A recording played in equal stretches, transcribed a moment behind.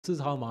is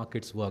how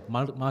markets work.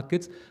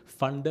 Markets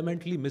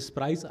fundamentally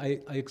misprice.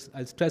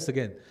 I'll stress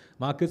again,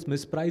 markets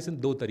misprice in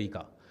do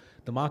tarika.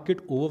 The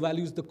market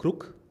overvalues the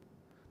crook,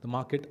 the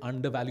market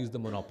undervalues the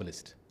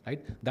monopolist,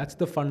 right? That's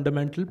the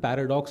fundamental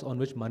paradox on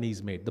which money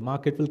is made. The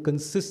market will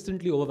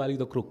consistently overvalue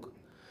the crook,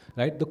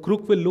 right? The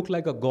crook will look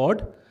like a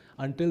god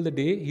until the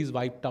day he's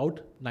wiped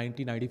out.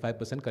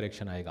 90-95%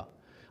 correction aega.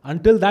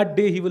 Until that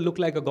day, he will look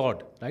like a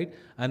god, right?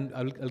 And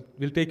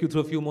we'll take you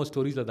through a few more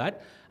stories of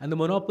that. And the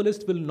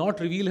monopolist will not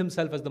reveal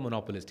himself as the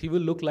monopolist. He will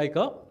look like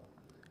a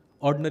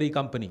ordinary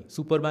company,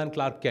 Superman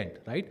Clark Kent,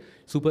 right?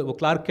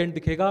 Clark Kent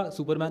dikhega,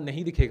 Superman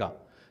nahi dikhega,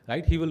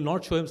 right? He will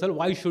not show himself.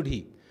 Why should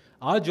he?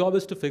 Our job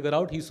is to figure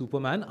out he's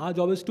Superman. Our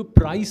job is to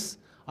price.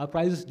 Our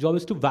job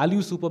is to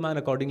value Superman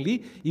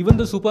accordingly. Even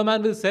the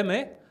Superman will say,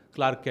 "Main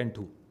Clark Kent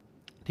hu."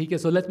 Okay,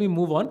 so let me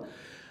move on.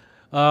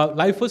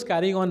 Life was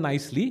carrying on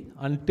nicely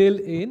until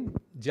in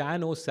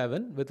Jan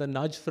 07, with a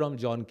nudge from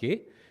John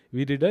Kay,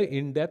 we did an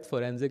in-depth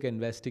forensic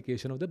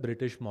investigation of the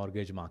British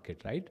mortgage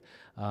market, right?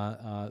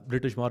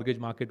 British mortgage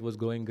market was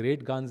going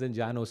great guns in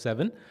Jan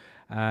 07,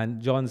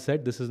 and John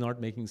said this is not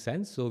making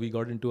sense. So we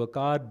got into a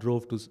car,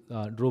 drove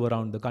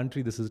around the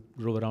country.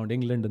 Drove around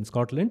England and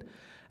Scotland,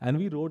 and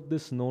we wrote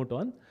this note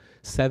on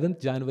 7th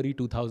January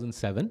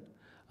 2007.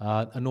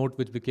 A note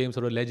which became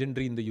sort of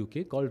legendary in the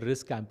UK, called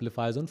Risk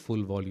Amplifiers on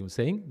Full Volume,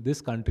 saying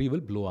this country will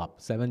blow up.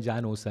 7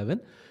 Jan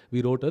 07,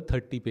 we wrote a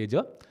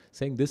 30-pager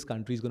saying this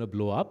country is going to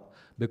blow up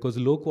because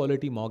low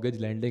quality mortgage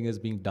lending is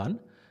being done.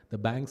 The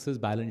banks'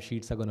 balance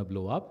sheets are going to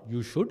blow up.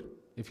 You should,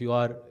 if you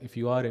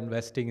are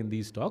investing in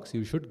these stocks,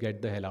 you should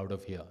get the hell out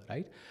of here,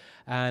 right?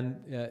 And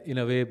in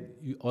a way,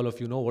 all of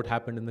you know what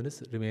happened in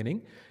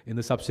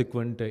the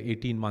subsequent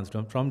 18 months.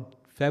 From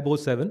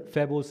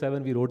Feb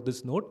 07, we wrote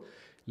this note.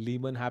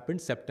 Lehman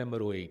happened September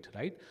 08,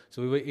 right?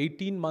 So we were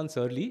 18 months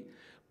early.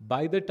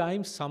 By the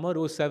time summer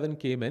 07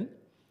 came in,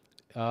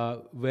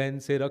 when,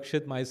 say,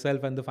 Rakshit,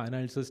 myself, and the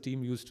financials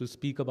team used to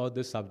speak about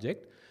this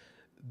subject,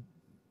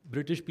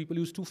 British people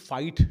used to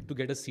fight to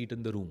get a seat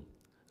in the room,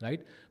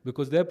 right?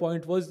 Because their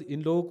point was,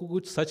 in logo ko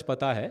kuch sach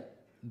pata hai,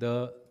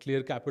 the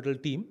Clear Capital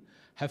team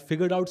have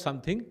figured out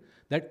something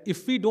that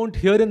if we don't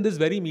hear in this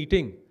very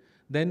meeting,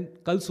 then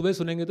kal subah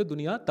sunenge to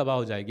duniya tabah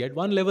ho jayegi. At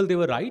one level, they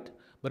were right.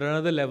 But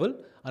another level,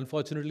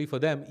 unfortunately for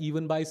them,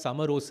 even by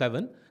summer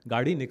 07,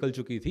 gaadi nikal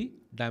chuki thi,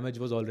 damage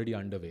was already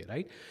underway,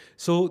 right?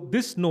 So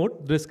this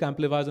note, Risk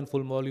Amplifiers on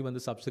Full Volume, and the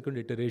subsequent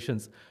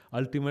iterations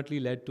ultimately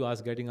led to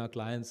us getting our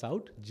clients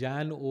out.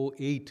 Jan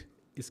 08,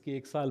 iske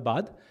ek saal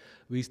baad,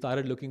 we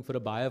started looking for a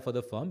buyer for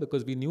the firm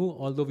because we knew,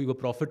 although we were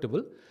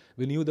profitable,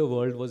 we knew the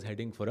world was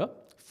heading for a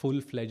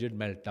full-fledged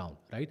meltdown,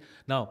 right?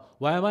 Now,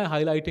 why am I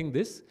highlighting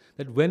this?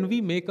 That when we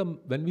make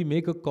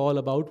a call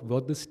about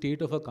what the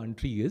state of a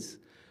country is,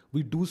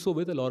 we do so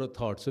with a lot of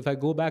thought. So if I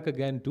go back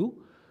again to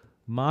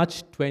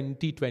March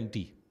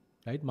 2020,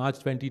 right? March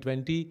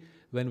 2020,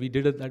 when we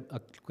did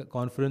a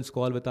conference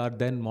call with our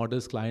then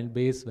modest client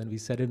base, when we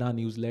said in our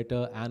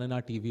newsletter and in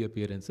our TV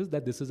appearances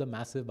that this is a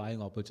massive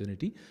buying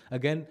opportunity.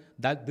 Again,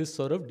 that this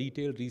sort of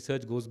detailed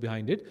research goes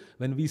behind it.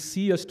 When we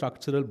see a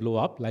structural blow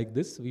up like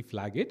this, we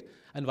flag it,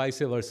 and vice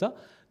versa.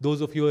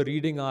 Those of you who are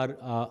reading our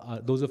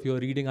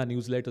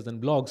newsletters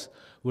and blogs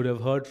would have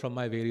heard from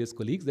my various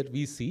colleagues that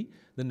we see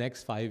the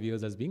next 5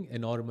 years as being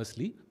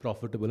enormously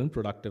profitable and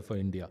productive for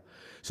India.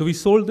 So we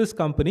sold this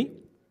company.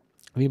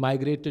 We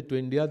migrated to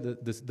India,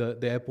 the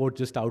airport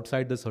just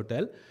outside this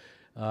hotel.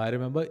 I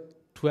remember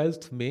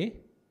 12th May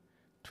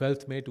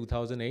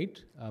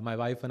 2008, my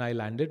wife and I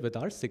landed with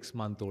our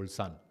 6-month-old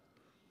son.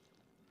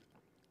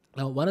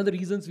 Now, one of the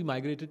reasons we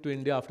migrated to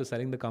India after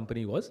selling the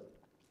company was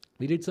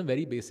we did some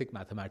very basic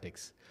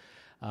mathematics.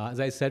 As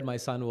I said, my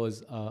son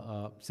was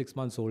 6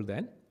 months old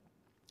then.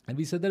 And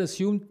we said that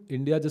assume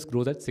India just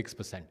grows at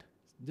 6%,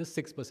 just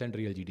 6%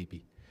 real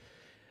GDP.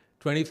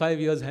 25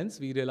 years hence,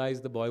 we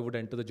realized the boy would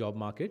enter the job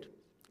market.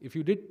 If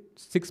you did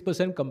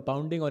 6%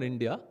 compounding on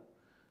India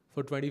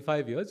for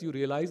 25 years, you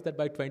realize that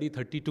by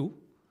 2032,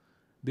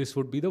 this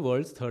would be the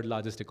world's 3rd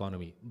largest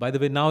economy. By the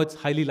way, now it's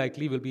highly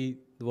likely will be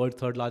the world's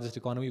 3rd largest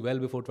economy well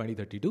before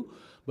 2032.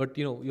 But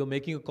you're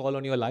making a call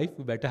on your life,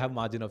 you better have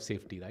margin of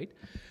safety, right?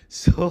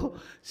 So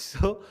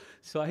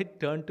I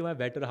turned to my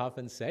better half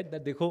and said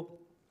that, dekho,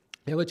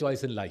 we have a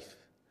choice in life.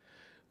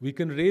 We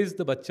can raise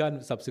the bacha,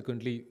 and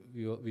subsequently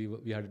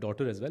we had a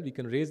daughter as well. We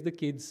can raise the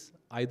kids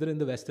either in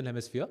the Western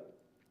Hemisphere,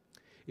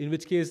 in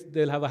which case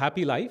they'll have a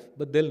happy life,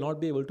 but they'll not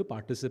be able to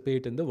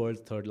participate in the world's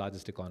 3rd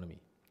largest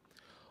economy.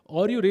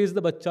 Or you raise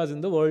the bachas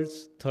in the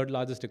world's 3rd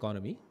largest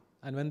economy,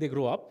 and when they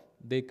grow up,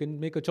 they can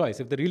make a choice.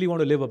 If they really want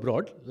to live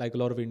abroad, like a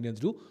lot of Indians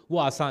do, wo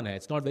aasan hai.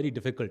 It's not very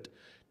difficult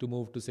to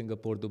move to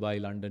Singapore, Dubai,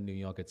 London, New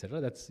York,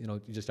 etc. That's,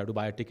 you just have to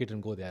buy a ticket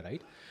and go there,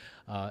 right?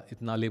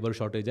 Itna labor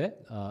shortage hai,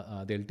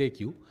 they'll take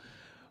you.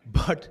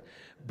 But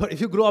if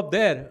you grow up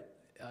there,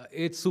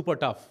 it's super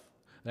tough.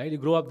 Right? You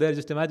grow up there,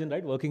 just imagine,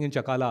 right? Working in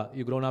Chakala,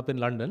 you've grown up in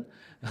London,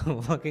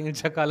 working in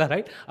Chakala,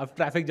 right? Ab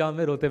traffic jam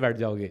mein rote baith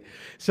jaoge.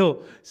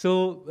 So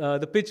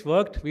the pitch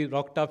worked. We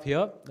rocked up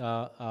here,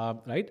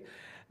 right?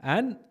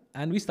 And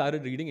And we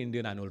started reading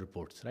Indian annual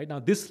reports, right? Now,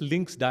 this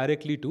links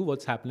directly to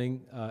what's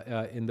happening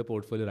in the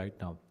portfolio right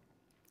now.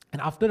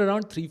 And after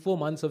around 3-4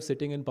 months of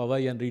sitting in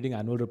Powai and reading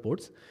annual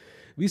reports,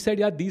 we said,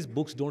 yeah, these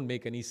books don't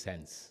make any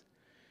sense.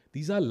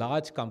 These are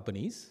large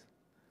companies.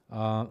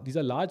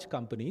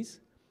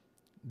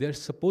 They're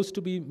supposed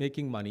to be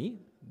making money.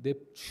 They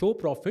show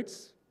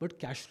profits, but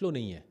cash flow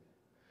nahi hai.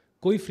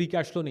 Koi free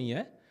cash flow nahi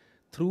hai.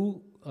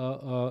 Through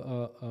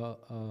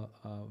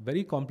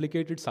very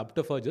complicated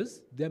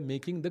subterfuges, they're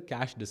making the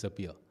cash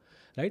disappear,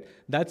 right?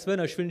 That's when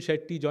Ashwin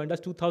Shetty joined us,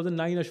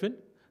 2009, Ashwin,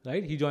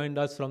 right? He joined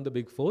us from the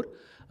Big Four.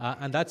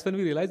 And that's when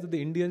we realized that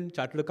the Indian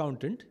chartered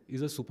accountant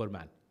is a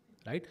superman,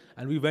 right?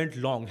 And we went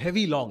long,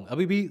 heavy long.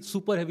 Abhi bhi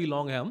super heavy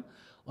long hai hum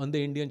on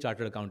the Indian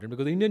chartered accountant,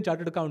 because the Indian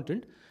chartered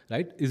accountant,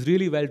 right, is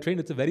really well trained.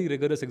 It's a very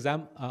rigorous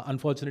exam.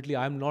 Unfortunately,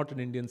 I'm not an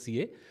Indian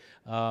CA,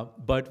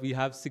 but we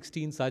have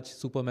 16 such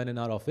supermen in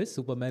our office,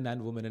 supermen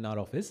and women in our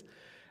office.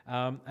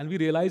 And we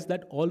realized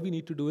that all we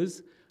need to do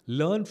is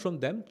learn from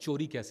them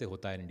chori kaise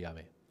hota hai in India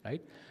mein,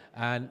 right?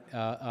 And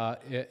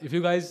if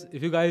you guys,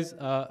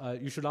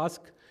 you should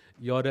ask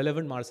your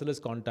relevant Marcellus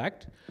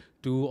contact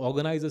to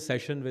organize a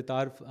session with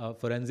our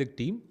forensic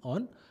team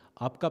on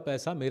आपका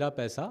पैसा, मेरा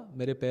पैसा,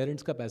 मेरे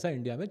parents का पैसा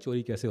India में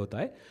चोरी कैसे होता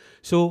है.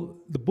 So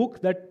the book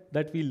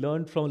that we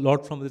learned from a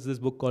lot from this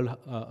book called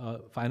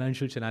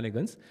Financial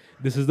Shenanigans.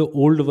 This is the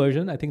old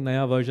version. I think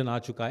नया version आ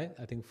चुका है.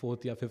 I think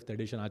 4th या 5th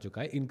edition आ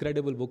चुका है.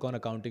 Incredible book on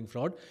accounting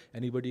fraud.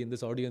 Anybody in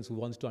this audience who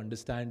wants to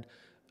understand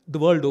the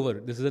world over,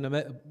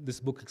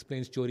 this book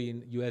explains chori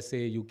in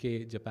USA,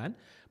 UK, Japan.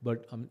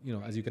 But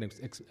as you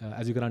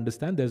can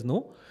understand, there's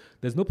no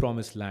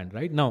promised land,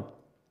 right? Now,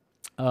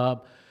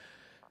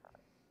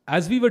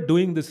 as we were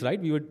doing this,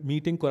 right, we were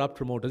meeting corrupt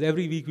promoters.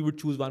 Every week we would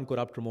choose one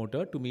corrupt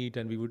promoter to meet,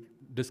 and we would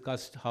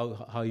discuss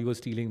how he was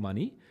stealing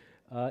money.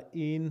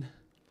 In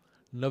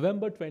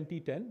November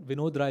 2010,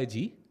 Vinod Rai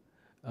ji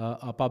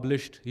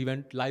published, he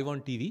went live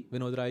on TV.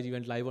 Vinod Rai ji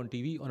went live on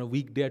TV on a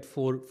weekday at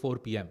 4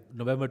 p.m.,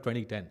 November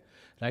 2010,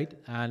 right?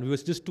 And we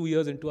was just 2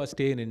 years into our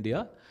stay in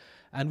India,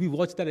 and we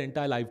watched that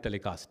entire live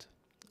telecast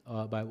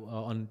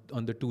on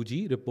the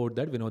 2G report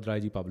that Vinod Rai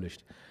ji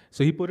published.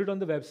 So he put it on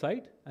the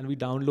website, and we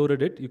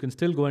downloaded it. You can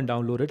still go and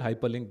download it.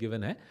 Hyperlink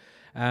given hai.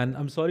 And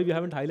I'm sorry we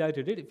haven't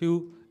highlighted it.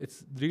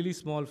 It's really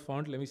small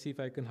font. Let me see if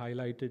I can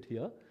highlight it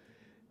here.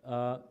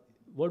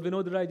 What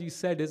Vinod Rai ji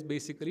said is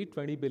basically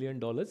 $20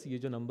 billion. Ye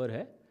jo number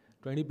hai,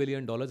 $20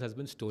 billion has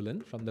been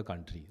stolen from the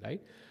country,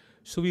 right?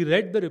 So we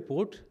read the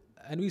report,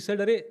 and we said,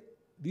 "Arey,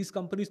 these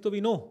companies to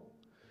we know.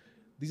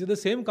 These are the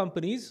same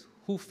companies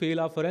who fail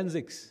our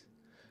forensics."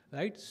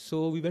 Right?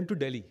 So we went to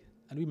Delhi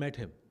and we met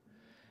him.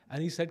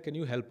 And he said, "Can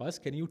you help us?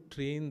 Can you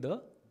train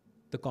the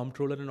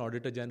Comptroller and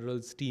Auditor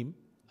General's team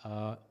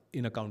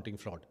in accounting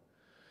fraud?"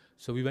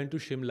 So we went to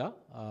Shimla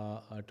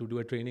to do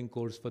a training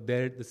course for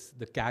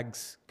the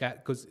CAGs,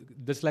 because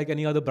just like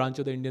any other branch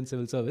of the Indian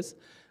Civil Service,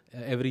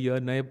 every year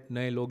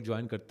नए log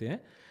join करते हैं.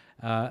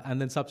 And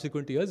then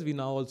subsequent years, we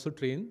now also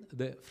train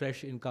the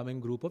fresh incoming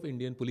group of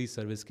Indian Police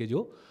Service के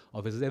जो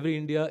officers.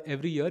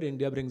 Every year,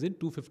 India brings in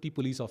 250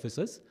 police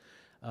officers.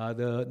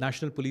 The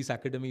National Police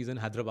Academy is in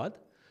Hyderabad.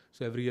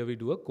 So every year we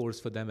do a course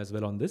for them as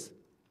well on this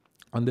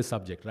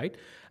subject, right?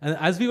 And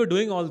as we were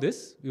doing all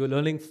this, we were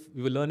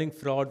learning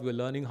fraud, we were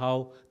learning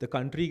how the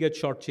country gets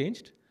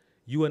shortchanged,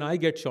 you and I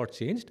get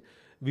shortchanged.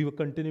 We were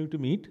continuing to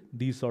meet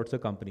these sorts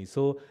of companies.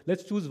 So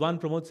let's choose one,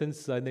 Pramod,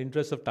 since in the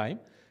interest of time,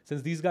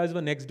 since these guys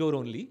were next door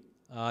only.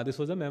 This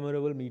was a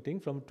memorable meeting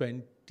from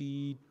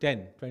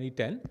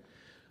 2010,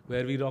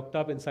 where we rocked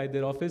up inside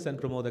their office and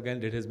Pramod again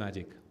did his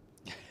magic.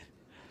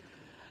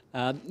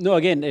 No,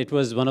 again, it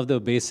was one of the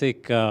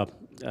basic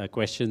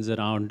questions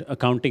around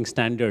accounting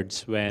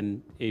standards.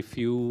 When if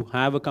you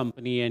have a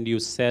company and you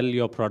sell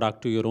your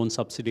product to your own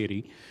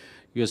subsidiary,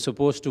 you're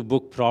supposed to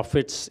book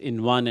profits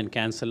in one and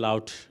cancel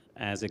out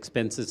as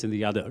expenses in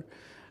the other.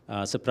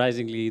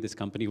 Surprisingly, this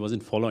company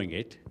wasn't following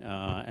it,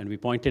 and we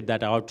pointed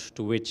that out,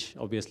 to which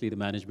obviously the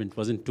management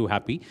wasn't too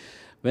happy.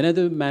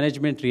 Whenever the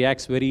management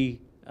reacts very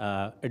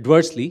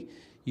adversely,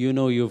 you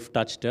know you've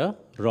touched a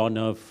raw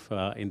nerve.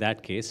 In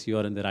that case,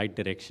 you're in the right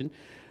direction,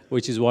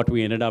 which is what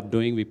we ended up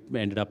doing. We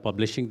ended up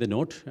publishing the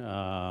note,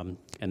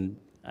 and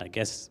I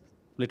guess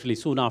literally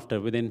soon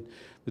after, within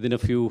a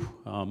few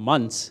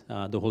months,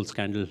 the whole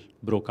scandal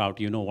broke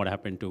out. You know what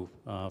happened to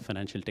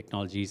financial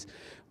technologies,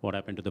 what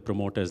happened to the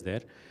promoters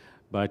there.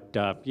 But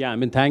yeah, I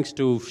mean, thanks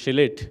to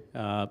Shillett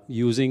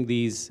using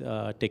these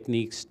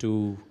techniques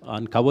to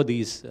uncover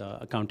these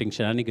accounting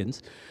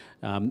shenanigans,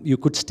 you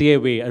could stay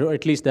away. Or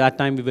at least that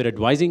time we were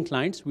advising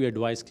clients. We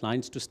advised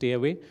clients to stay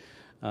away.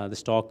 The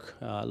stock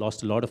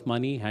lost a lot of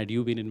money. Had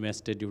you been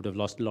invested, you would have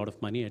lost a lot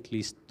of money. At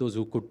least those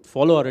who could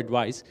follow our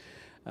advice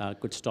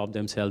could stop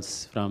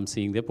themselves from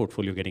seeing their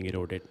portfolio getting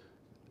eroded.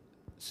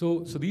 So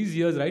these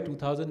years, right,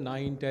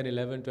 2009, 10,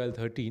 11, 12,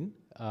 13,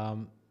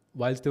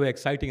 whilst they were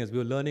exciting us, we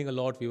were learning a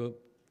lot. We were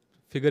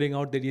figuring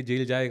out that ye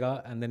jail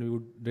jayega, and then we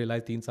would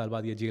realize 3 saal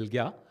baad ye jail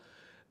gaya.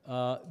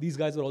 these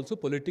guys were also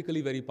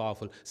politically very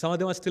powerful. Some of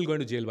them are still going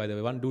to jail, by the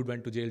way. One dude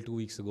went to jail 2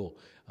 weeks ago.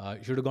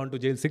 He should have gone to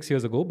jail 6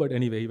 years ago, but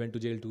anyway, he went to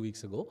jail 2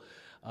 weeks ago.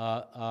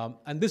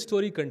 And this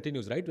story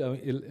continues, right?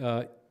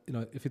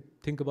 If you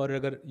think about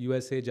it,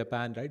 USA,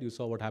 Japan, right? You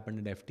saw what happened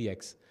in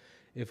FTX.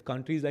 If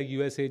countries like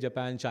USA,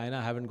 Japan,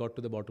 China haven't got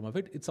to the bottom of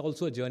it, it's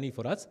also a journey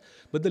for us.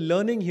 But the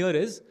learning here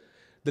is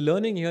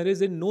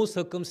in no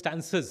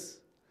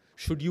circumstances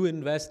should you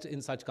invest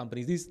in such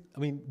companies.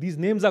 These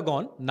names are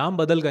gone. Naam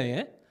badal gaye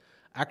hain.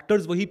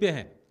 Actors wahi pe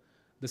hain.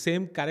 The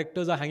same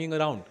characters are hanging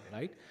around,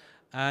 right?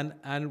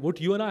 And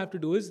what you and I have to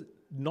do is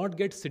not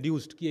get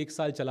seduced कि 1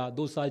 साल चला,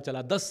 2 साल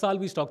चला, 10 साल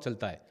भी stock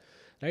चलता है,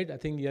 right? I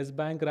think Yes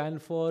Bank ran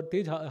for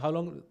Tej. How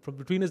long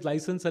between his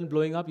license and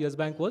blowing up? Yes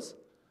Bank was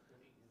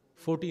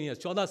 14 years,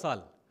 14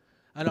 साल.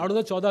 And out of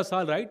the 14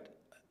 साल, right?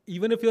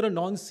 Even if you're a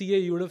non-CA,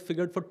 you would have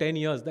figured for 10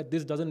 years that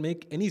this doesn't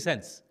make any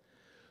sense.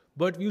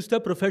 But we used to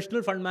have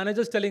professional fund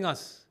managers telling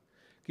us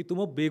कि तुम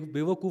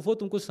बेवकूफ़ हो,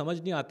 तुमको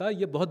समझ नहीं आता,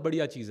 ये बहुत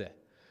बढ़िया चीज़ है,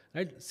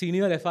 right?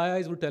 Senior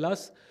FIIs would tell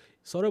us,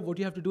 Saurabh, what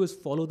you have to do is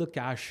follow the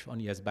cash on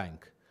Yes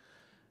Bank.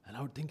 And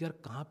I would think, यार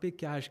कहाँ पे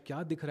cash,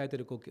 क्या दिख रहा है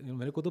तेरे को?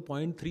 मेरे को तो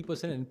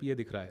 0.3% NPA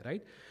दिख रहा है,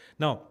 right?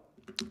 Now,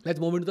 let's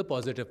move into the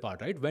positive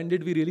part, right? When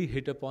did we really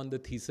hit upon the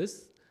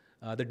thesis?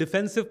 The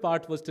defensive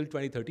part was till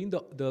 2013.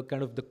 The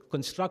kind of the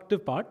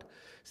constructive part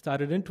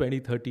started in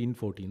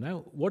 2013-14.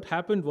 Now, what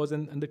happened was,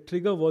 and the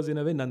trigger was in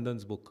a way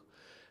Nandan's book,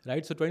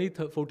 right? So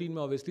 2014,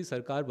 obviously,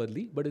 Sarkar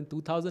badli, but in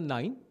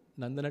 2009,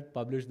 Nandan had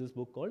published this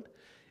book called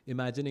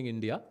Imagining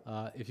India.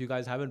 If you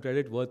guys haven't read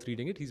it, worth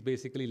reading it. He's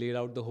basically laid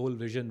out the whole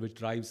vision which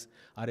drives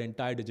our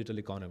entire digital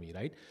economy,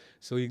 right?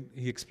 So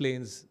he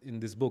explains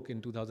in this book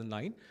in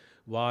 2009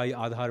 why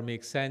Aadhaar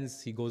makes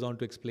sense. He goes on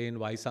to explain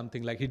why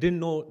something like, he didn't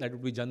know that it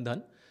would be Jan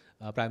Dhan.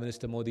 Prime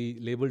Minister Modi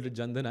labelled it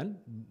Jan Dhan, and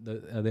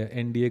the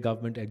NDA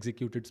government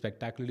executed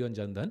spectacularly on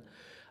Jan Dhan.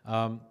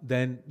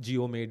 Then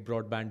Jio made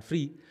broadband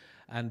free,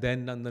 and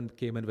then Nandan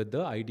came in with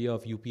the idea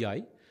of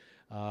UPI.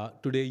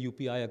 Today,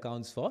 UPI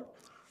accounts for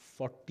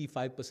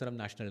 45% of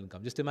national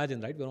income. Just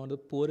imagine, right? We're one of the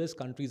poorest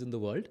countries in the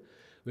world.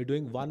 We're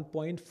doing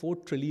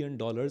 $1.4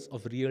 trillion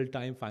of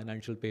real-time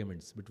financial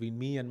payments between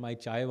me and my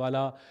chai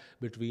wala,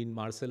 between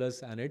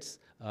Marcellus and its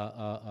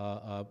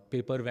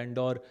paper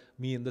vendor,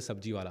 me and the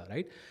sabji wala,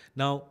 right?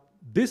 Now,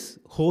 this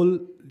whole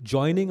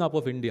joining up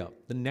of India,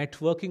 the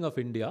networking of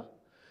India,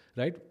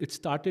 right? It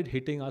started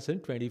hitting us in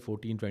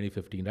 2014,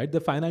 2015, right?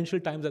 The Financial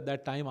Times at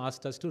that time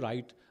asked us to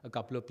write a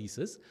couple of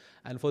pieces.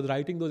 And for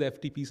writing those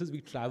FT pieces, we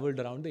traveled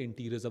around the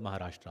interiors of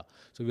Maharashtra.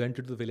 So we went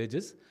into the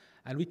villages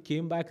and we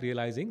came back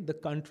realizing the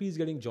country is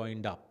getting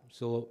joined up.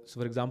 So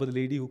for example, the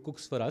lady who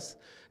cooks for us,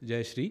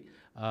 Jayashri,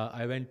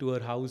 I went to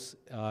her house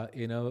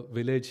in a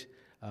village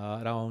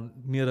around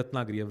near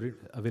Ratnagiri,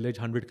 a village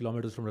 100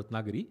 kilometers from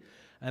Ratnagiri.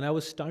 And I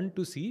was stunned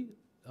to see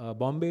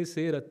Bombay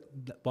se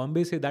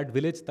that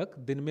village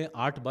tak din mein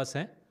 8 bus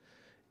hain.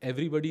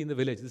 Everybody in the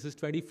village, this is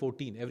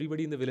 2014,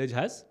 everybody in the village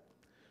has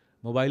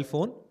mobile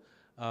phone.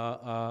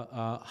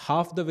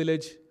 Half the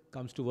village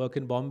comes to work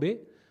in Bombay.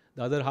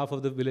 The other half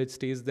of the village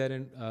stays there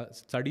and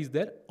studies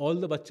there. All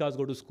the bachas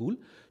go to school.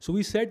 So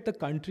we said the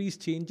country is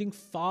changing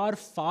far,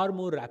 far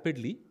more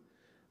rapidly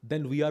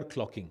than we are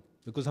clocking.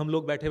 Because हम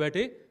लोग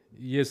बैठे-बैठे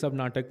ये सब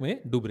नाटक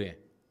में डूब रहे हैं,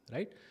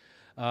 right?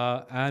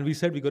 And we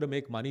said we got to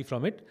make money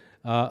from it.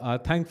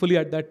 Thankfully,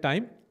 at that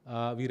time,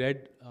 we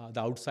read The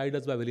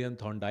Outsiders by William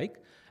Thorndike,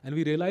 and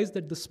we realized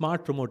that the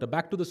smart promoter,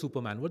 back to the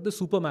Superman, what the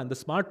Superman, the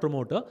smart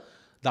promoter,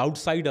 the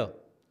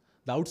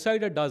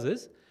outsider does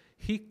is,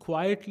 he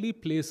quietly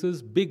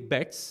places big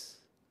bets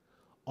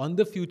on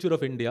the future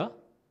of India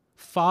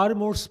far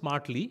more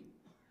smartly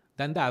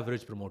than the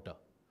average promoter.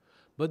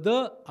 But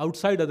the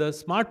outsider, the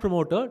smart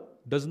promoter,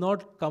 does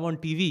not come on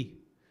TV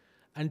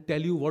and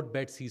tell you what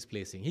bets he's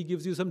placing. He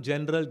gives you some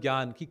general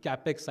gyan ki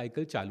CAPEX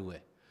cycle chalu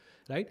hai,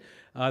 right?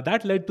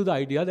 That led to the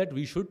idea that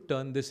we should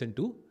turn this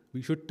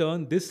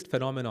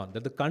phenomenon,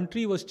 that the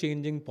country was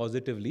changing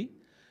positively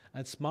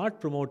and smart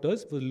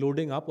promoters were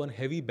loading up on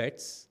heavy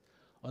bets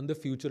on the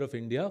future of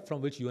India from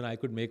which you and I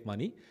could make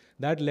money.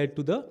 That led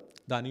to the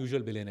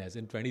Unusual Billionaires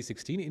in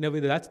 2016. In a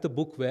way, that's the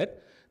book where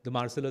the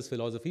Marcellus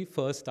philosophy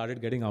first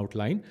started getting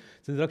outlined.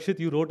 Since Rakshit,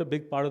 you wrote a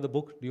big part of the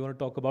book, do you want to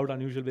talk about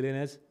Unusual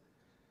Billionaires?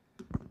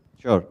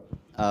 Sure.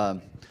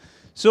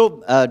 There's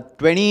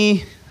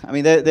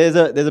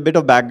a bit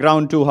of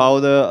background to how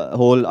the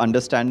whole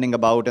understanding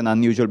about an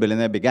unusual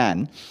billionaire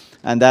began.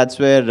 And that's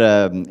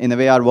where, in a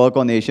way, our work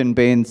on Asian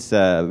Paints,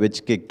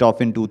 which kicked off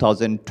in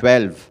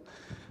 2012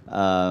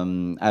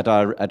 at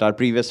our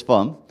previous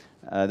firm,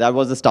 that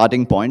was the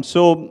starting point.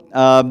 So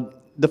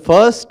the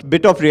first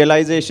bit of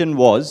realization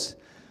was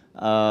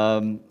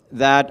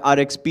that our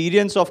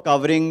experience of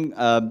covering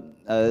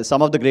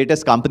some of the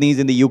greatest companies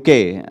in the UK,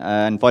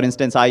 and for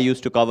instance, I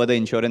used to cover the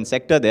insurance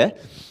sector there.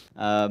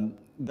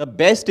 The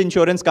best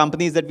insurance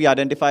companies that we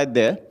identified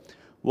there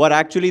were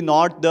actually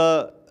not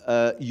the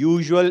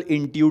usual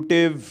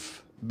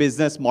intuitive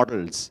business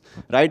models,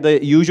 right?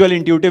 The usual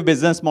intuitive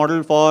business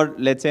model for,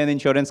 let's say, an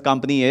insurance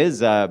company is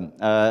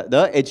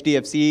the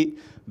HDFC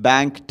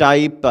bank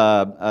type,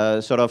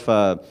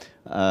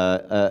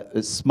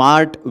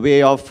 smart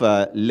way of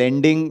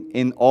lending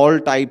in all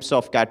types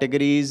of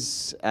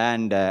categories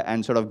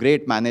and sort of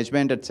great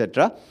management,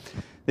 etc.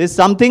 There's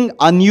something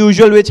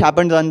unusual which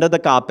happens under the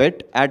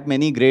carpet at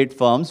many great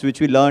firms,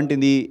 which we learned in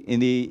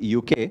the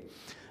UK.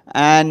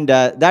 And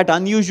that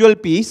unusual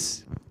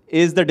piece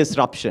is the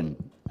disruption.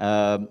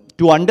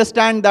 To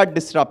understand that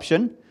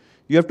disruption,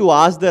 you have to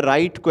ask the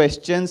right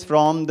questions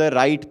from the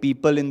right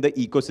people in the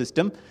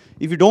ecosystem.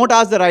 If you don't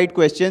ask the right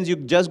questions, you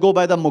just go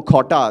by the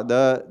mukhota,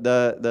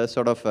 the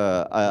sort of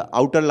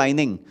outer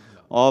lining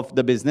of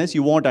the business,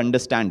 you won't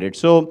understand it.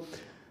 So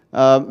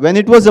when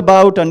it was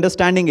about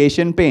understanding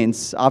Asian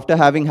Paints, after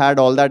having had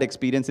all that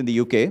experience in the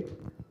UK,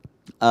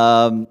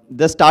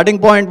 the starting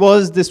point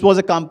was this was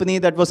a company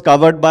that was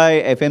covered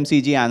by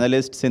FMCG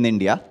analysts in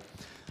India.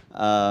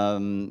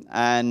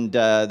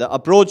 The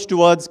approach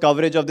towards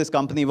coverage of this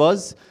company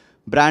was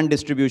brand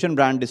distribution,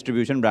 brand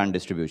distribution, brand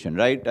distribution,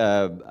 right?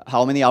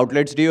 How many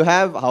outlets do you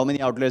have? How many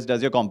outlets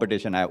does your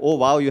competition have? Oh,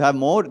 wow, you have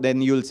more?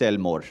 Then you'll sell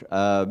more.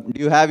 Do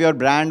you have your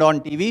brand on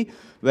TV?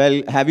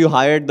 Well, have you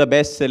hired the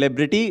best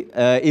celebrity?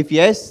 If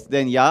yes,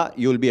 then yeah,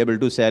 you'll be able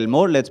to sell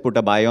more. Let's put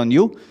a buy on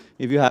you.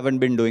 If you haven't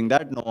been doing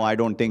that, no, I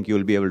don't think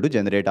you'll be able to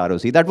generate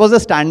ROC. That was a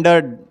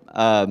standard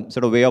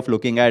sort of way of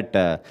looking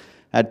at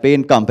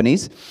paint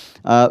companies.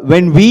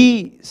 When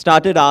we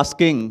started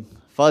asking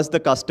first the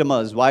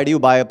customers, why do you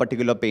buy a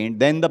particular paint?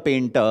 Then the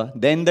painter,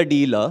 then the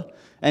dealer,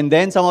 and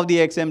then some of the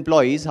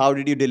ex-employees, how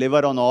did you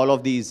deliver on all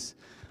of these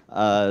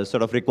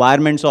sort of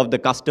requirements of the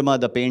customer,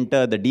 the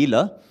painter, the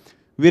dealer?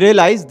 We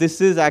realized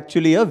this is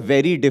actually a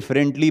very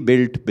differently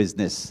built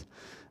business,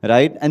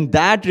 right? And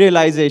that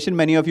realization,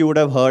 many of you would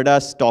have heard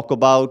us talk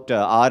about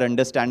our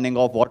understanding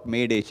of what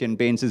made Asian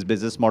Paints'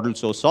 business model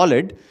so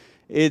solid.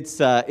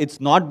 It's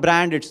not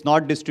brand, it's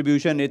not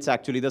distribution, it's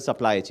actually the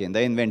supply chain,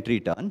 the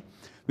inventory turn,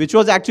 which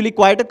was actually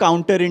quite a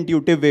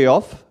counterintuitive way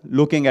of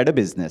looking at a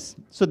business.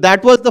 So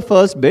that was the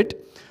first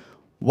bit.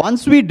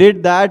 Once we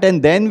did that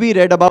and then we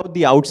read about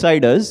the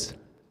outsiders,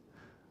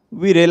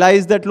 we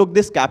realized that, look,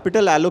 this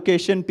capital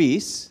allocation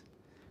piece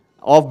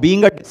of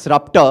being a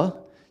disruptor,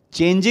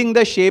 changing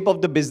the shape of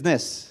the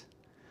business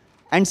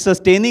and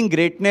sustaining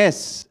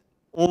greatness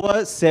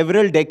over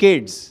several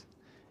decades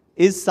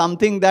is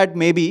something that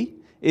maybe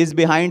is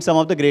behind some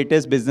of the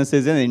greatest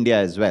businesses in India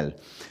as well,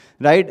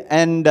 right?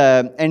 And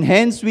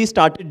hence we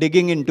started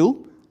digging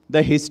into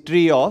the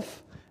history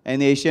of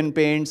an Asian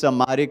Paints, a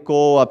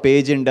Marico, a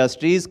Page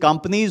Industries,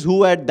 companies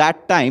who at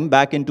that time,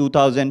 back in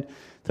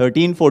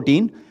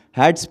 2013-14,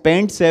 had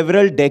spent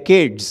several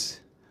decades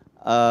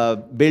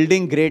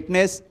building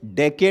greatness,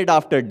 decade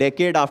after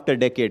decade after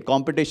decade.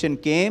 Competition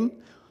came,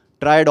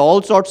 tried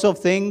all sorts of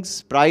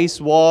things, price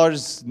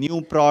wars,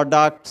 new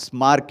products,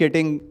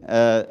 marketing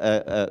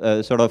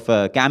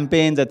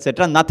campaigns,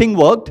 etc. Nothing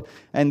worked.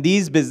 And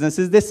these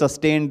businesses, they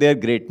sustained their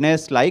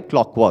greatness like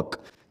clockwork.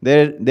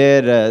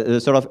 Their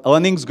sort of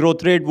earnings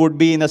growth rate would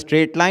be in a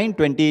straight line,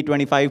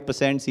 20-25%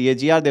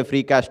 CAGR. Their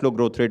free cash flow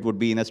growth rate would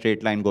be in a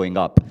straight line going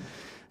up.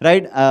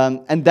 Right?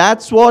 And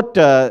that's what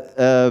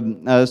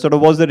sort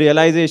of was the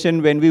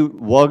realization when we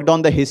worked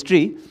on the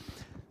history,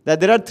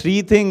 that there are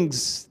three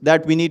things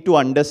that we need to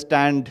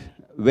understand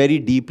very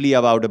deeply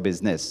about a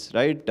business,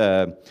 right?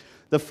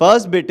 The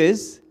first bit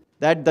is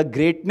that the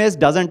greatness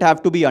doesn't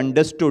have to be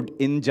understood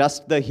in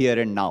just the here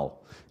and now,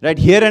 right?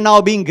 Here and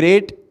now being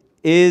great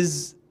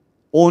is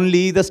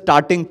only the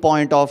starting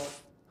point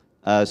of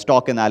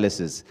stock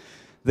analysis.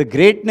 The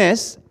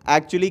greatness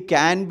actually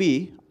can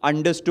be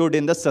understood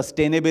in the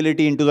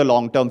sustainability into the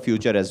long-term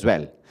future as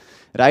well,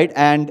 right?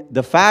 And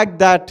the fact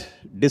that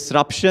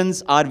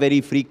disruptions are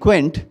very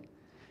frequent,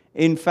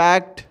 in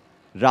fact,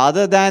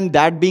 rather than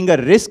that being a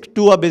risk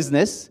to a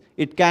business,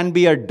 it can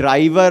be a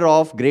driver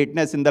of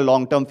greatness in the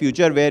long-term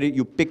future, where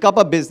you pick up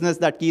a business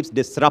that keeps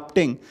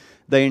disrupting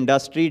the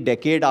industry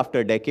decade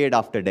after decade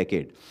after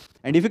decade.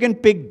 And if you can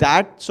pick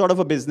that sort of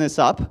a business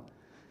up,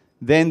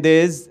 then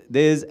there's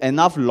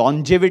enough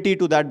longevity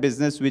to that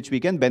business which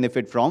we can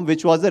benefit from,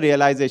 which was the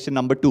realization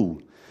number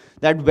 2.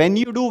 That when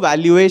you do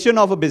valuation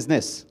of a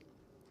business,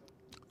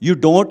 you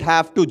don't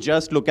have to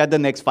just look at the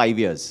next 5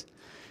 years.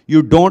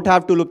 You don't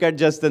have to look at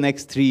just the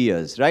next 3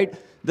 years, right?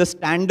 The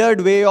standard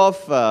way of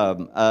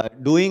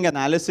doing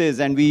analysis,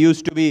 and we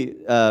used to be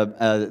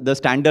the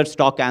standard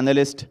stock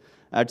analyst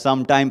at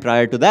some time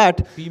prior to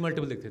that. P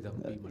multiple dekhte the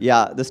hum.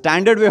 Yeah, the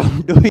standard way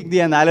of doing the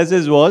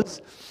analysis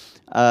was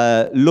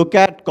look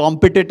at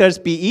competitors'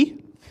 PE,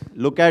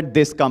 look at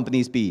this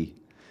company's PE.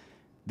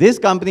 This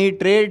company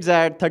trades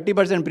at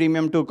 30%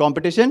 premium to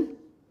competition.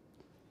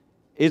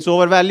 It's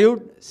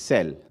overvalued,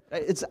 sell.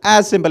 It's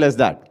as simple as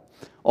that.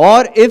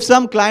 Or if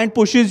some client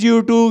pushes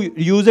you to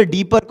use a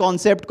deeper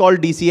concept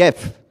called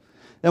DCF,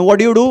 then what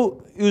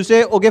do? You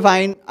say, okay,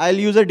 fine, I'll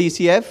use a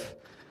DCF.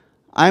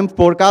 I'm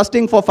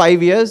forecasting for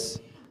 5 years,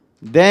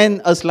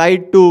 then a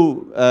slide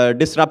to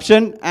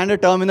disruption and a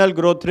terminal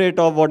growth rate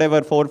of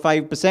whatever,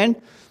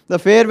 4-5%. The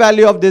fair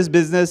value of this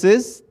business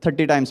is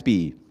 30 times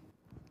PE.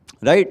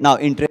 Right? Now,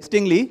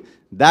 interestingly,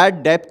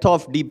 that depth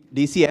of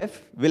DCF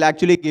will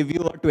actually give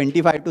you a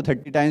 25 to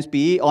 30 times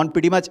PE on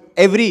pretty much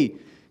every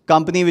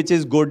company which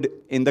is good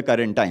in the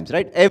current times,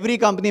 right? Every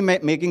company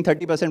making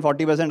 30%,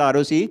 40%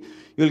 ROC,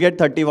 you'll get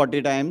 30,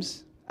 40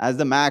 times as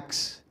the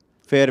max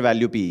fair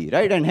value PE,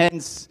 right? And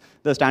hence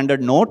the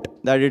standard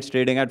note that it's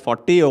trading at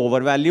 40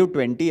 overvalued,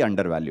 20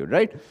 undervalued,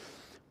 right?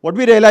 What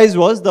we realized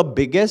was the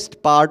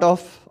biggest part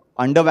of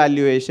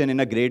undervaluation in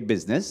a great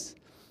business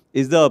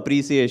is the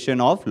appreciation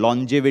of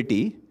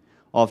longevity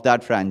of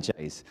that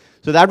franchise.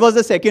 So that was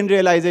the second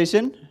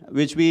realization,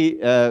 which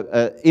we,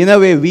 in a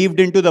way, weaved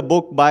into the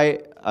book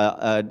by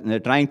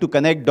trying to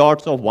connect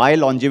dots of why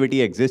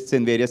longevity exists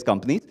in various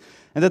companies.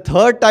 And the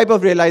third type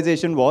of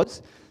realization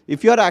was,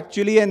 if you're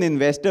actually an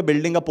investor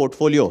building a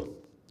portfolio,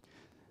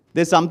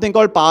 there's something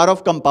called power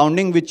of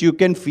compounding, which you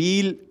can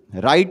feel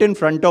right in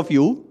front of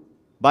you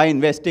by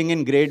investing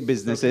in great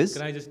businesses. So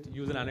can I just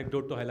use an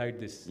anecdote to highlight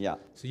this? Yeah.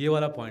 So ये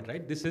वाला point,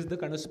 right? This is the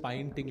kind of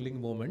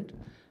spine-tingling moment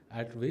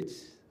at which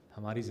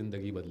हमारी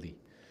ज़िंदगी बदली.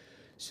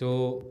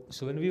 So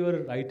when we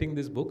were writing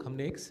this book,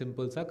 हमने एक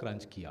simple सा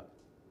crunch किया.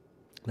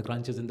 The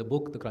crunch is in the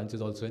book. The crunch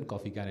is also in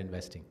Coffee Can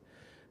Investing.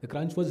 The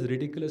crunch was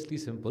ridiculously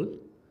simple,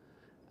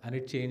 and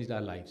it changed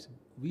our lives.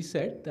 We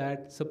said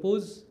that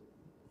suppose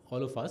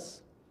all of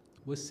us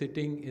were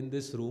sitting in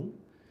this room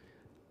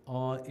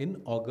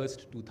in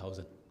August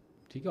 2000.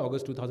 ठीक है,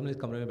 August 2000 में इस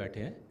कमरे में बैठे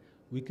हैं.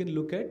 We can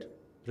look at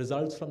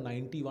results from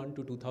 91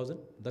 to 2000.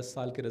 10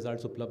 साल के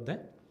results उपलब्ध हैं.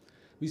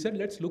 We said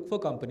let's look for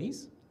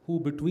companies who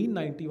between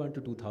 91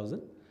 to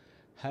 2000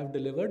 have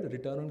delivered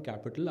return on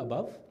capital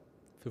above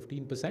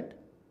 15%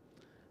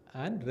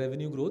 and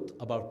revenue growth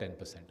above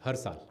 10% हर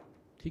साल.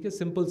 ठीक है,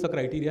 simple सा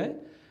criteria है.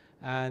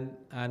 And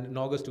in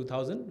August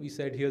 2000 we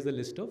said here's a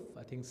list of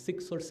I think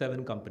 6 or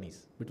 7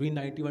 companies between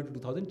 91 to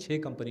 2000.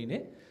 6 company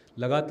ने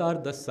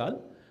लगातार 10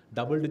 साल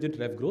double digit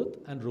rev growth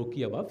and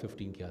ROCE above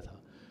 15 किया था.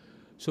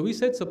 So we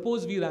said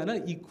suppose we ran a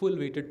equal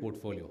weighted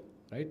portfolio,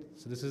 right?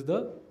 So this is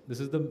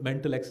the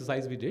mental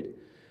exercise we did.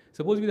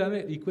 Suppose we ran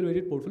an equal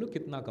weighted portfolio,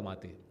 कितना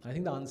कमाते? I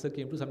think the answer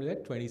came to something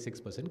like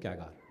 26%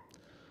 CAGR.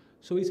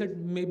 So we said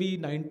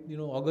maybe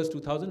August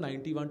 2000,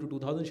 91 to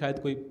 2000 शायद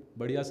कोई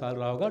बढ़िया साल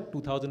रहा होगा.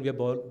 2000 we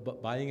are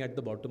buying at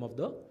the bottom of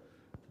the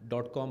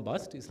 .com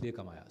bust, इसलिए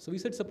कमाया. So we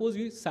said suppose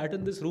we sat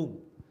in this room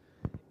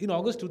in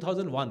August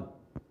 2001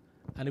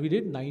 and we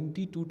did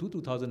 92 to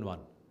 2001.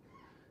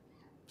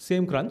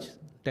 Same crunch,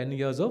 10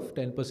 years of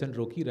 10%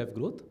 ROCE rev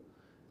growth.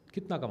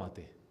 कितना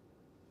कमाते?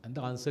 And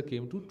the answer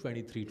came to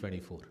 23,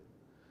 24.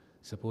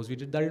 Suppose we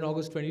did that in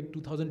August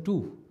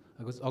 2002,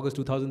 August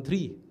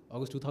 2003,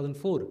 August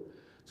 2004.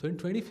 So in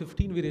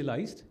 2015 we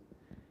realized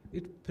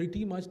it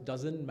pretty much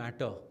doesn't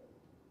matter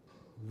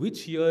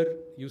which year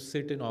you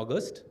sit in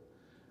August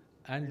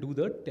and do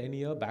the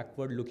 10-year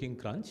backward looking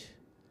crunch.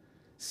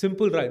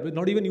 Simple, right? We're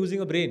not even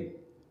using a brain.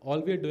 All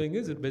we are doing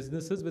is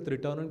businesses with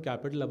return on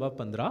capital above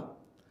 15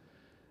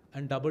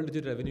 and double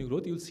digit revenue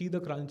growth. You'll see the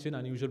crunch in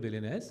Unusual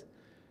Billionaires.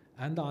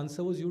 And the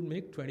answer was you'd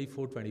make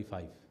 24,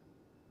 25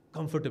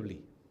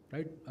 comfortably,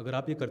 right? अगर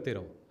आप ये करते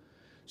रहो.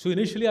 So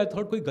initially I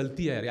thought कोई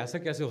गलती है यार, ऐसा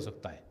कैसे हो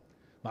सकता है?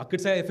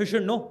 Markets are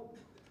efficient, no?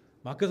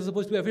 Markets are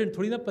supposed to be efficient.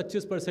 थोड़ी ना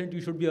 25%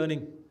 you should be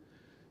earning.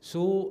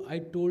 So I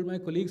told my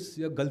colleagues,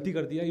 यार गलती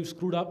कर दिया, you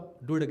screwed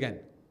up, do it again.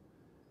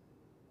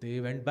 They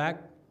went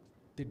back,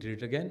 they did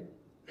it again,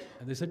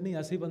 and they said नहीं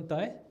ऐसे ही बनता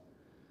है.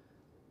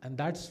 And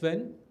that's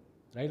when,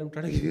 right? I'm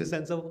trying to give you a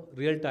sense of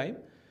real time.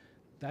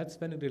 That's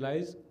when I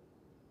realized,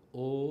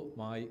 oh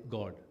my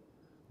God,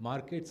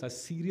 markets are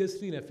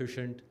seriously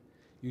inefficient.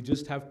 You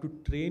just have to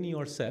train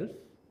yourself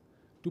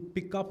to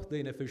pick up the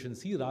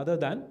inefficiency rather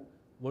than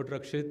what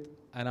Rakshit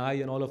and I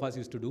and all of us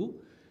used to do.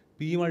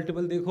 PE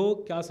multiple देखो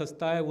क्या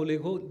सस्ता है वो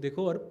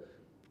देखो और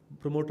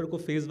promoter को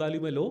face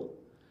value में लो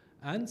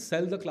and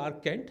sell the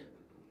Clark Kent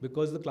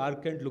because the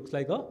Clark Kent looks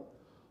like a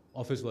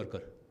office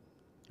worker,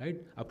 right?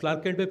 अब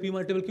Clark Kent पे PE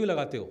multiple क्यों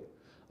लगाते हो?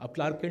 अब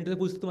Clark Kent से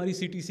पूछते तुम्हारी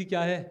CTC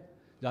क्या है?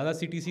 ज़्यादा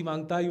CTC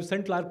मांगता है, you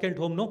send Clark Kent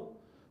home, no?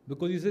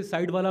 Because इसे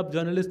side वाला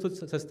journalist तो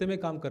सस्ते में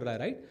काम कर रहा है,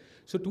 right?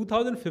 So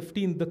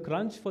 2015, the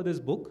crunch for this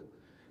book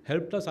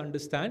helped us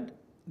understand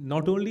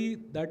not only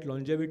that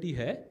longevity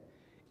है,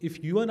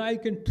 if you and I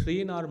can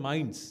train our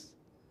minds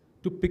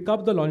to pick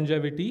up the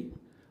longevity,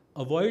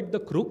 avoid the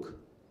crook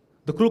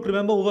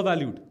remember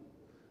overvalued,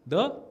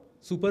 the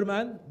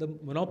Superman, the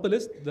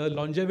monopolist, the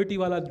longevity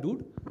wala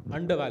dude,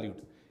 undervalued.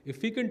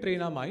 If we can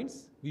train our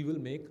minds, we will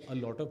make a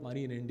lot of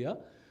money in India.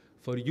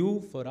 For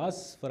you, for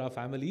us, for our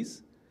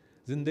families,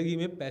 zindagi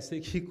mein paise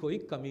ki koi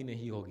kami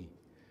nahi hogi,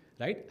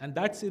 right? And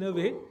that's in a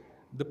way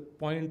the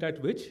point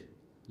at which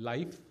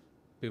life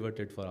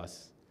pivoted for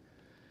us,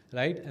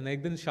 right? And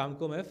ek din sham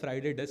ko main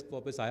Friday desk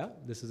वापस आया.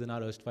 This is in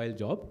our erstwhile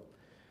job,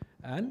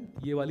 and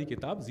ये वाली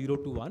किताब 0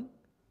 to 1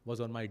 was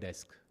on my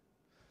desk.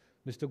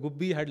 Mr.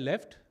 Gubbi had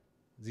left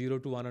 0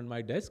 to 1 on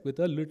my desk with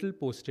a little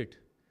post-it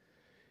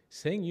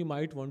saying you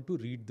might want to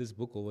read this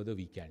book over the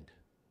weekend.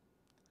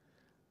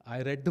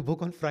 I read the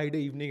book on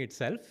Friday evening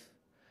itself,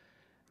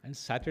 and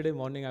Saturday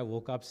morning I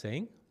woke up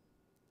saying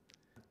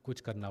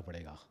कुछ करना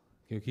पड़ेगा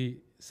क्योंकि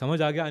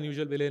समझ आ गया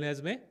Unusual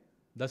Billionaires में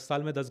 10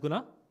 साल में 10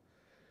 गुना.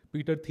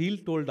 Peter Thiel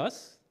told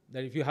us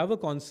that if you have a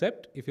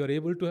concept, if you're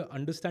able to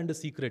understand the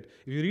secret,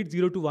 if you read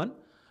 0 to 1,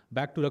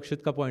 back to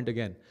Rakshit ka point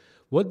again,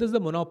 what does the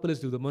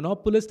monopolist do? The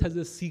monopolist has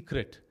a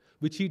secret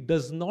which he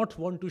does not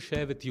want to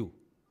share with you,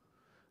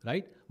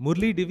 right?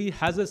 Murli Divi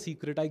has a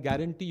secret, I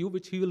guarantee you,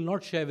 which he will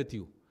not share with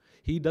you.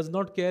 He does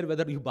not care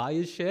whether you buy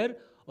his share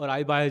or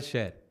I buy his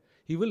share.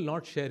 He will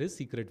not share his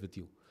secret with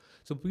you.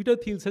 So Peter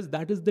Thiel says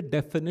that is the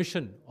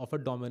definition of a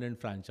dominant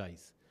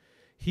franchise.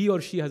 He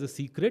or she has a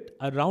secret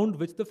around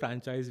which the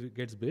franchise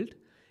gets built.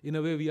 In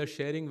a way, we are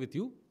sharing with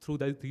you through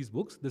these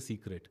books, the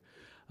secret.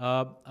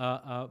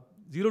 0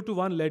 to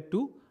 1 led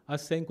to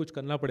us saying kuch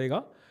karna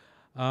padega.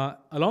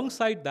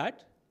 Alongside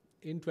that,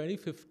 in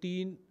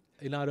 2015,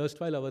 in our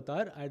erstwhile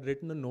avatar, I had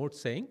written a note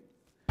saying,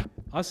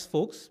 us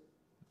folks,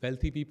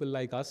 wealthy people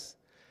like us,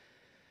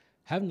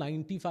 have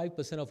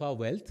 95% of our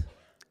wealth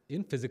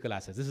in physical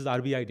assets. This is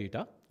RBI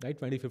data, right?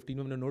 2015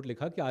 में मैंने note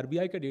लिखा कि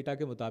RBI के data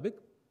के मुताबिक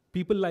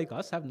people like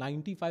us have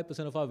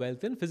 95% of our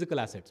wealth in physical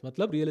assets,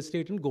 मतलब real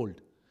estate and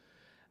gold.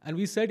 And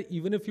we said,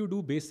 even if you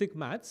do basic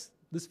maths,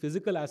 this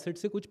physical asset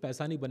से कुछ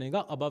पैसा नहीं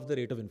बनेगा above the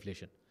rate of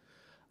inflation.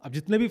 अब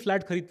जितने भी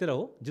flat खरीदते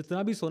रहो,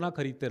 जितना भी सोना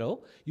खरीदते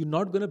रहो, you're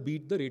not going to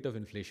beat the rate of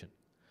inflation,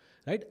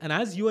 right? And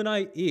as you and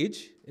I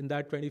age, in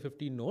that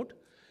 2015 note,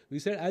 we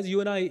said, as you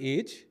and I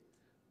age,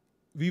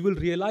 we will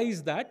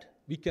realize that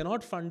we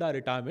cannot fund our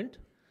retirement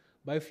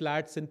by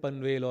flats in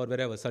Panvel or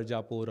wherever,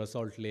 Sarjapur or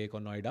Salt Lake or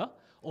Noida,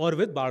 or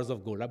with bars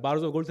of gold.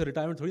 Bars of gold से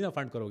retirement थोड़ी ना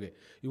fund करोगे.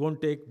 You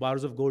won't take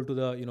bars of gold to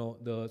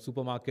the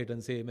supermarket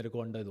and say मेरे को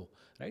अंडा दो,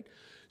 right?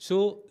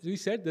 So we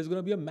said there's going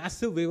to be a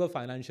massive wave of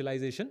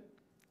financialization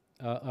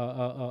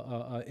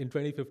in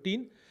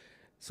 2015.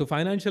 So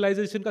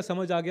financialization का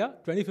समझ आ गया.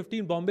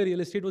 2015 Bombay real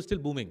estate was still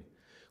booming.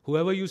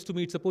 Whoever used to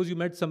meet, suppose you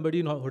met somebody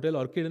in Hotel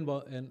Orchid in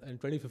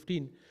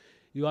 2015,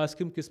 you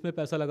ask him किस में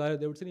पैसा लगा रहे,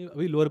 they would say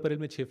अभी lower Parel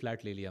में 6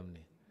 फ्लैट ले लिया हमने.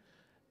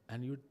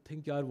 And you'd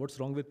think, yaar, what's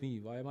wrong with me?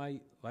 Why am I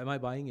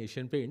buying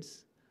Asian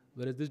Paints,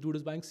 whereas this dude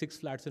is buying 6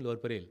 flats in Lower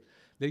Parel?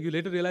 Then you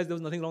later realize there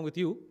was nothing wrong with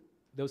you.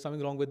 There was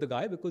something wrong with the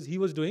guy because he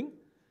was doing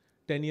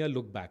 10-year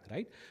look back,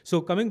 right? So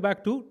coming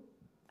back to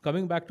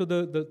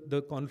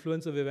the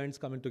confluence of events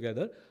coming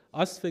together,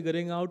 us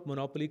figuring out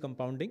monopoly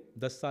compounding,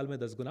 10 साल में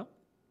 10 गुना,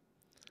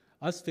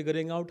 us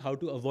figuring out how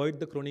to avoid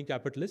the crony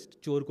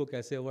capitalist, चोर को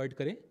कैसे avoid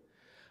करें,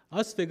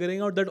 us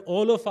figuring out that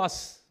all of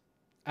us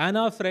and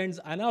our friends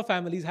and our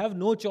families have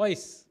no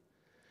choice.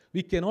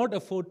 We cannot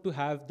afford to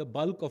have the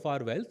bulk of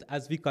our wealth,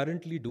 as we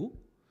currently do,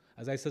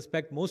 as I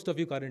suspect most of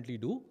you currently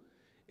do,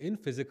 in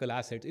physical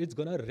assets. It's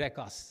going to wreck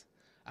us,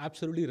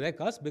 absolutely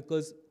wreck us,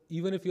 because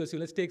even if you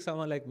assume, let's take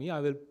someone like me, I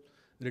will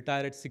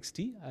retire at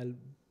 60.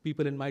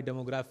 People in my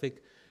demographic,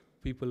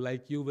 people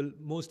like you,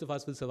 most of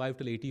us will survive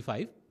till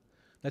 85.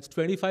 That's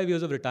 25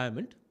 years of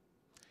retirement.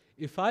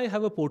 If I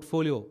have a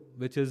portfolio,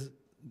 which is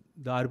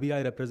the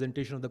RBI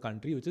representation of the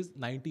country, which is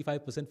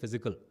 95%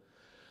 physical,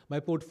 my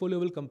portfolio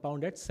will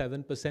compound at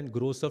 7%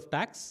 gross of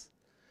tax,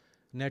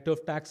 net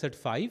of tax at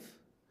 5.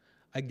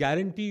 I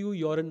guarantee you,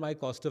 your and my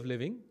cost of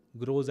living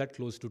grows at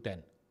close to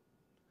 10.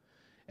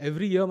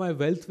 Every year, my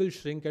wealth will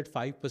shrink at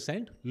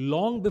 5%.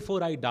 Long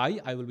before I die,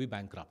 I will be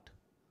bankrupt.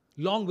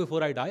 Long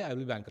before I die, I will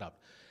be bankrupt.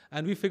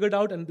 And we figured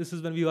out, and this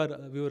is when we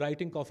were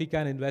writing Coffee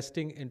Can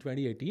Investing in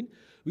 2018,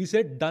 we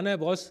said, done hai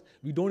boss,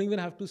 we don't even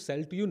have to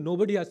sell to you.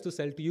 Nobody has to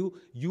sell to you.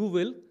 You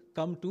will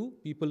come to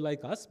people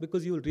like us,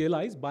 because you will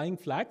realize buying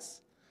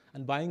flats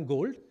and buying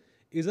gold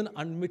is an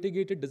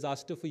unmitigated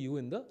disaster for you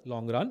in the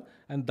long run.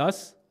 And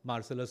thus,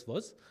 Marcellus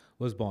was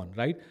born,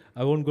 right?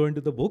 I won't go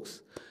into the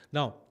books.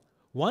 Now,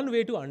 one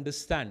way to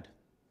understand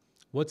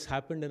what's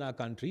happened in our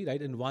country, right,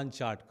 in one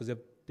chart, because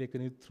I've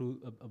taken you through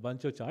a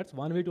bunch of charts.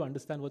 One way to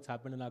understand what's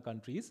happened in our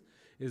countries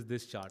is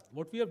this chart.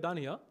 What we have done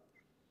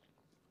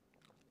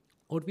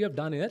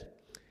here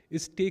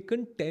is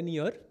taken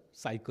 10-year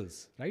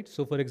cycles, right?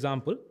 So for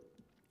example,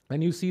 when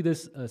you see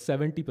this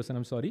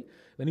 70%,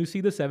 when you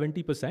see the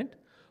 70%,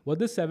 what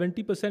this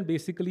 70%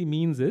 basically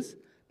means is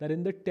that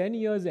in the 10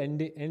 years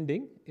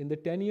ending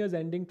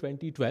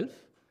 2012,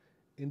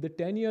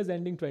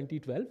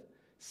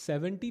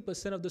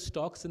 70% of the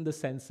stocks in the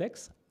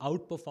Sensex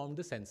outperformed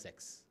the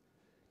Sensex.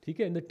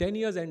 Okay? In the 10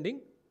 years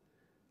ending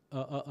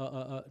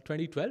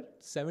 2012,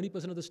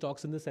 70% of the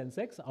stocks in the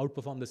Sensex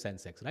outperformed the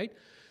Sensex, right?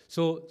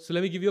 So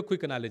let me give you a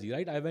quick analogy,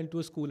 right? I went to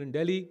a school in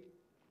Delhi.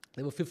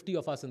 There were 50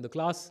 of us in the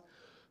class.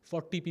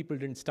 40 people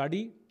didn't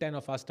study. 10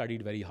 of us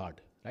studied very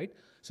hard, right?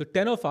 So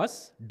 10 of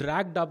us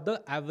dragged up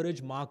the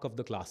average mark of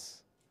the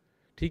class.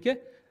 Okay?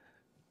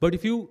 But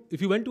if you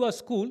went to a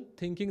school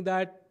thinking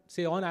that,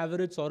 say, on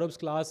average, Saurabh's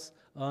class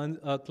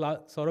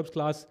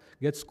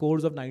gets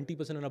scores of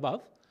 90% and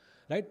above,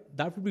 right?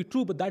 That would be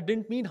true, but that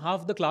didn't mean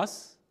half the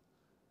class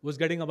was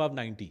getting above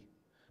 90.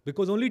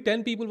 Because only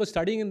 10 people were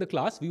studying in the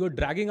class, we were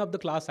dragging up the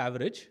class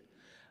average.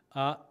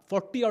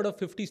 40 out of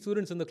 50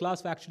 students in the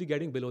class were actually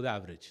getting below the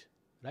average,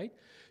 right?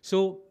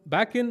 So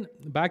back in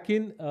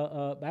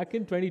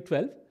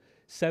 2012,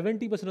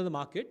 70% of the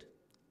market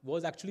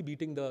was actually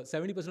beating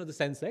 70% of the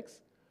Sensex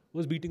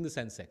was beating the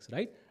Sensex,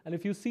 right? And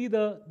if you see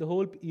the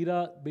whole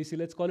era, basically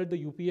let's call it the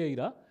UPA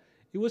era,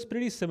 it was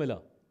pretty similar,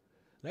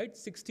 right?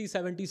 60,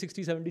 70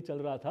 chal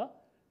raha tha.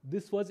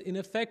 This was in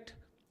effect,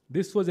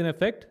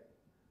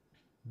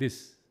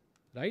 this,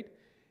 right?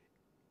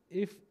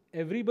 If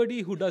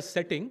everybody who does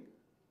setting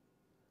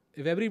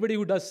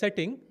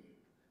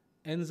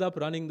ends up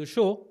running the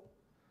show,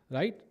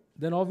 right?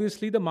 Then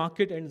obviously the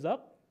market ends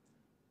up,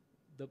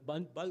 the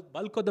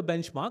bulk of the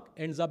benchmark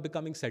ends up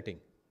becoming setting,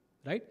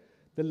 right?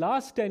 The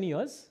last 10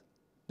 years,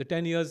 the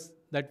 10 years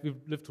that we've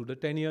lived through, the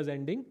 10 years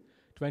ending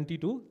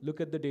 22, look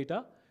at the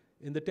data.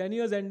 In the 10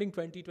 years ending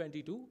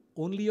 2022,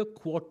 only a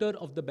quarter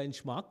of the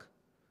benchmark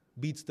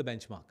beats the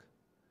benchmark.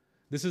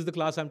 This is the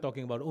class I'm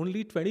talking about.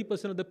 Only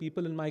 20% of the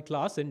people in my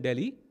class in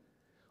Delhi,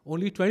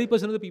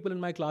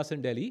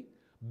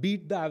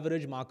 beat the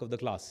average mark of the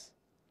class.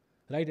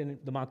 Right? In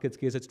the market's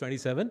case, it's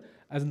 27.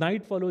 As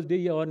night follows day,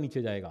 ye aur niche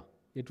jayega.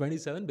 Ye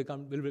 27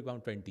 will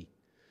become 20.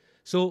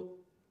 So,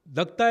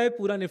 लगता है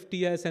पूरा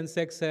Nifty है,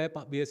 Sensex है,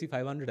 BSE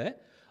 500 है.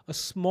 A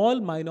small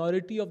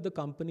minority of the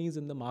companies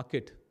in the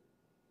market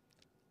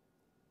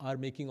are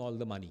making all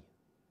the money.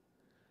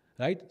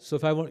 Right? So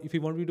if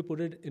you want me to put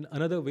it in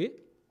another way,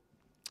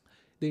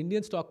 the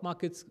Indian stock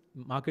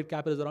market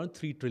cap is around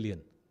 3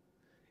 trillion.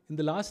 In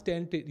the last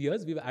 10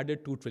 years, we've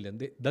added 2 trillion.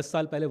 10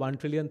 साल पहले 1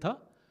 trillion था,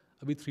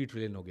 अभी 3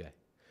 trillion हो गया है.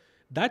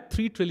 That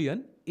 3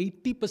 trillion,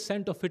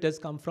 80% of it has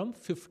come from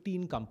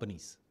 15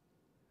 companies.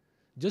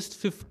 Just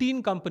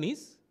 15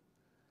 companies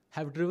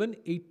have driven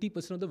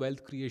 80% of the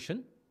wealth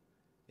creation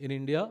in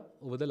India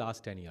over the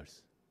last 10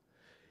 years.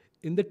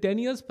 In the 10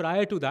 years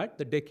prior to that,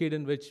 the decade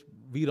in which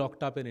we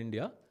rocked up in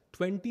India,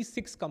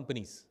 26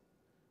 companies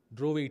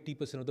drove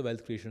 80% of the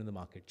wealth creation in the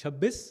market.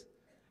 26,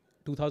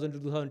 2000 to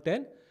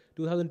 2010,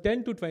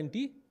 2010 to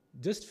 20,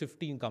 just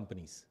 15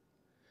 companies.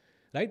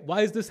 Right?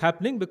 Why is this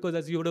happening? Because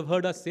as you would have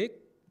heard us say,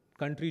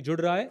 country jud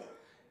raha hai,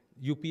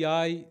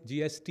 UPI,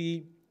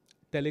 GST,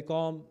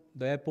 telecom,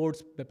 the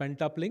airports, the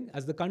pentupling.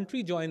 As the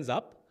country joins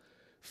up,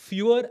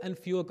 fewer and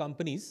fewer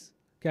companies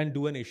can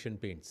do an Asian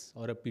Paints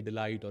or a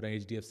Pidilite or an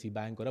HDFC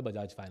Bank or a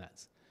Bajaj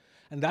Finance.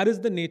 And that is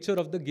the nature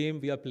of the game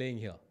we are playing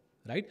here,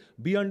 right?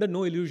 Be under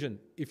no illusion.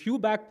 If you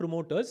back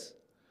promoters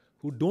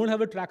who don't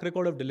have a track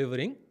record of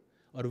delivering,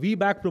 or we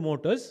back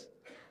promoters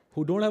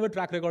who don't have a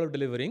track record of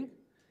delivering,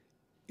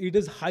 it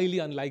is highly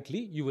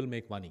unlikely you will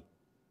make money.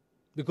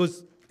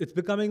 Because it's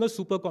becoming a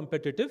super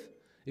competitive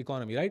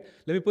economy, right?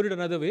 Let me put it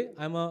another way.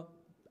 I'm an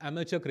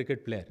amateur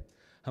cricket player.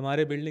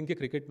 Hamare building ke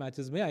cricket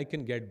matches mein I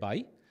can get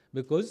by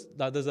because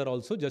the others are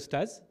also just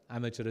as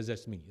amateurish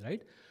as me,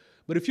 right?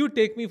 But if you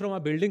take me from a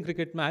building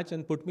cricket match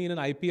and put me in an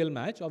IPL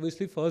match,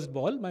 obviously first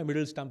ball, my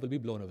middle stump will be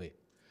blown away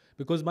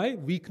because my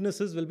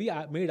weaknesses will be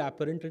made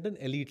apparent at an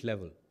elite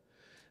level.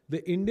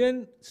 The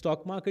Indian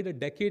stock market a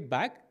decade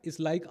back is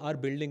like our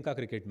building ka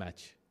cricket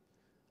match.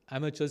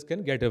 Amateurs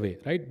can get away,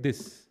 right?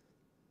 This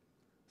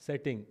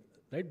setting,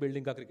 right?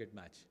 Building ka cricket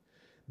match.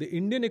 The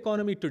Indian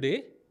economy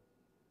today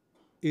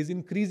is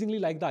increasingly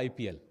like the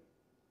IPL.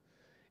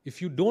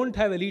 If you don't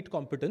have elite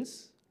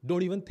competence,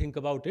 don't even think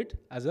about it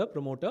as a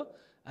promoter.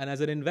 And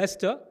as an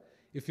investor,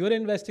 if you're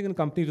investing in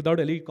companies without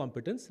elite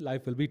competence,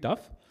 life will be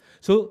tough.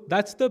 So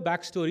that's the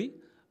backstory.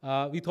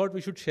 We thought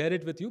we should share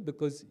it with you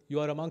because you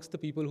are amongst the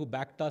people who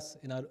backed us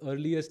in our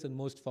earliest and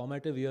most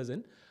formative years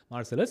in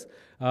Marcellus.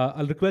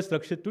 I'll request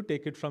Rakshit to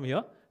take it from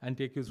here and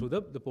take you through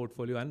the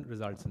portfolio and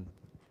results.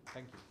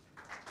 Thank you.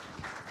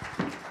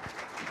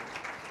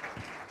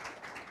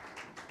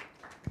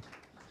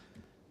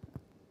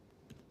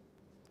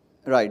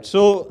 Right.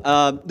 So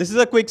this is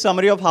a quick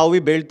summary of how we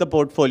built the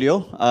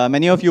portfolio.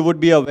 Many of you would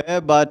be aware,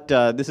 but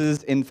this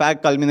is in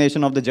fact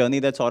culmination of the journey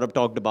that Saurabh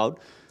talked about.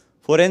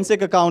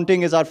 Forensic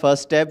accounting is our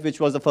first step, which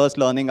was the first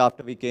learning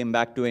after we came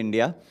back to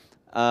India.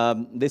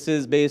 This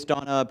is based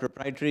on a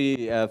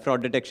proprietary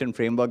fraud detection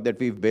framework that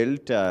we've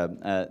built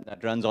that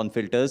runs on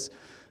filters.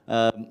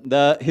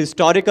 The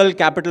historical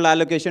capital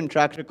allocation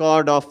track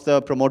record of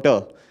the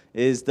promoter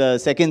is the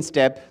second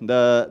step,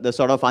 the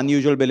sort of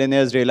unusual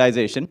billionaires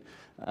realization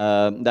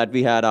that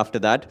we had after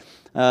that.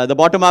 The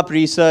bottom-up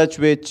research,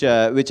 which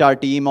our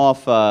team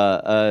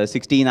of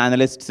 16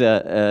 analysts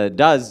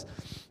does,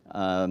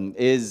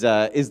 is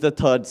the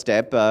third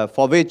step,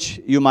 for which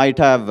you might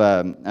have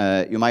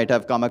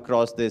come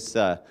across this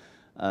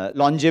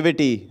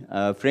longevity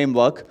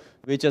framework,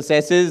 which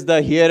assesses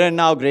the here and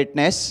now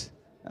greatness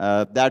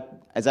that,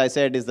 as I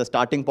said, is the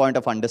starting point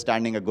of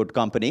understanding a good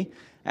company.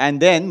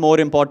 And then, more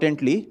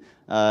importantly,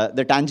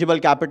 the tangible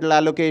capital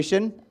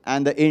allocation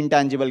and the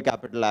intangible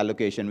capital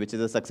allocation, which is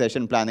a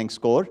succession planning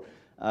score,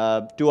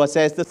 to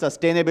assess the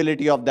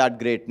sustainability of that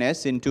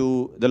greatness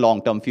into the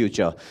long-term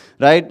future,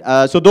 right?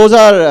 So those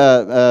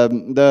are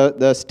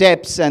the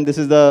steps, and this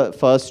is the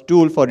first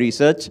tool for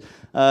research.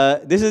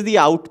 This is the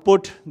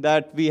output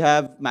that we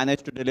have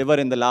managed to deliver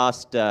in the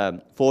last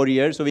 4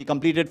 years. So we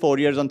completed 4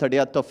 years on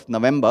 30th of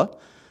November,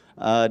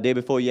 day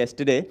before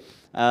yesterday.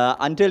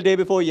 Until day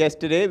before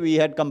yesterday, we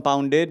had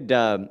compounded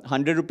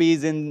 100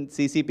 rupees in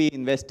CCP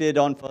invested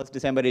on 1st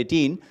December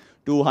 18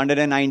 to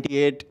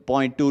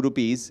 198.2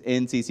 rupees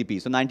in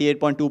CCP. So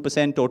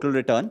 98.2% total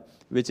return,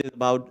 which is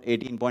about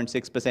 18.6%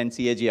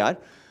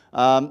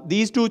 CAGR.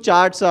 These two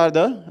charts are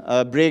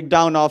the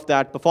breakdown of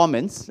that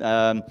performance.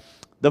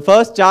 The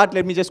first chart,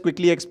 let me just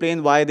quickly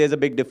explain why there's a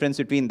big difference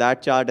between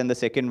that chart and the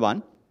second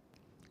one.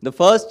 The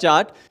first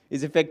chart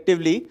is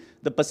effectively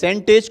the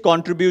percentage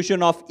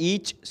contribution of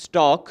each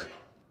stock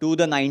to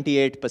the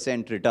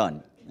 98%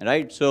 return,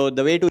 right? So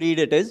the way to read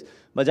it is,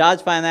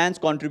 Bajaj Finance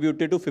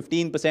contributed to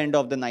 15%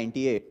 of the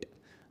 98.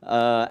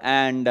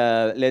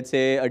 Let's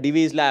say a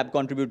Divi's Lab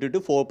contributed to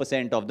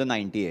 4% of the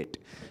 98,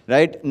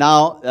 right?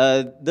 Now,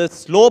 the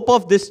slope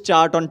of this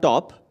chart on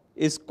top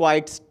is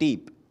quite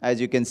steep,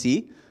 as you can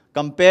see,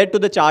 compared to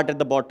the chart at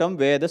the bottom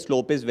where the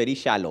slope is very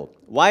shallow.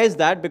 Why is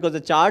that? Because the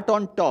chart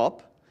on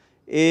top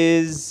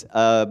is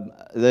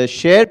the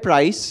share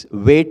price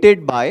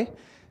weighted by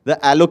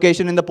the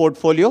allocation in the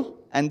portfolio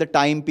and the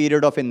time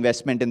period of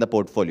investment in the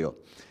portfolio.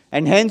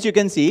 And hence you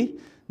can see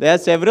there are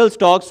several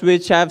stocks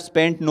which have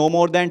spent no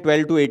more than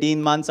 12 to 18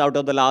 months out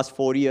of the last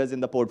 4 years in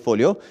the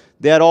portfolio.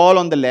 They are all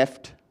on the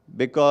left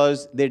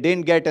because they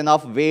didn't get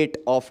enough weight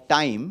of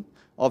time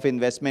of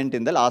investment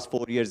in the last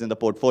 4 years in the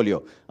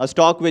portfolio. A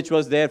stock which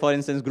was there, for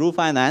instance, Group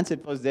Finance,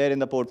 it was there in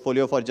the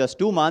portfolio for just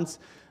 2 months.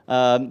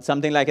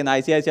 Something like an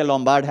ICICI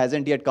Lombard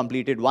hasn't yet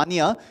completed 1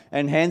 year,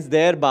 and hence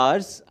their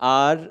bars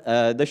are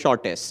the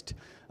shortest.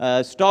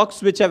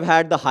 Stocks which have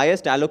had the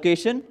highest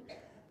allocation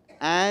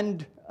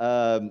and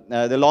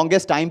the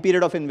longest time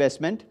period of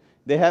investment,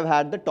 they have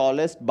had the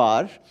tallest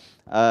bar,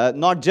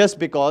 not just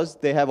because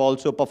they have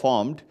also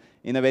performed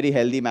in a very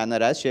healthy manner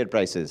as share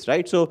prices,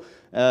 right? So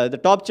the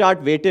top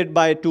chart weighted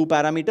by 2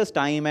 parameters,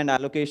 time and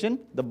allocation.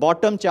 The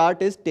bottom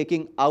chart is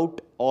taking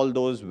out all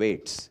those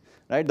weights,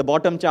 right? The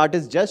bottom chart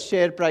is just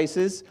share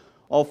prices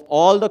of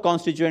all the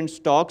constituent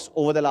stocks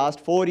over the last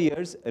 4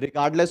 years,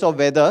 regardless of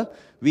whether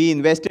we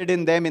invested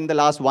in them in the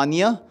last 1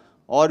 year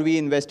or we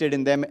invested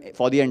in them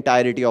for the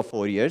entirety of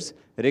 4 years,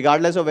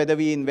 regardless of whether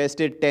we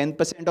invested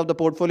 10% of the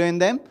portfolio in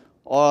them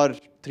or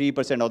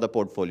 3% of the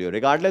portfolio.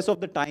 Regardless of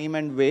the time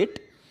and weight,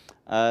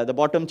 the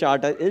bottom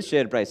chart is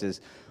share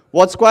prices.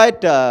 What's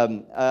quite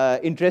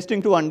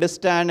interesting to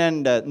understand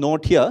and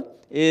note here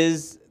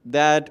is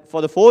that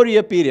for the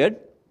 4-year period,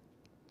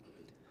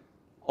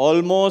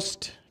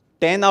 almost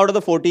 10 out of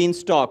the 14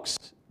 stocks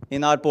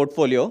in our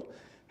portfolio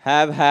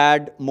have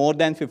had more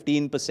than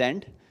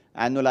 15%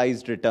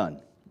 annualized return.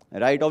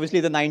 Right? Obviously,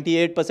 the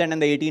 98%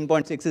 and the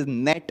 18.6 is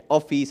net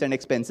of fees and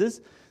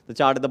expenses. The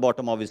chart at the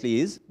bottom, obviously,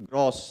 is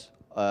gross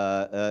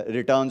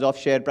returns of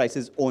share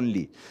prices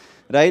only.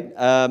 Right?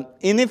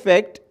 In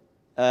effect,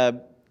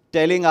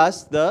 telling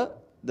us the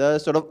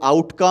sort of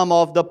outcome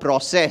of the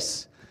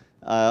process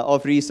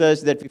of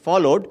research that we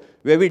followed,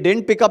 where we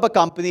didn't pick up a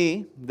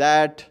company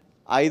that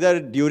either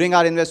during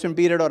our investment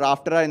period or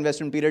after our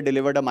investment period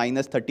delivered a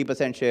minus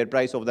 30% share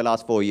price over the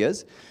last 4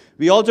 years.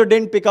 We also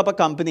didn't pick up a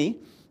company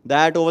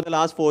that over the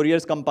last 4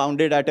 years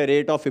compounded at a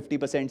rate of 50%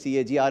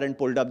 CAGR and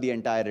pulled up the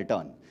entire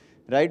return,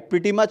 right?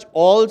 Pretty much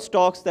all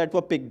stocks that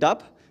were picked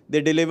up,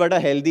 they delivered a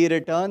healthy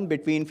return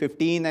between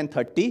 15 and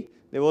 30.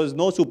 There was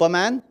no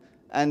Superman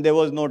and there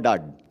was no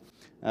dud,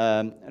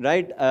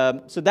 right?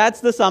 So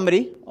that's the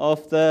summary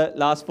of the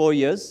last 4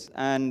 years,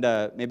 and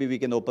maybe we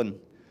can open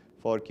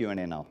for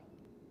Q&A now.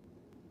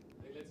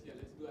 Let's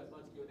do as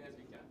much Q&A as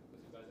we can,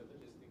 because you guys have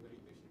been listening very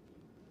patiently.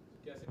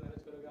 Kaise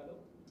manage karoge, Alo?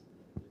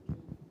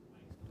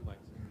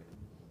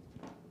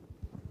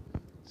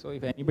 So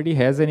if anybody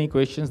has any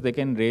questions, they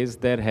can raise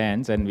their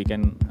hands and we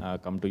can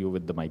come to you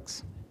with the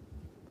mics.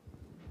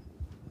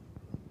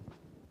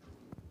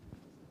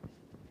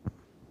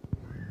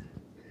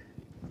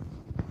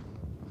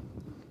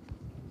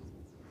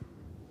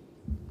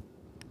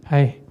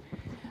 Hi,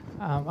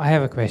 I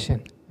have a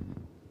question.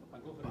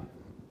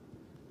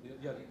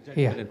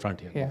 Yeah, in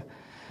front here. Yeah,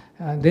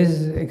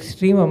 there's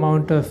extreme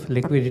amount of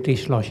liquidity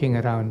sloshing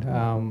around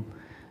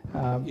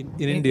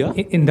in India?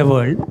 In the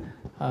world,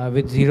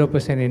 with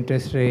 0%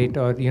 interest rate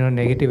or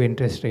negative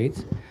interest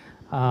rates.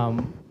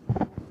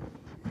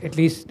 At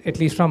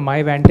least from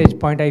my vantage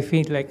point, I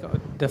feel like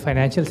the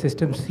financial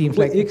system seems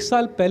like. एक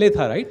साल पहले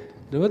था, right?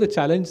 Remember the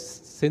challenge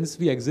since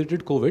we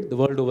exited COVID, the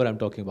world over I'm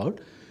talking about.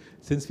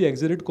 Since we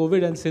exited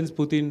COVID and since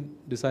Putin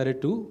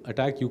decided to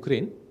attack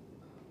Ukraine,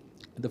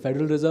 the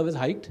Federal Reserve has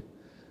hiked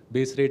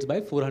base rates by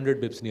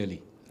 400 bips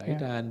nearly, right?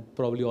 Yeah. And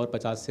probably और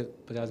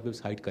 50 bips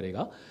hike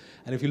करेगा.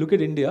 And if you look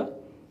at India,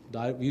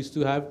 we used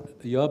to have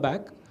a year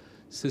back,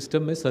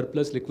 system में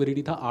surplus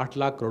liquidity था 8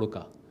 lakh crore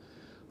का.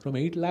 From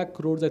 8 lakh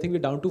crores, I think we're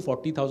down to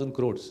 40,000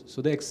 crores.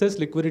 So the excess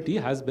liquidity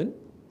has been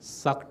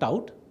sucked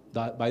out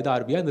by the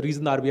RBI. And the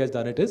reason the RBI has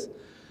done it is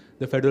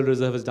the Federal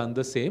Reserve has done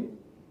the same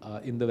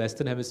in the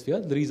Western Hemisphere.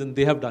 The reason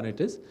they have done it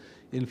is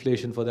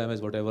inflation for them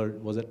is whatever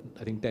was at,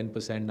 I think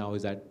 10%, now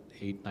is at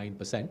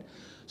 8-9%.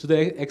 So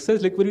the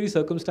excess liquidity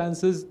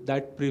circumstances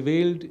that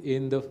prevailed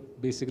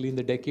basically in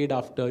the decade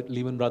after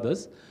Lehman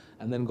Brothers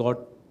and then got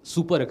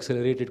super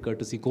accelerated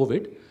courtesy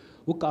COVID,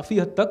 वो काफ़ी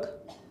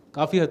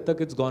हद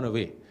तक it's gone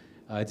away.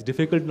 It's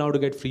difficult now to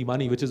get free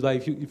money, which is why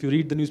if you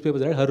read the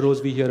newspapers, right, Har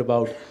Roz we hear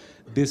about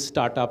this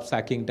startup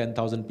sacking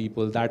 10,000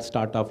 people, that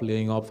startup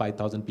laying off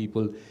 5,000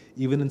 people.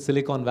 Even in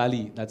Silicon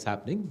Valley, that's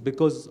happening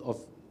because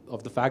of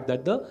the fact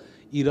that the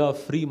era of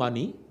free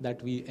money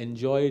that we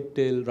enjoyed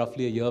till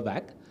roughly a year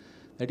back,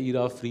 that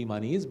era of free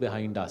money is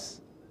behind us.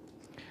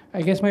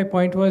 I guess my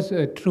point was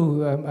true.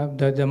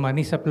 The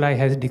money supply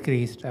has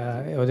decreased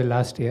over the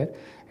last year.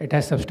 It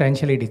has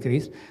substantially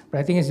decreased. But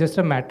I think it's just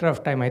a matter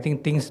of time. I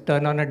think things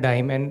turn on a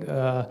dime, and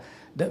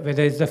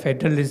whether it's the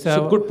Federal Reserve...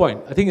 So good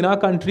point. I think in our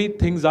country,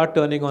 things are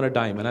turning on a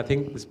dime. And I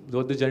think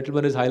what the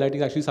gentleman is highlighting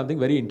is actually something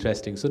very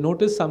interesting. So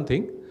notice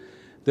something.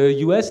 The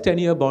US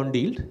 10-year bond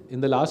yield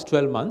in the last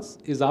 12 months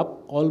is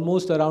up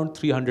almost around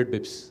 300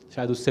 bips.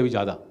 Shayad usse bhi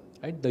zyada.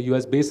 Right? The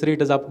US base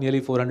rate is up nearly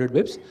 400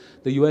 bips.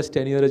 The US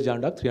 10-year is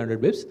jumped up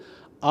 300 bips.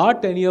 Our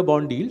 10-year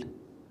bond yield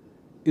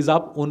is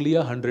up only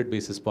 100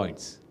 basis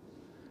points.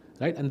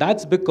 Right? And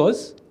that's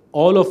because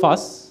all of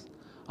us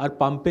are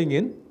pumping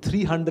in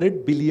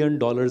 $300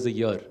 billion a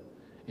year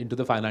into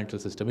the financial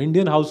system.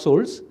 Indian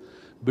households,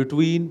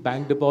 between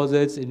bank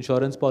deposits,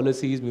 insurance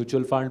policies,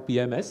 mutual fund,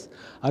 PMS,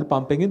 are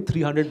pumping in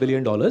 $300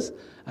 billion.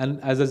 And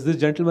as this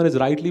gentleman is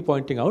rightly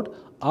pointing out,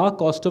 our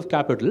cost of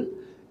capital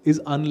is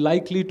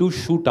unlikely to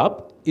shoot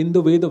up in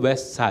the way the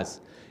West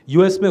has.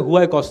 US mein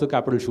hua hai cost of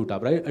capital shoot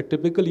up, right? A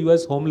typical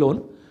US home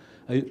loan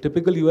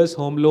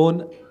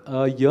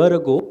a year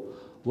ago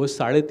was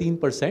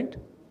 3.5%.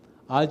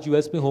 Aaj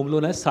US mein home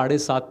loan is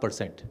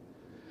 7.5%.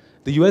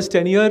 The US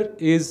 10-year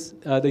is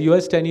the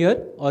US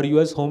 10-year or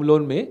US home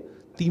loan mein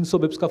 300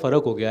 bips ka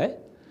farak ho gaya hai.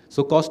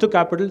 So cost of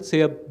capital,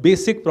 say a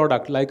basic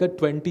product like a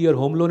 20-year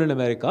home loan in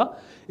America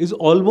is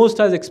almost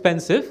as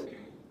expensive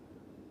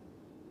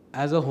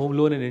as a home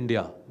loan in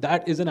India.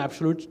 That is an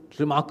absolute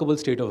remarkable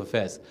state of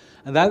affairs.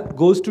 And that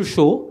goes to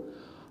show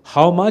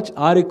how much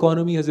our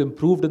economy has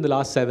improved in the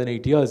last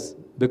 7-8 years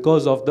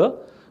because of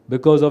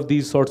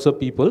these sorts of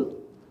people,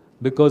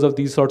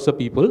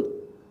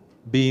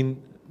 being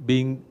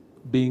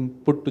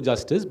put to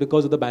justice,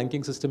 because of the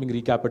banking system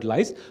being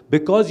recapitalized,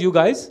 because you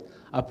guys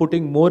are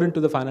putting more into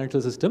the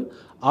financial system.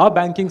 Our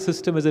banking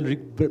system is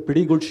in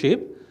pretty good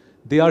shape.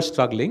 They are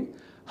struggling.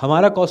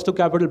 Hamara cost of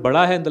capital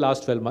bada hai in the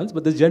last 12 months,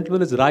 but this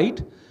gentleman is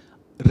right.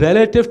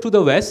 Relative to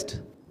the West,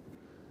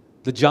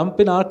 the jump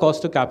in our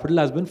cost of capital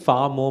has been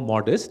far more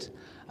modest.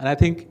 And I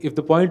think if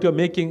the point you're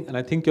making, and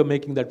I think you're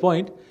making that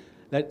point,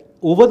 that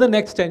over the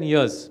next 10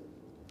 years,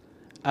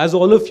 as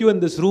all of you in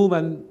this room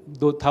and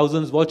the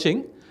thousands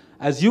watching,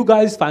 as you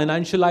guys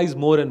financialize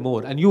more and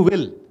more, and you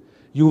will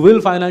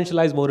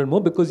financialize more and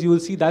more, because you will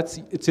see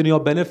it's in your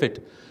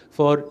benefit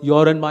for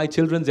your and my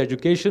children's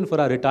education, for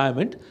our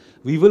retirement.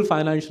 We will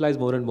financialize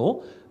more and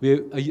more.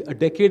 A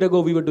decade ago,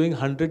 we were doing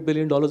 $100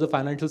 billion of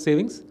financial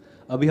savings.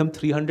 Abhi hum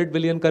 300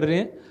 billion kar rahe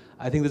hain.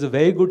 I think there's a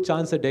very good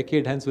chance a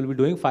decade hence we'll be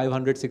doing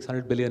 500,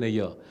 600 billion a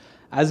year.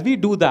 As we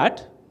do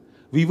that,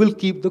 we will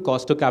keep the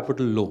cost of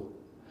capital low.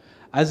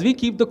 As we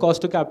keep the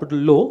cost of capital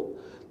low,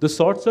 the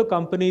sorts of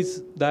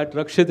companies that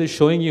Rakshit is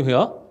showing you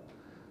here,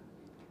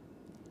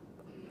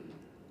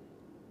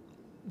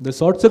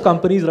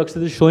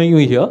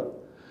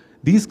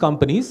 these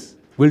companies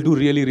will do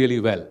really, really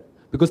well.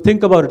 Because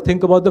think about it,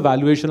 think about the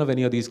valuation of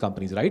any of these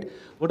companies, right?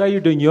 What are you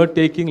doing? You're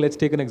taking, let's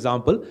take an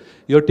example.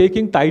 You're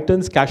taking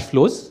Titan's cash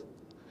flows.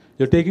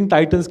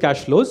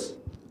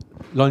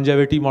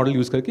 Longevity model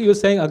use karke. You're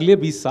saying, agle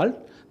 20 saal,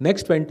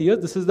 next 20 years,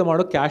 this is the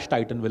amount of cash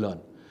Titan will earn.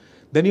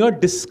 Then you're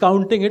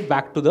discounting it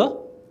back to the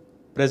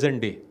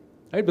present day,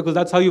 right? Because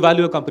that's how you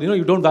value a company.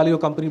 You don't value a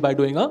company by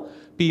doing a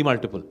PE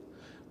multiple.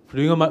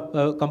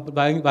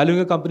 Valuing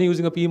a company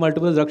using a PE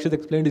multiple, as Rakshit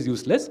explained, is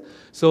useless.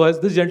 So as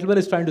this gentleman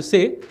is trying to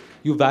say,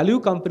 you value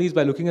companies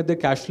by looking at their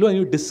cash flow and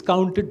you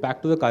discount it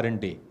back to the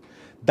current day.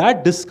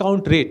 That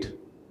discount rate,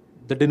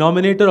 the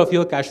denominator of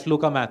your cash flow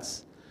ka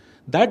maths,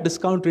 that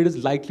discount rate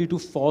is likely to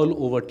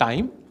fall over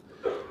time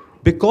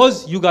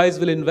because you guys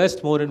will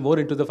invest more and more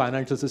into the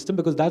financial system,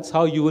 because that's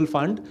how you will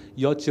fund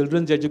your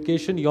children's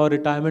education, your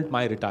retirement,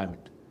 my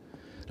retirement,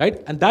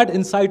 right? And that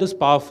insight is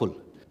powerful.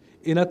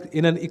 In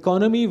an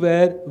economy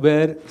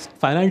where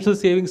financial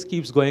savings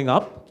keeps going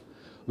up,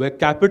 where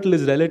capital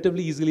is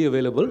relatively easily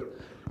available,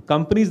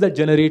 companies that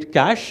generate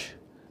cash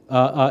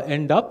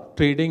end up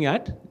trading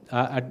at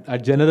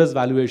generous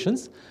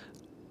valuations.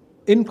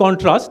 In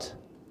contrast,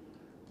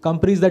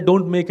 companies that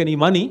don't make any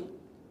money,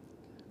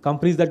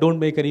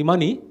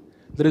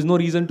 there is no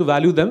reason to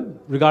value them,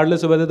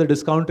 regardless of whether the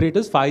discount rate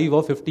is 5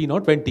 or 15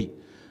 or 20.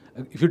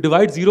 If you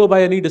divide 0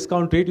 by any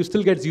discount rate, you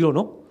still get 0,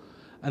 no?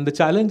 And the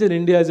challenge in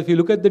India is, if you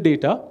look at the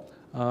data,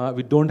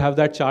 we don't have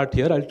that chart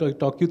here, I'll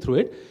talk you through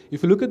it.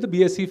 If you look at the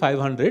BSE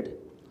 500,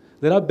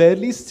 there are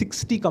barely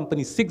 60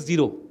 companies, 60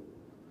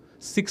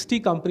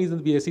 companies in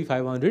the BSE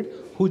 500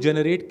 who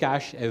generate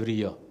cash every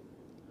year.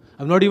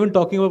 I'm not even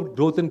talking about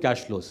growth in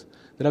cash flows.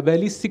 There are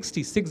barely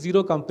 60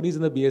 companies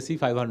in the BSE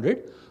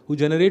 500 who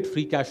generate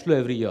free cash flow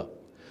every year.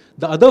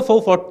 The other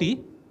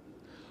 440,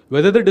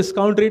 whether the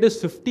discount rate is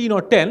 15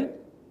 or 10,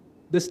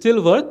 they're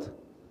still worth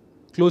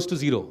close to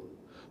 0.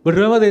 But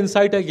remember the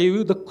insight I gave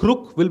you, the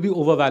crook will be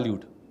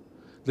overvalued.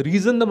 The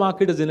reason the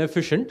market is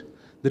inefficient,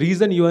 the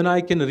reason you and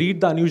I can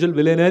read The Unusual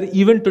Billionaire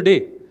even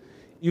today,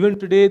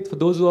 for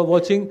those who are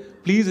watching,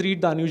 please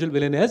read The Unusual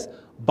Billionaires.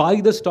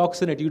 Buy the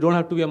stocks in it. You don't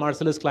have to be a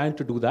Marcellus client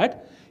to do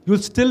that. You'll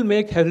still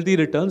make healthy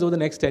returns over the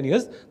next 10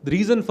 years. The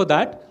reason for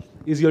that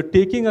is you're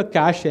taking a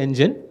cash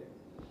engine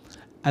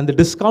and the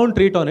discount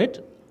rate on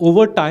it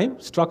over time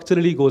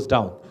structurally goes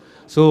down.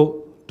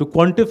 So to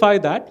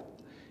quantify that,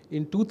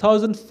 in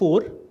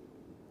 2004,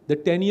 the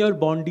 10-year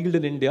bond yield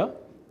in India,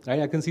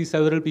 right? I can see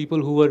several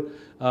people who would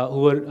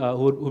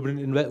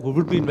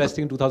be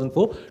investing in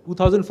 2004.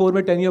 2004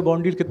 में 10-year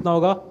bond yield कितना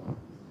होगा?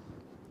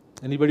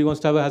 Anybody wants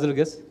to have a hazard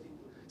guess?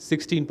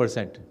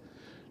 16%.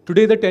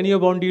 Today the 10-year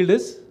bond yield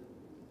is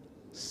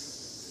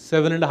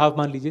 7.5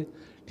 मान लीजिए,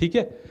 ठीक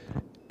है?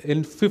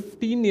 In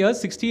 16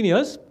 years,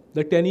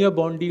 the 10-year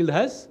bond yield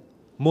has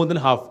more than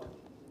halved,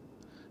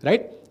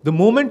 right? The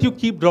moment you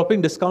keep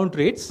dropping discount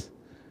rates,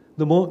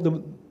 the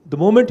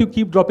moment you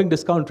keep dropping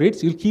discount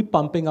rates, you'll keep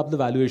pumping up the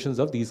valuations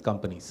of these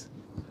companies,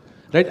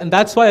 right? And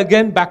that's why,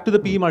 again, back to the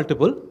PE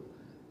multiple,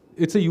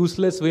 it's a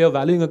useless way of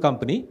valuing a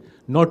company.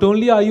 Not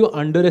only are you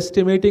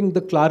underestimating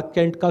the Clark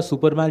Kent ka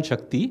Superman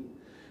Shakti,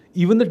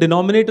 even the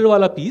denominator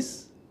wala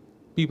piece,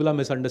 people are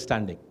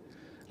misunderstanding,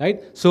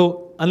 right?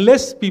 So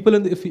unless people,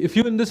 if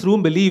you in this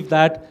room believe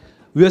that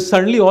we are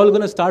suddenly all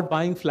going to start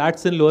buying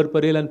flats in Lower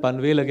Parel and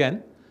Panvel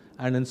again,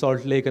 and in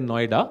Salt Lake and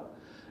Noida,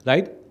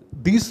 right?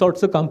 These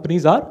sorts of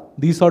companies are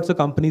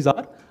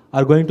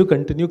going to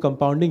continue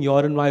compounding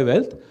your and my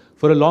wealth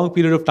for a long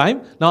period of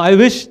time. Now, I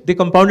wish they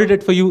compounded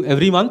it for you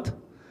every month,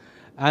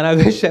 and I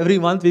wish every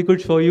month we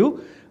could show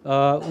you.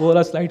 वो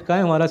वाला slide का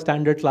है हमारा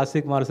standard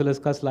classic Marcellus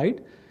का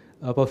slide,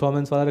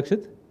 performance वाला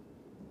Rakshit.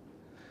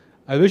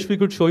 I wish we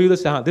could show you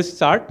this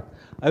chart.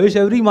 I wish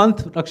every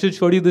month Rakshit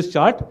showed you this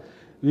chart.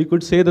 We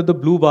could say that the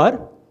blue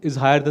bar is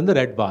higher than the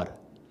red bar,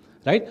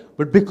 right?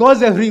 But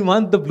because every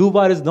month the blue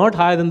bar is not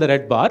higher than the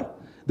red bar,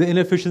 the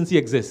inefficiency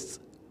exists.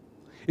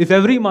 If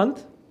every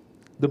month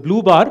the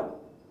blue bar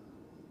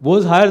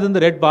was higher than the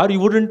red bar, you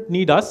wouldn't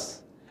need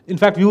us. In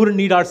fact, we wouldn't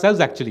need ourselves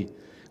actually,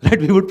 right?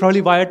 We would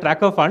probably buy a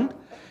tracker fund.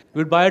 We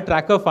would buy a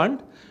tracker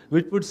fund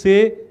which would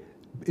say,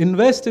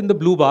 invest in the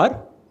blue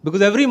bar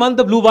because every month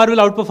the blue bar will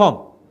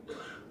outperform.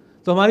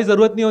 So हमारी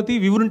ज़रूरत नहीं होती.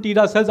 We wouldn't need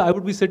ourselves. I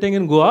would be sitting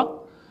in Goa,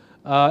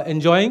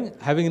 enjoying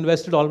having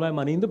invested all my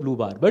money in the blue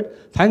bar.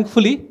 But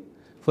thankfully,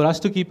 for us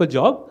to keep a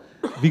job,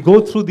 we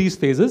go through these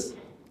phases.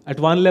 At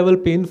one level,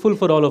 painful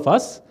for all of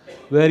us,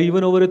 where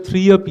even over a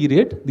 3-year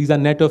period, these are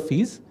net of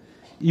fees,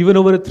 even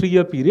over a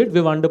 3-year period,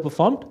 we've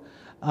underperformed.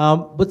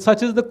 But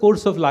such is the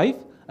course of life.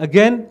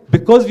 Again,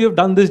 because we have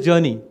done this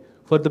journey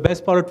for the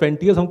best part of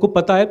 20 years, हमको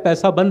पता है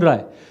पैसा बन रहा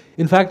है.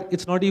 In fact,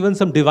 it's not even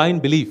some divine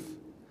belief.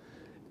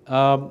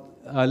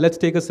 Let's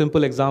take a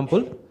simple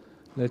example.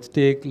 Let's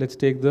take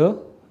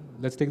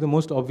the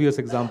most obvious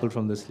example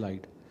from this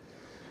slide.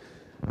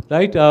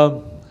 Right?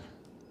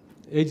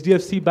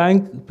 HDFC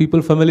Bank,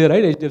 people familiar,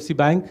 right? HDFC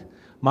Bank,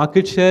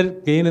 market share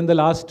gain in the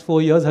last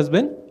 4 years has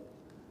been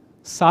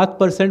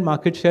 7%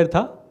 market share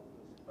था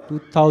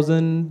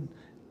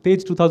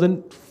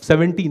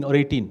 2017 or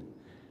 18.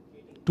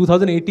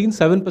 2018,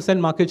 7%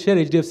 market share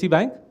HDFC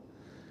Bank.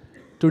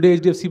 Today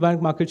HDFC Bank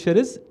market share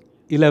is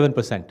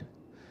 11%.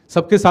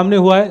 सबके सामने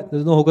हुआ है,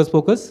 there's no hocus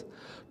pocus.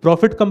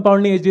 Profit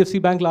compounding HDFC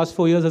Bank last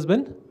 4 years has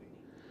been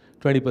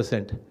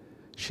 20%.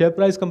 Share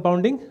price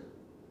compounding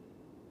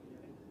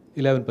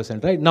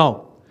 11%, right?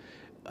 Now,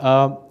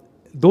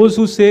 those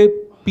who say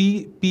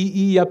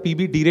PE या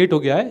PB derate हो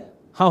गया है,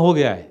 हाँ हो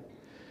गया है.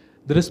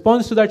 The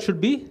response to that should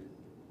be,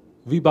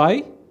 we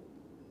buy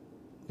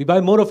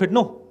more of it.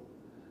 No,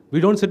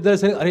 we don't sit there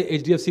and say, "Arey,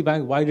 HDFC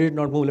Bank, why did it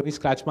not move? Let me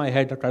scratch my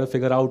head and try to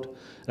figure out,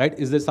 right?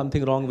 Is there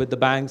something wrong with the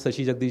bank,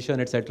 Sashi Jagdishan,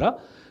 etc.?"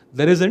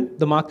 There isn't.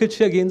 The market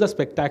share gains are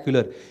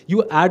spectacular.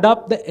 You add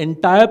up the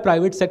entire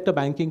private sector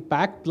banking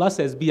pack plus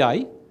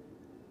SBI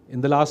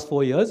in the last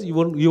 4 years, you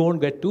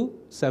won't get to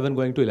 7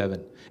 going to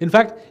 11. In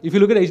fact, if you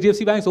look at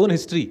HDFC Bank's own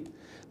history,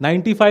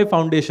 95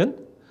 foundation,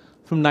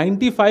 from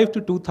 95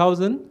 to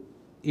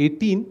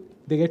 2018,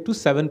 they get to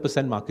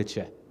 7% market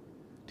share.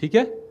 ठीक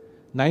है?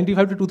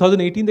 95 to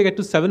 2018, they get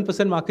to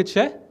 7% market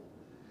share.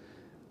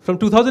 From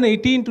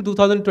 2018 to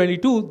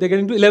 2022, they're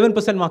getting to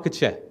 11% market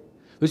share.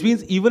 Which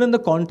means even in the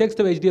context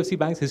of HDFC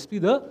Bank's history,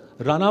 the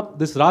run-up,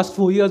 this last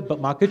 4 years,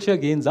 market share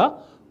gains are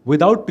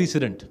without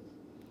precedent.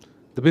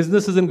 The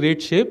business is in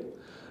great shape.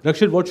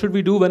 Rakshit, what should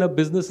we do when a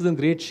business is in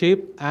great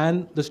shape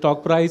and the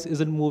stock price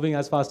isn't moving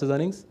as fast as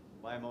earnings?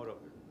 Buy more of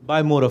it.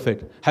 Buy more of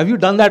it. Have you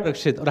done that,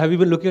 Rakshit? Or have you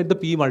been looking at the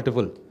PE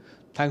multiple?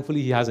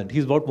 Thankfully, he hasn't.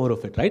 He's bought more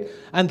of it, right?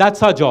 And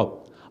that's our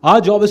job.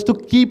 Our job is to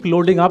keep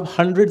loading up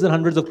hundreds and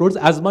hundreds of crores,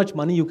 as much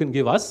money you can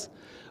give us.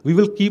 We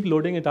will keep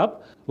loading it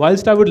up.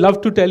 Whilst I would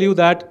love to tell you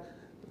that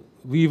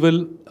we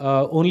will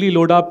only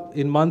load up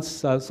in months,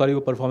 sorry,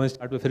 performance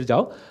chart pe phir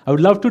jao. I would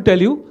love to tell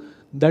you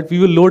that we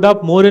will load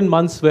up more in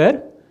months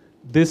where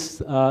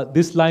this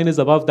line is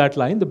above that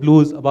line, the blue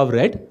is above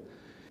red.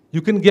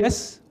 You can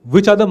guess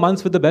which are the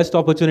months with the best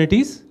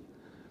opportunities.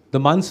 The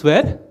months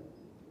where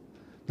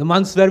we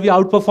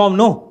outperform,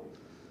 no.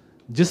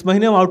 जिस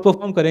महीने हम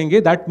outperform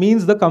करेंगे, that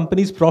means the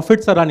company's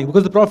profits are running,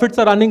 because the profits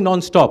are running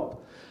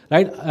non-stop,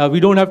 right? We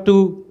don't have to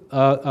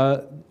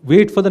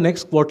wait for the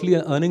next quarterly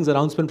earnings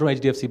announcement from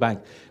HDFC Bank.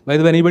 By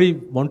the way, anybody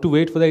want to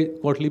wait for the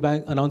quarterly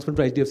bank announcement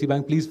from HDFC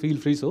Bank, please feel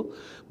free so.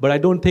 But I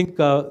don't think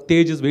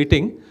Tej is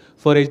waiting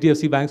for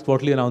HDFC Bank's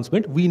quarterly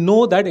announcement. We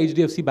know that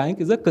HDFC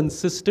Bank is a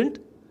consistent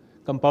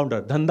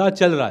compounder. धंधा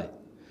चल रहा है.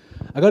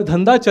 अगर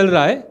धंधा चल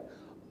रहा है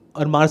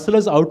और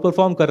Marcellus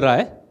outperform कर रहा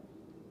है,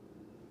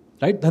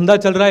 right? धंधा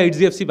चल रहा है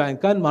HDFC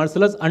Bank का,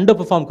 Marcellus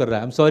underperform कर रहा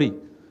है. I'm sorry.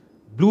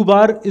 Blue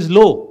bar is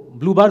low.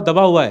 Blue bar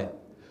दबा हुआ है.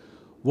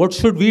 What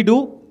should we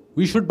do?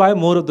 We should buy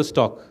more of the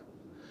stock.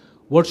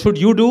 What should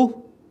you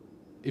do?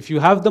 If you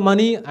have the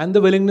money and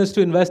the willingness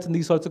to invest in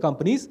these sorts of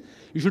companies,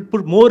 you should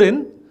put more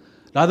in,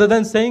 rather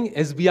than saying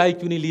SBI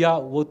क्यों नहीं लिया?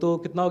 वो तो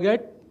कितना हो गया है?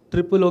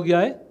 Triple हो गया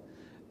है.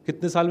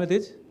 कितने साल में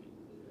तेज?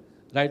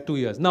 Right, 2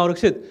 years. Now,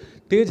 Rakshit,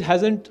 Tej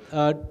hasn't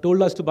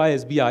told us to buy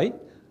SBI.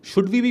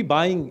 Should we be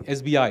buying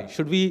SBI?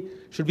 Should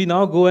we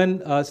now go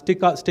and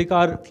stick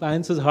our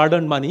clients'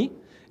 hard-earned money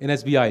in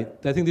SBI?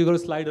 I think we've got to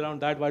slide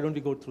around that. Why don't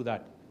we go through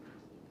that?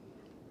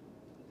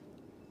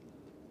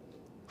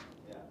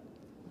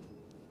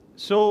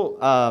 So,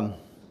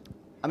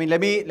 I mean, let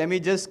me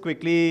just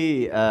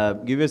quickly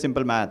give you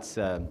simple maths.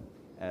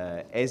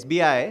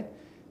 SBI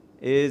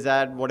is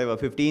at whatever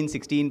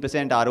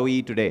 15-16%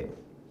 ROE today,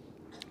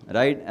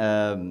 right?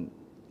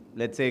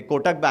 Let's say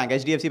Kotak Bank,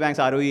 HDFC Bank's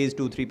ROE is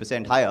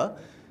 2-3% higher.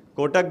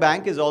 Kotak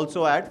Bank is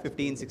also at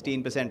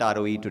 15-16%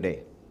 ROE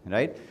today,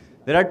 right?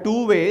 There are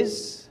two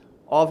ways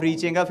of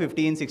reaching a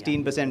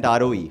 15-16%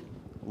 ROE.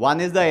 One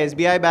is the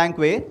SBI Bank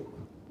way,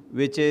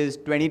 which is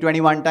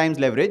 20-21 times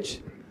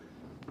leverage,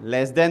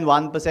 less than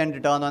 1%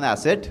 return on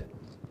asset,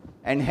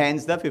 and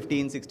hence the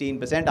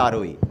 15-16%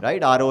 ROE,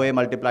 right? ROA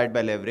multiplied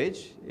by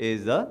leverage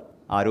is the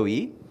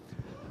ROE.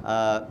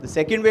 The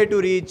second way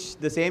to reach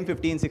the same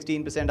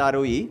 15-16%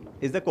 ROE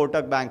is the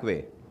Kotak Bank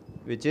way,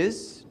 which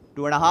is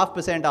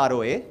 2.5%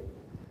 ROA,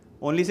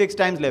 only 6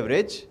 times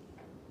leverage,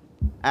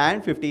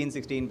 and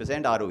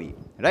 15-16% ROE,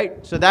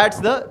 right? So that's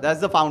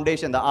the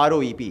foundation, the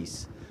ROE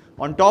piece.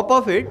 On top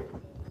of it,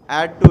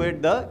 add to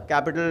it the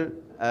capital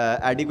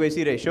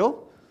adequacy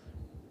ratio,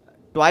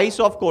 twice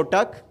of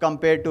Kotak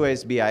compared to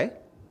SBI,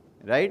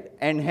 right?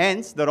 And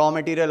hence the raw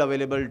material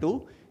available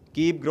to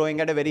keep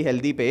growing at a very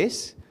healthy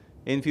pace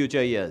in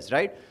future years,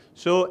 right?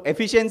 So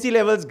efficiency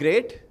levels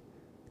great,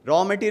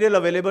 raw material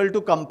available to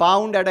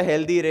compound at a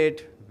healthy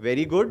rate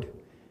very good,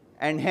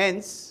 and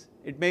hence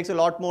it makes a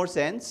lot more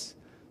sense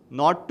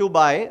not to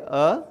buy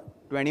a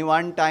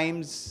 21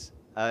 times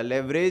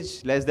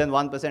leverage, less than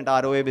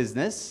 1% ROA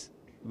business,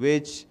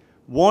 which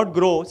won't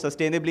grow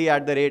sustainably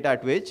at the rate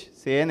at which,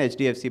 say, an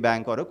HDFC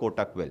Bank or a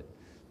Kotak will.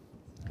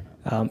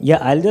 Yeah,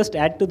 I'll just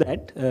add to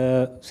that.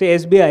 Say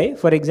SBI,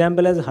 for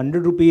example, has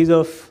 100 rupees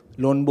of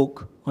loan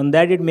book. On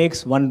that, it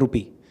makes 1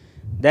 rupee.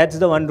 That's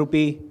the 1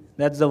 rupee,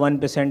 that's the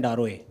 1%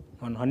 ROA.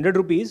 On 100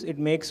 rupees, it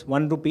makes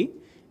 1 rupee.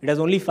 It has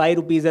only 5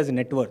 rupees as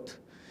net worth.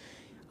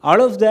 Out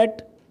of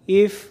that,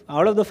 if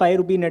out of the 5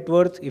 rupee net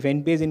worth, if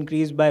NPA is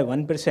increased by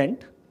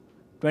 1%,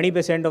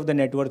 20% of the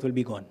net worth will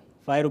be gone.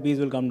 5 rupees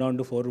will come down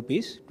to 4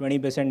 rupees,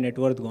 20% net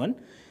worth gone.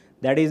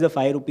 That is the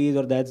 5 rupees,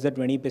 or that's the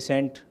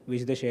 20%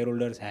 which the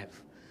shareholders have.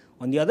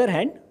 On the other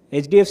hand,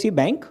 HDFC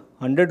Bank,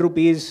 100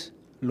 rupees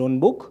loan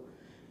book,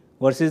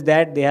 versus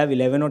that they have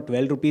 11 or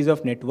 12 rupees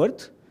of net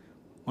worth.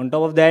 On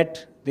top of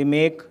that, they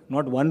make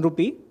not 1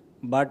 rupee,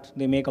 but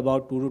they make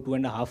about 2 to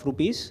 2.5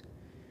 rupees.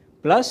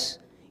 Plus,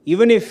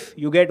 even if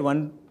you get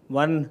 1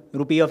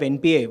 rupee of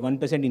NPA,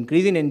 1%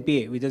 increase in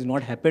NPA, which has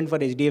not happened for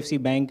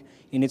HDFC Bank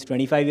in its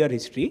 25-year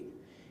history,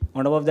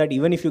 on top of that,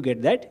 even if you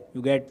get that,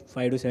 you get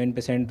 5 to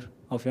 7%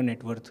 of your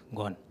net worth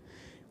gone.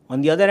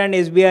 On the other hand,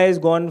 SBI has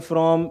gone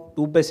from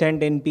 2%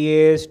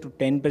 NPAs to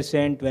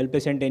 10%,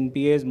 12%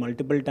 NPAs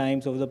multiple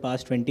times over the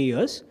past 20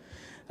 years.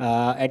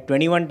 At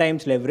 21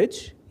 times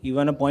leverage,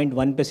 even a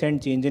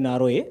 0.1% change in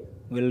ROA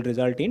will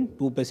result in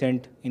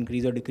 2%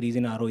 increase or decrease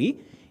in ROE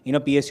in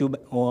a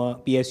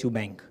PSU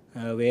bank,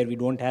 where we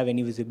don't have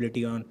any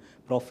visibility on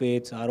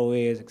profits,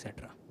 ROAs,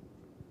 etc.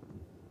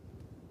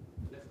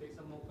 Let's take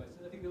some more questions.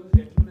 I think there was a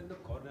gentleman in the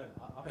corner.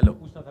 Hello.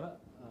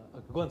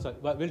 Go on, sir.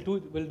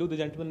 We'll do the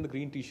gentleman in the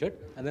green T-shirt,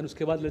 and then uske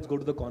baad let's go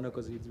to the corner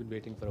because he's been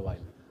waiting for a while.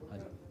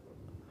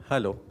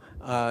 Hello.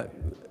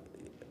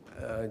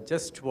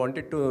 Just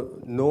wanted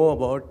to know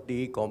about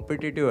the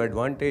competitive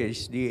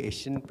advantage the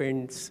Asian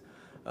Paints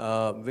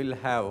will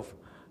have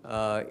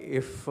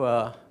if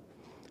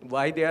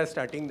why they are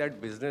starting that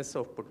business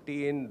of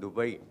putty in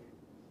Dubai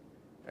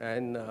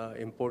and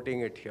importing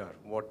it here.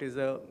 What is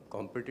the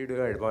competitive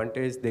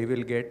advantage they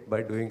will get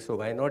by doing so?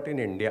 Why not in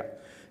India?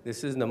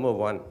 This is number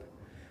one.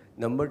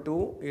 Number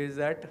two is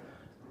that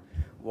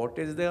what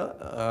is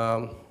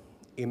the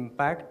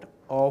impact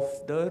of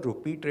the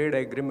rupee trade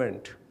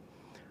agreement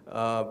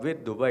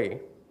with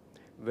Dubai,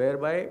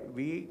 whereby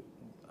we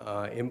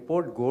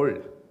import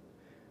gold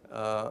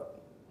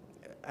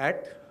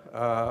at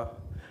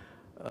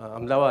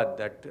Ahmedabad,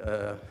 that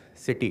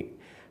city,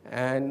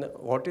 and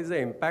what is the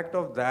impact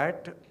of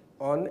that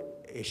on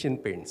Asian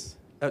Paints?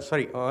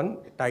 on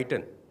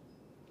Titan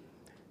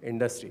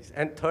Industries.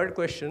 And third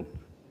question,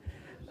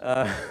 we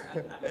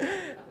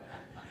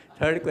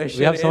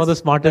have some of the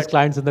smartest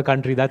clients in the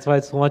country. That's why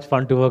it's so much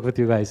fun to work with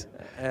you guys.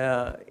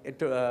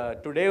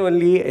 Today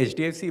only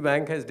HDFC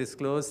Bank has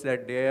disclosed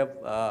that they have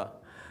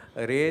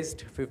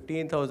raised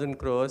 15,000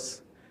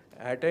 crores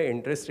at an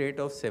interest rate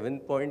of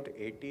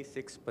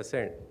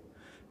 7.86%.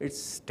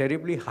 It's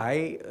terribly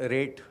high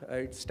rate.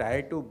 It's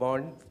tied to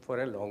bond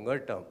for a longer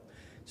term.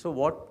 So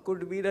what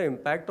could be the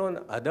impact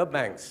on other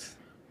banks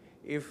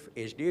if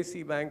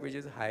HDFC Bank, which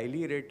is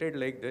highly rated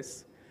like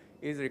this,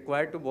 is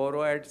required to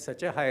borrow at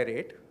such a high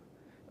rate?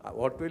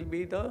 What will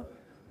be the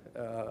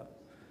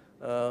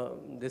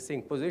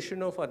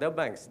position of other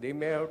banks? They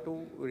may have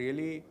to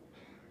really,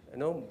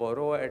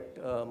 borrow at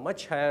a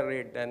much higher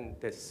rate than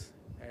this.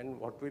 And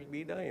what will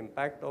be the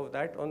impact of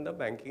that on the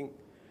banking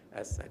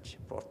as such,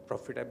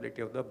 profitability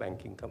of the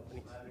banking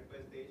companies? I'll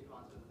request Tej to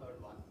answer the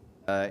third one.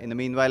 In the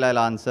meanwhile, I'll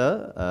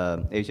answer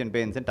Asian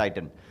Paints and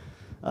Titan.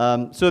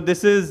 So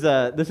this is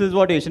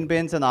what Asian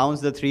Paints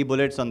announced, the 3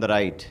 bullets on the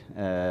right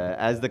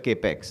as the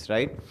capex,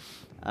 right?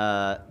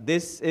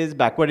 This is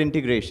backward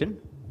integration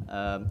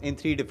in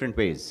 3 different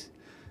ways,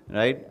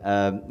 right?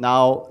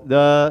 Now,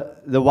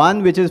 the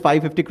one which is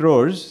 550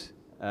 crores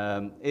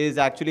is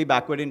actually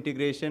backward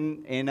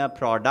integration in a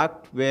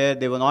product where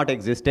they were not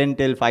existent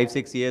till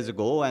 5-6 years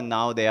ago, and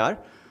now they are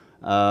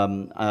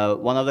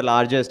one of the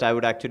largest. I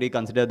would actually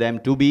consider them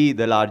to be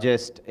the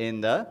largest in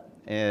the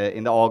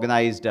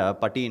organized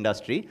putty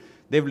industry.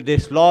 They've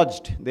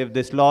dislodged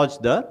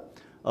the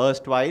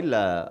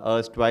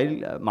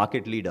erstwhile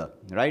market leader.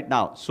 Right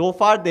now, so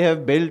far they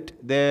have built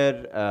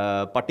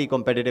their putty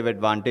competitive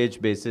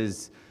advantage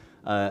basis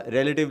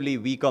relatively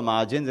weaker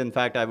margins. In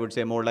fact, I would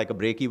say more like a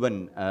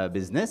break-even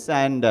business.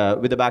 And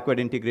with the backward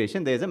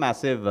integration, there's a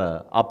massive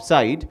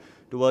upside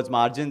towards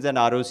margins and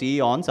ROC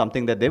on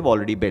something that they've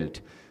already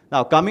built.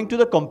 Now, coming to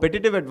the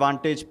competitive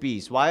advantage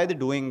piece, why are they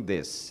doing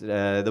this?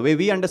 The way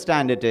we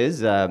understand it is,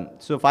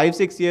 so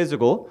 5-6 years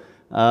ago,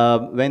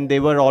 when they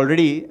were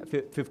already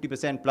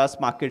 50% plus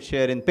market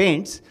share in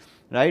paints,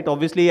 right?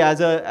 Obviously,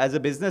 as a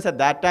business at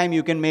that time,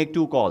 you can make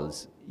 2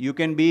 calls. You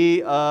can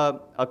be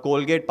a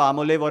Colgate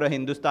Palmolive or a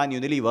Hindustan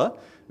Unilever,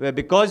 where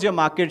because your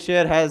market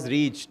share has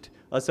reached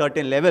a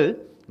certain level,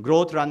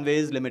 growth runway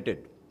is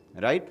limited,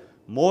 right?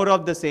 More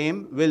of the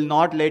same will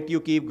not let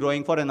you keep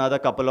growing for another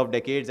couple of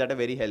decades at a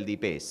very healthy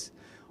pace.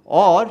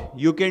 Or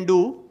you can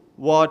do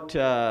what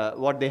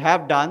they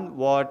have done,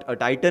 what a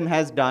Titan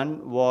has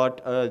done, what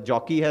a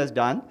Jockey has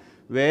done,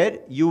 where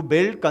you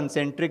build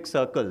concentric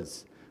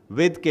circles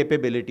with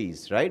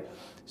capabilities, right?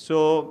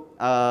 So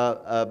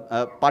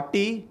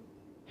Putty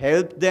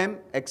helped them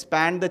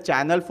expand the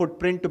channel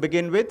footprint to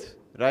begin with,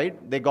 right?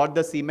 They got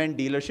the cement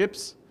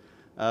dealerships,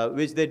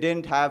 which they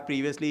didn't have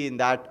previously in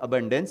that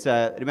abundance.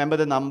 Remember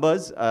the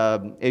numbers,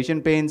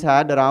 Asian Paints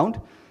had around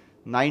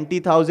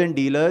 90,000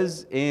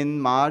 dealers in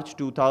March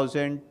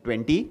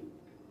 2020.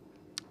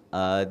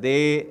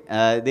 They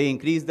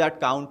increased that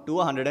count to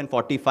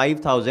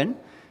 145,000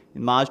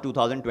 in March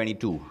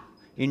 2022.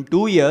 In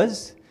 2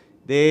 years,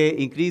 they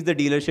increased the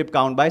dealership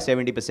count by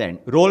 70%.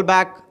 Roll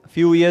back a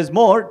few years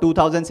more,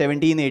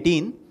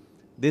 2017-18,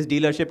 this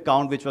dealership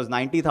count, which was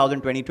 90,000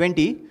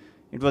 2020,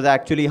 it was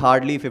actually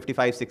hardly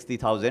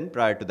 55-60,000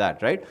 prior to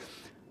that, right?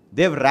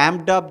 They've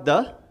ramped up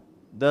the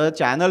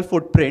channel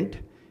footprint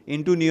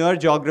into newer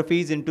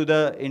geographies, into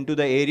the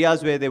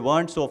areas where they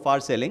weren't so far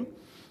selling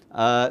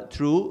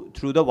through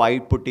the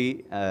white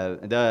putty,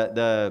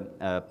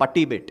 the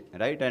putty bit,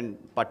 right? And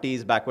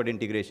putty's backward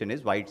integration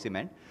is white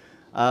cement.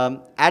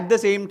 At the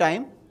same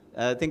time,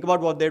 think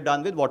about what they've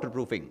done with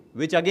waterproofing,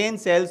 which again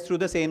sells through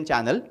the same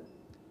channel,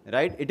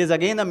 right? It is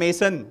again a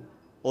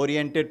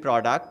mason-oriented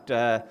product,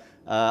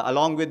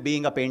 along with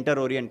being a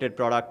painter-oriented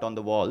product on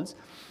the walls.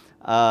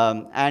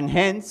 And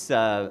hence, they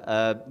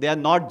are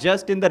not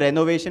just in the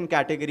renovation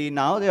category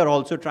now, they are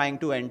also trying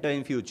to enter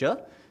in future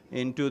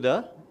into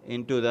the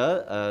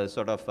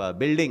sort of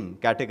building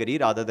category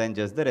rather than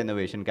just the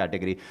renovation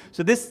category.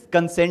 So this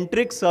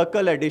concentric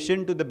circle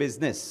addition to the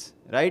business,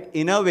 right,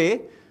 in a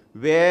way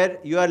where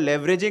you are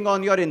leveraging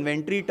on your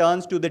inventory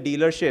turns to the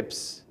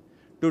dealerships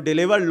to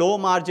deliver low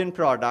margin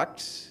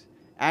products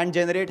and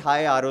generate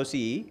high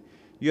ROCE,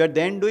 you are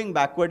then doing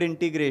backward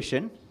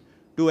integration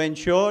to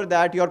ensure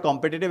that your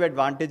competitive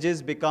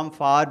advantages become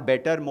far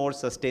better, more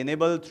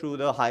sustainable through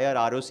the higher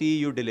ROCE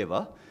you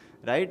deliver,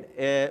 right?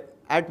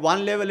 At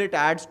one level, it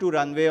adds to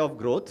runway of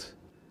growth.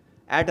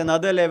 At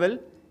another level,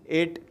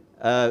 it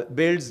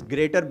builds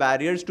greater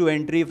barriers to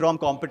entry from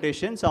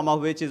competition, some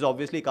of which is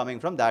obviously coming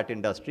from that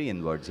industry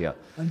inwards here.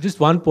 And just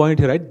one point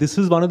here, right? This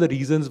is one of the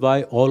reasons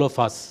why all of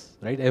us,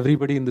 right,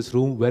 everybody in this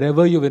room,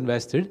 wherever you've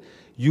invested,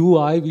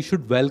 we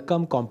should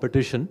welcome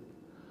competition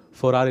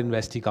for our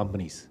investee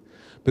companies.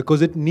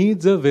 Because it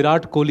needs a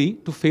Virat Kohli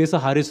to face a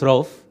Haris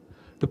Rauf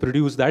to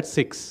produce that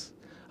 6.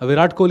 A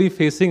Virat Kohli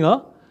facing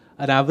an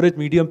average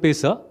medium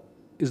pacer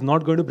is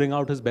not going to bring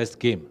out his best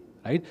game,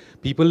 right?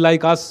 People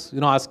like us,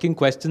 asking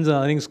questions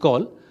on earnings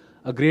call,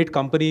 a great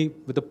company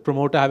with a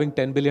promoter having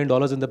 $10 billion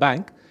in the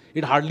bank,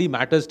 It hardly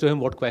matters to him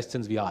what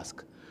questions we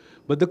ask.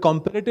 But the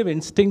competitive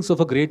instincts of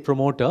a great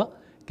promoter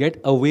get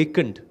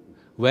awakened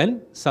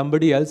when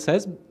somebody else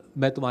says,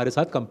 मैं तुम्हारे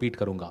साथ compete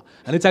करूँगा.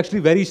 And it's actually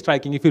very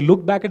striking. If you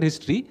look back at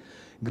history,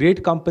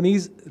 great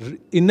companies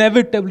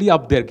inevitably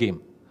up their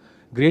game.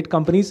 Great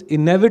companies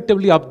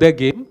inevitably up their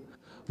game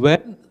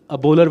when a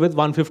bowler with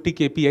 150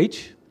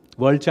 kph,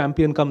 world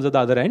champion, comes at the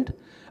other end.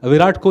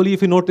 Virat Kohli,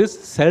 if you notice,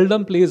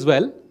 seldom plays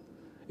well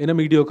in a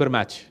mediocre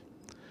match.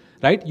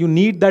 Right? You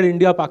need that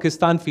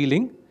India-Pakistan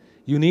feeling.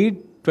 You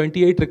need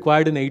 28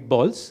 required in 8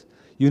 balls.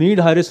 You need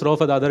Haris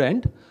Rauf at the other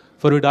end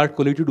for Virat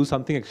Kohli to do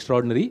something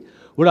extraordinary.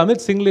 What Amit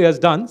Singley has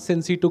done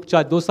since he took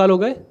charge, 2 saal ho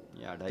gaye?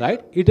 Yeah,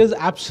 right? It is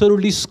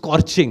absolutely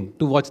scorching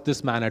to watch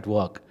this man at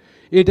work.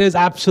 It is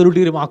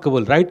absolutely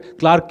remarkable, right?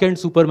 Clark Kent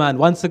Superman,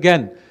 once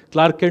again,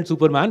 Clark Kent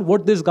Superman.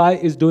 What this guy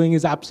is doing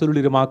is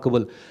absolutely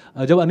remarkable.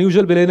 Jab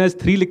Unusual Billionaires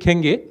 3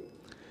 likhenge,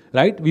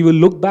 right? We will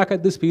look back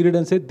at this period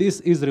and say, this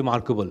is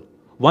remarkable.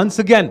 Once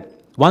again,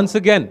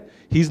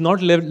 he's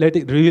not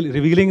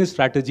revealing his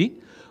strategy.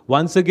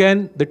 Once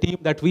again, the team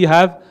that we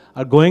have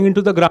are going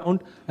into the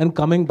ground and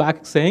coming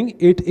back saying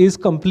it is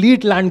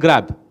complete land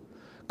grab.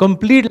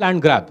 Complete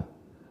land grab,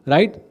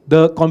 right?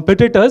 The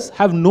competitors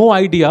have no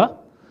idea.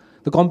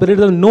 The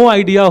competitors have no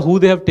idea who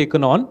they have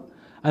taken on,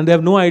 and they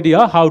have no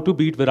idea how to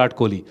beat Virat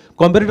Kohli.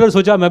 Competitors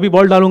socha, मैं भी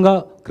ball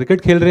डालूंगा,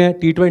 cricket खेल रहे हैं,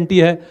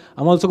 T20 है,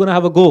 I'm also going to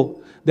have a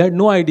go. They had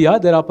no idea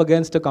they're up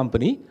against a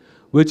company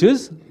which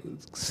is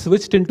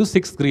switched into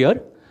 6th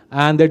gear,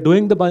 and they're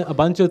doing a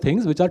bunch of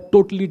things which are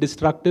totally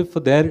destructive for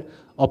their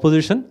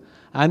opposition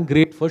and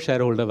great for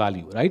shareholder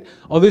value, right?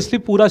 Obviously,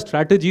 pura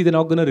strategy they're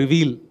not going to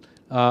reveal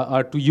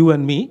to you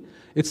and me.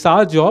 It's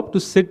our job to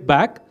sit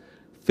back,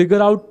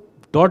 figure out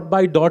dot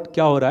by dot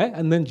kya ho raha hai,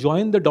 and then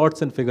join the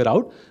dots and figure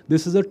out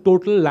this is a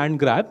total land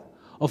grab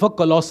of a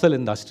colossal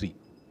industry.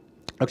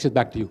 Rakshit,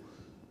 back to you.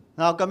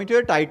 Now, coming to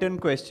your Titan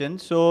question.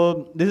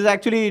 So, this is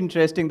actually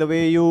interesting, the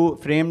way you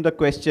framed the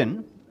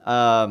question.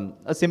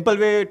 A simple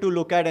way to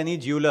look at any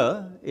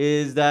jeweler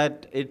is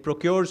that it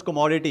procures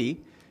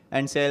commodity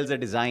and sells a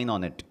design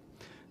on it,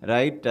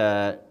 right?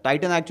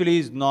 Titan actually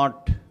is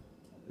not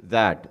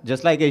that.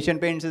 Just like Asian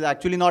Paints is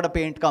actually not a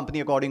paint company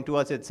according to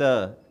us, it's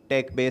a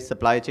tech-based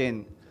supply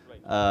chain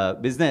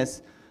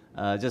business.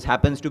 Just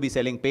happens to be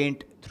selling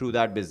paint through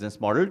that business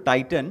model.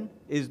 Titan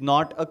is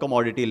not a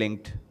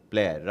commodity-linked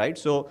player, right?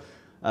 So,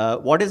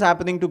 what is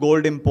happening to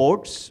gold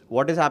imports,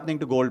 what is happening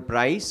to gold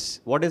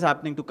price, what is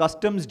happening to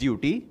customs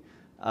duty,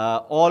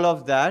 all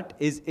of that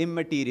is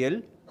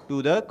immaterial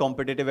to the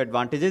competitive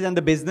advantages and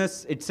the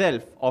business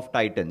itself of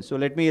Titan. So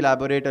let me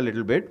elaborate a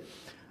little bit.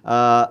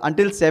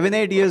 Until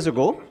 7-8 years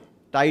ago,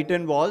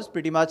 Titan was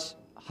pretty much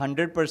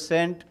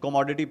 100%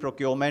 commodity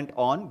procurement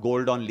on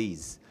gold on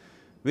lease,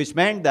 which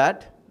meant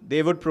that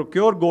they would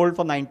procure gold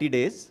for 90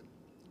 days,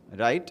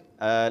 right?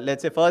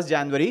 Let's say 1st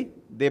January,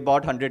 they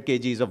bought 100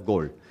 kgs of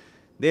gold.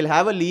 They'll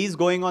have a lease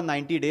going on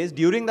 90 days.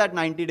 During that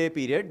 90-day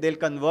period, they'll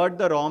convert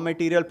the raw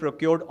material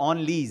procured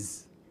on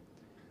lease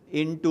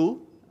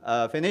into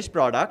finished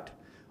product.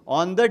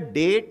 On the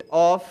date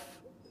of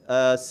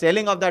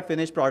selling of that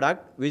finished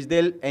product, which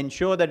they'll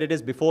ensure that it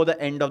is before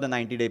the end of the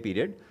 90-day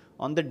period,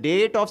 on the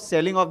date of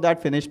selling of that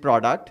finished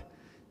product,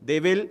 they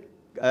will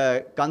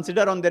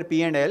consider on their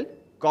P&L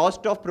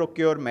cost of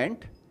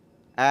procurement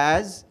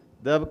as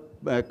the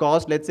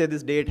cost. Let's say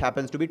this date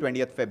happens to be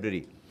 20th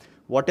February.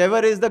 Whatever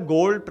is the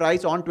gold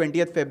price on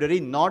 20th February,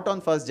 not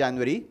on 1st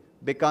January,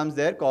 becomes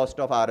their cost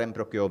of RM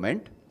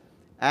procurement,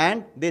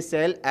 and they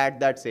sell at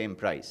that same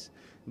price.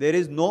 There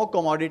is no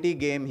commodity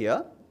game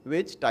here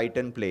which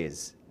Titan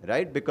plays,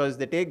 right? Because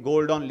they take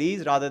gold on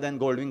lease rather than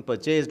gold being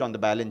purchased on the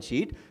balance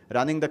sheet,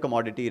 running the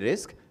commodity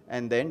risk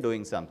and then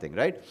doing something,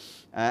 right?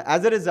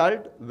 As a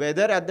result,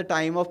 whether at the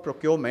time of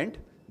procurement,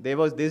 there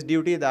was this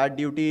duty, that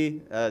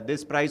duty,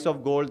 this price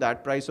of gold,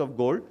 that price of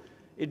gold,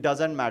 it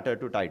doesn't matter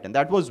to Titan.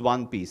 That was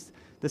one piece.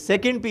 The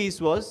second piece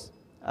was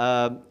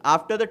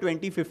after the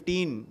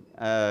 2015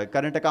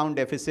 current account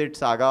deficit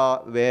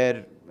saga,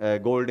 where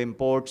gold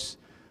imports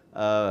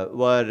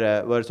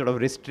were sort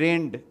of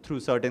restrained through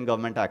certain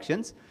government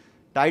actions,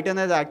 Titan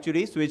has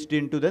actually switched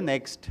into the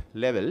next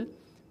level,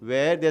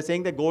 where they're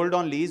saying that gold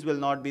on lease will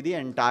not be the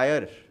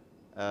entire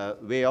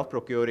way of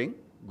procuring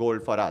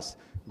gold for us.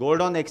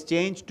 Gold on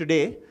exchange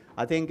today,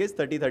 I think, is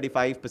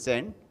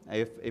 30-35%.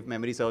 If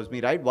memory serves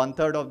me right,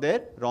 1/3 of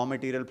their raw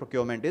material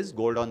procurement is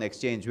gold on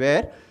exchange,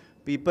 where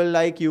people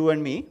like you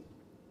and me,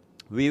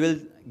 we will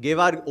give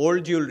our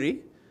old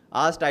jewelry,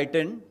 ask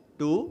Titan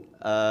to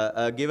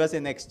give us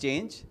in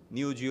exchange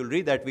new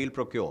jewelry that we'll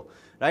procure,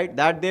 right?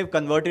 That they've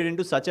converted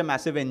into such a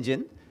massive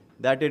engine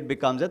that it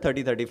becomes a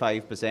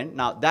 30-35%.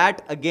 Now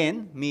that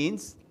again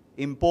means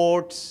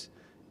imports,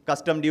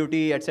 custom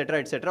duty,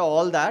 etc.,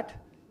 all that,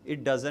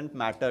 it doesn't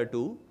matter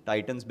to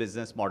Titan's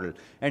business model.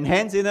 And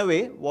hence, in a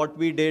way, what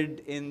we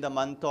did in the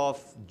month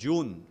of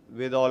June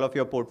with all of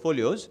your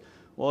portfolios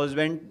was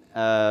when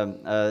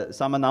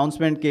some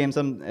announcement came,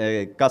 some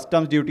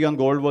customs duty on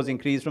gold was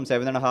increased from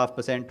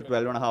 7.5% to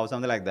 12.5%,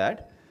 something like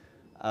that.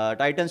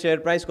 Titan's share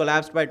price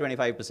collapsed by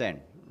 25%,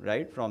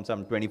 right? From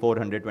some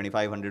 2,400,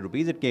 2,500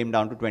 rupees, it came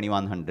down to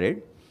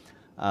 2,100.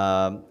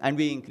 And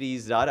we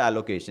increased our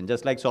allocation.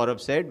 Just like Saurabh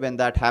said, when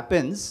that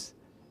happens,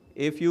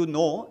 if you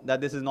know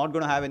that this is not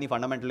going to have any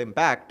fundamental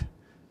impact,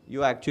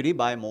 you actually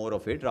buy more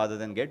of it rather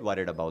than get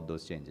worried about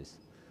those changes.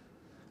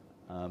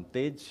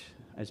 Tej,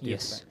 HDFC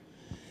Yes. Bank.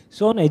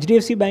 So on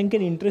HDFC Bank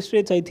and interest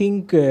rates, I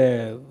think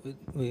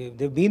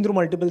they've been through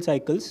multiple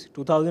cycles.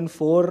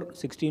 2004,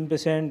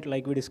 16%,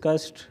 like we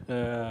discussed,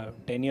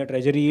 10-year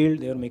treasury yield,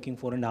 they were making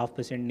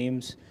 4.5%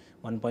 NIMs,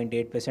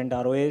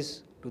 1.8%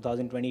 ROAs.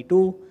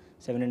 2022,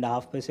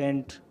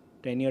 7.5%,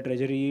 10-year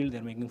treasury yield,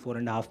 they're making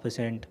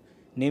 4.5%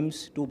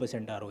 NIMs,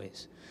 2%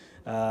 ROAs.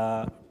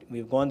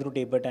 We've gone through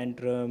taper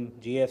tantrum,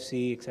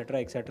 GFC, etc.,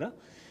 etc.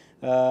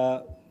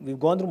 We've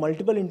gone through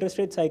multiple interest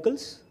rate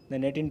cycles. The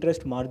net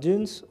interest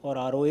margins or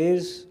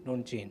ROAs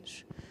don't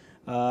change.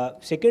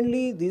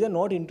 Secondly, these are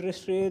not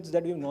interest rates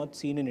that we've not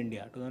seen in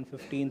India.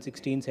 2015,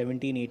 16,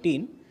 17,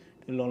 18,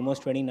 till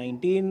almost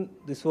 2019,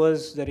 this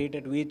was the rate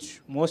at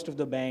which most of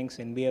the banks,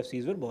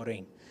 NBFCs were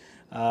borrowing.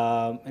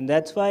 And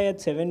that's why at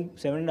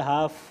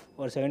 7.5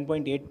 or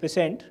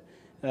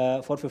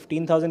 7.8% for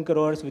 15,000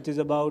 crores, which is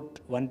about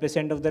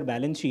 1% of their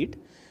balance sheet,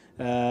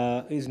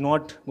 is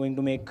not going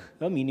to make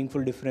a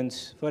meaningful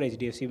difference for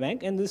HDFC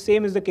Bank. And the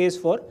same is the case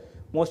for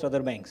most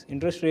other banks.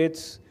 Interest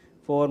rates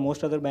for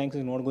most other banks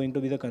is not going to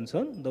be the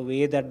concern. The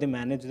way that they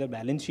manage their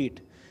balance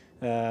sheet,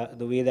 the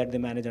way that they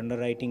manage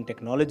underwriting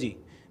technology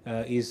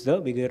is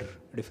the bigger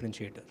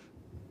differentiator.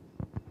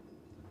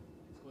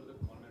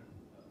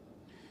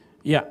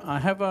 Yeah, I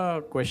have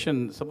a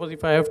question. Suppose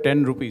if I have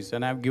 10 rupees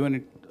and I have given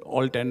it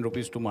all 10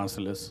 rupees to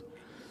Marcellus.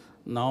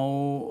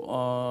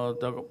 Now,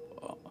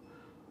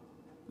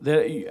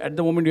 at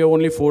the moment you have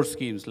only 4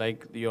 schemes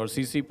like your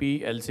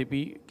CCP,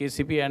 LCP,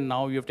 KCP, and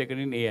now you have taken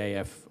in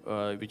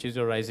AIF, which is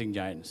your rising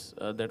giants.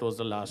 That was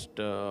the last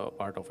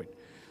part of it.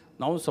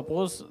 Now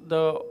suppose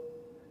the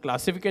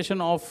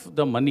classification of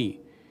the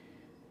money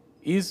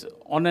is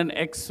on an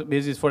X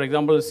basis. For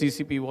example,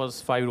 CCP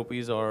was 5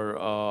 rupees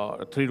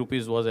or 3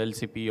 rupees was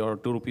LCP or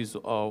 2 rupees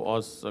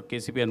was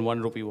KCP and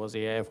 1 rupee was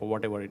AIF or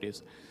whatever it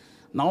is.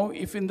 Now,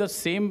 if in the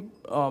same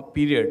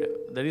period,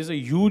 there is a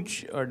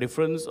huge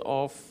difference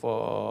of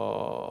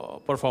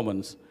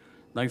performance.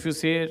 Now, if you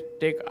say,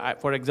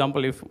 for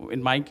example, if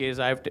in my case,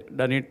 I have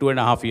done it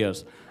 2.5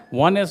 years.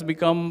 One has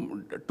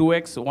become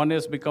 2x, one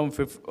has become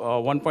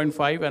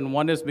 1.5, and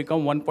one has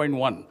become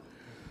 1.1.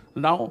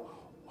 Now,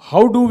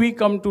 how do we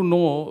come to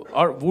know,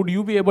 or would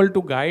you be able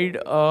to guide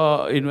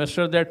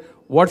investor that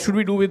what should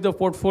we do with the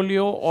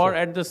portfolio, or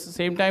at the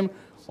same time,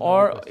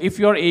 or if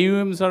your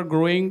AUMs are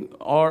growing,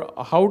 or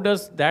how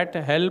does that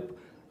help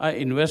an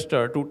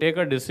investor to take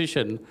a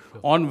decision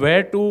on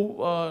where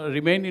to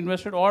remain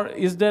invested, or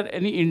is there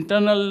any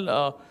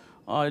internal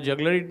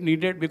jugglery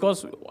needed?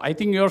 Because I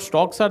think your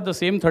stocks are the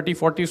same 30,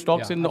 40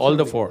 stocks in all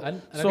the 4.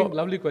 And I think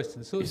lovely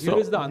question. So here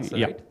is the answer,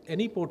 right?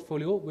 Any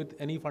portfolio with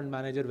any fund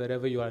manager,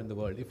 wherever you are in the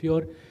world, if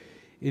you're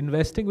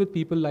investing with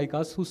people like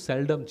us who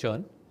seldom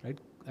churn, right?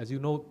 As you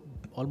know,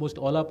 almost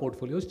all our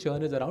portfolios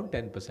churn is around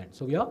 10%.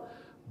 So we are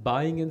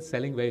buying and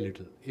selling very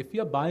little. If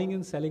you are buying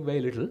and selling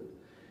very little,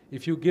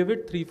 if you give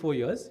it 3-4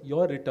 years,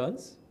 your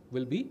returns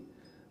will be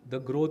the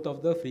growth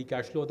of the free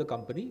cash flow of the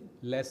company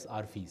less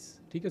our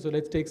fees. Okay? So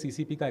let's take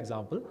CCP ka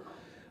example.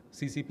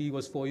 CCP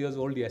was 4 years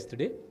old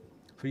yesterday.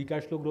 Free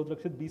cash flow growth,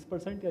 Rakshit,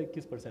 20% or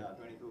 21%? Yeah,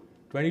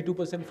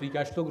 22% free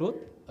cash flow growth.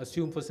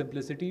 Assume for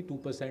simplicity,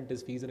 2%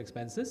 is fees and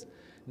expenses.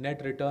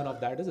 Net return of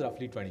that is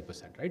roughly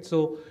 20%, right?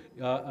 So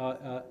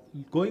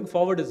going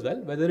forward as well,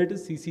 whether it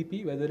is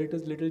CCP, whether it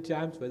is Little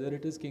Champs, whether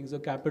it is Kings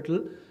of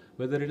Capital,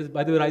 whether it is,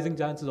 by the way, Rising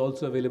Giants is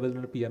also available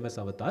in the PMS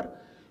avatar.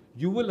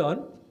 You will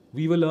earn,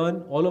 we will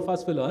earn, all of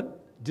us will earn,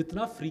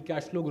 jitna free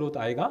cash flow growth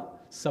aayega,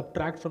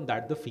 subtract from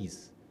that the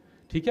fees.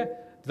 ठीक है?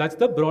 That's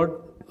the broad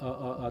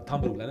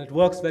thumb rule, and it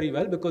works very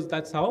well because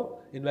that's how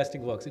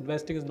investing works.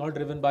 Investing is not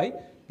driven by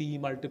PE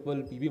multiple,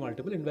 PB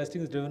multiple.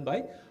 Investing is driven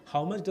by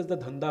how much does the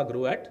dhanda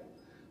grow at.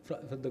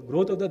 The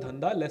growth of the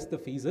dhanda less the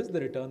fees is the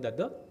return that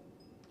the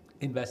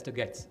investor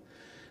gets.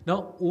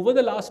 Now, over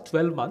the last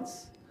 12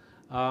 months,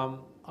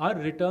 our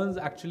returns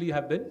actually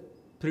have been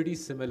pretty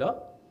similar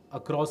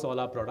across all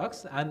our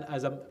products, and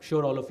as I'm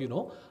sure all of you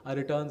know, our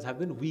returns have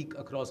been weak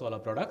across all our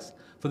products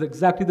for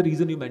exactly the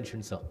reason you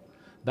mentioned, sir.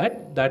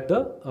 That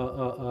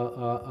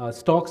the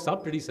stocks are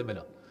pretty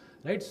similar,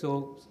 right?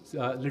 So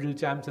Little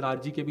Champs and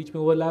RG के बीच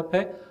में overlap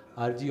है,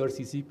 RG और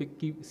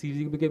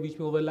CCP के बीच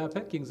में overlap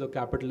है. Kings of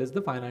Capital is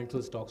the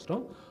financial stocks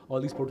from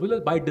all these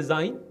portfolios. By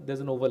design, there's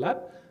an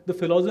overlap. The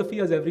philosophy,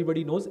 as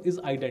everybody knows, is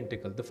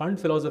identical. The fund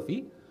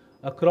philosophy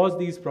across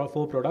these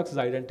 4 products is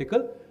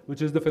identical,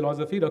 which is the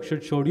philosophy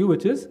Rakshit showed you,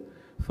 which is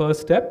first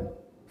step,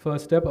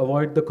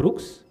 avoid the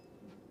crooks.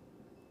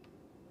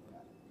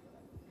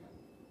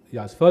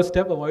 Yes, first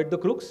step, avoid the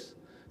crooks.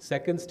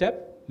 Second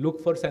step,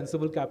 look for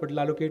sensible capital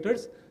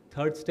allocators.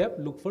 Third step,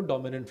 look for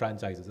dominant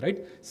franchises,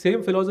 right?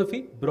 Same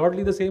philosophy,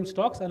 broadly the same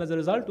stocks, and as a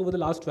result, over the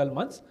last 12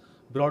 months,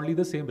 broadly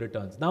the same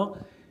returns. Now,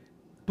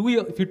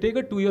 if you take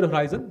a 2-year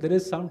horizon, there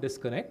is some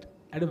disconnect.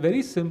 At a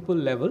very simple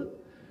level,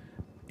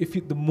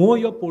 the more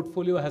your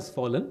portfolio has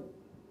fallen,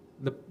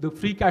 the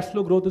free cash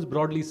flow growth is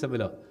broadly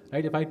similar,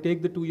 right? If I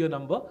take the 2-year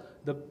number,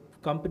 the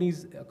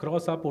companies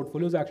across our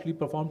portfolios actually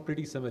perform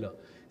pretty similar.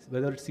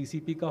 Whether it's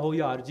CCP ka ho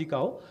ya RG ka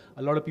ho,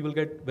 a lot of people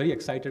get very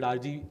excited.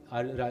 RG,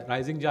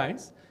 Rising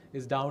Giants,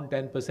 is down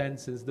 10%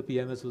 since the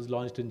PMS was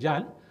launched in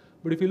Jan.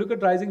 But if you look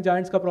at Rising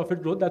Giants ka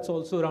profit growth, that's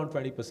also around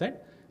 20%.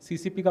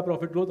 CCP ka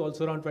profit growth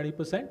also around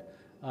 20%.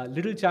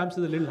 Little Champs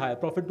is a little higher.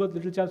 Profit growth,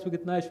 Little Champs mein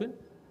kitna hai, Ashwin?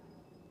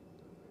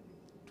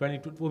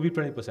 22, will be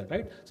 20%,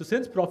 right? So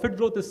since profit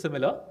growth is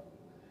similar,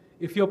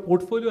 if your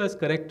portfolio has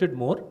corrected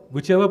more,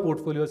 whichever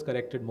portfolio has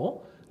corrected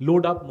more,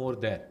 load up more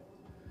there.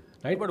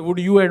 Right? But would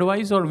you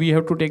advise, or we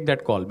have to take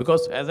that call?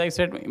 Because as I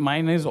said,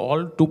 mine is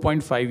all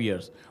 2.5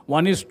 years.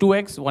 One is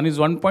 2x, one is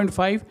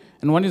 1.5,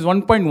 and one is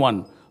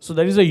 1.1. So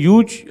there is a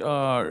huge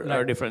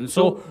difference.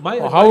 So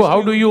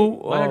how do you?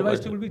 My advice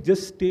to you will be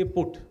just stay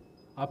put.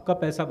 Aapka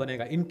paisa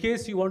banega. In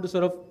case you want to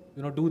sort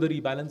of do the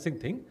rebalancing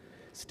thing,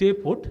 stay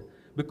put,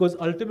 because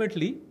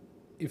ultimately,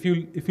 if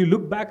you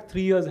look back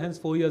 3 years hence,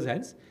 4 years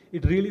hence,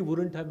 it really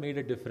wouldn't have made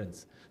a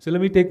difference. So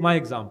let me take my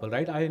example,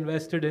 right? I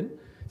invested in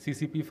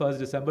CCP 1st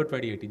December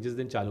 2018, जिस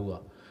दिन चालू हुआ.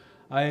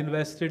 I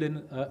invested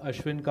in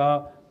Ashwin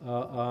ka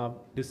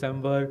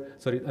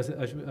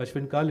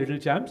Ashwin ka Little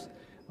Champs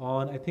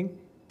on, I think,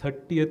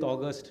 30th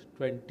August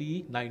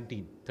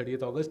 2019.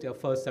 30th August or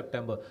 1st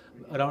September,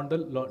 around the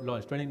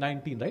launch,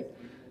 2019, right?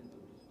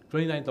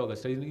 29th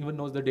August. I even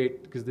knows the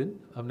date किस दिन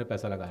हमने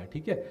पैसा लगाया,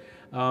 ठीक है?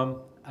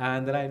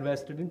 And then I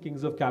invested in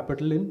Kings of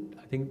Capital in,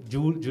 I think,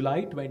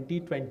 July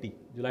 2020.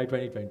 July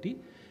 2020.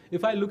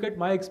 If I look at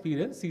my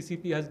experience,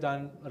 CCP has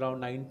done around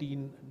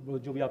 19,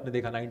 जो भी आपने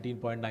देखा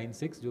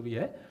 19.96 जो भी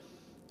है.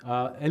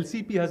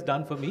 LCP has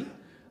done for me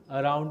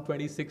around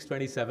 26,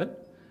 27.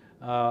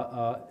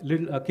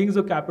 Kings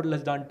of Capital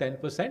has done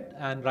 10%,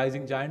 and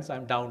Rising Giants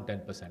I'm down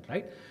 10%,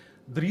 right?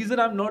 The reason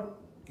I'm not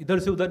इधर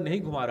से उधर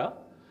नहीं घुमा रहा,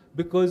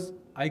 because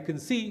I can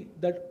see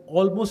that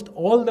almost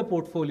all the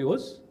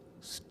portfolios,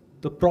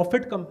 the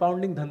profit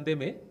compounding धंधे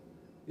में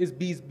is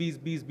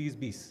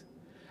 20.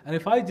 And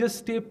if I just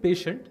stay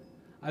patient,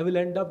 I will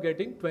end up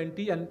getting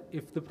 20, and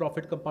if the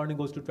profit compounding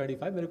goes to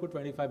 25, मेरे को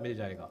 25 मिल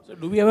जाएगा. So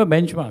do we have a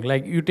benchmark?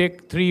 Like you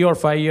take 3 or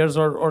 5 years,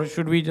 or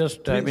should we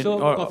just? So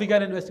coffee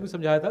can investing में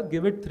समझाया था,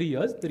 give it 3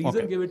 years. The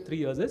reason give it 3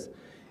 years is,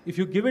 if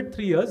you give it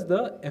 3 years,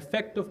 the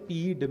effect of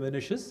PE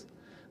diminishes,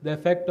 the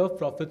effect of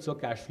profits or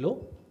cash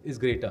flow is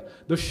greater.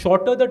 The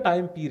shorter the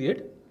time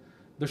period,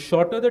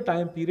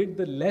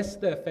 the less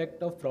the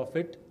effect of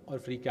profit or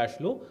free cash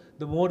flow,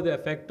 the more the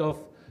effect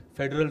of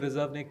federal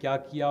reserve ने क्या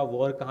किया,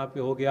 war कहाँ पे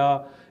हो गया,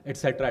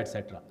 etcetera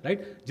etcetera,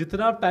 right?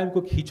 जितना आप time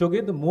को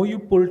खींचोगे, the more you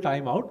pull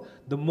time out,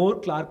 the more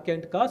Clark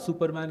Kent का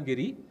Superman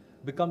Giri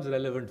becomes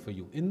relevant for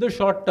you. In the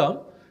short term,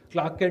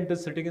 Clark Kent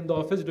is sitting in the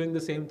office doing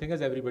the same thing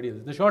as everybody else.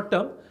 In the short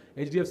term,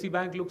 HDFC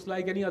Bank looks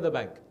like any other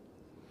bank.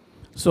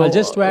 So I'll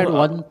just add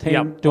one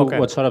thing to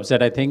what Saurabh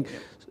said. I think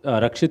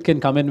Rakshit can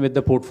come in with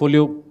the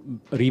portfolio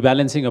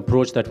rebalancing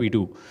approach that we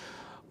do.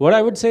 What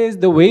I would say is,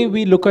 the way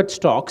we look at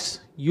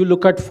stocks, you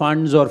look at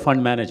funds or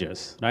fund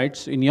managers, right?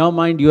 So in your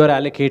mind, you are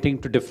allocating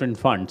to different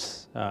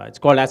funds. It's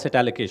called asset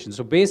allocation.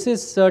 So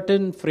basis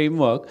certain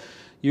framework,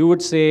 you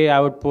would say, I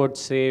would put,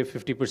 say,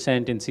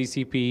 50% in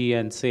CCP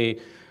and say,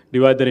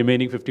 divide the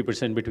remaining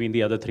 50% between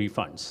the other 3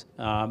 funds.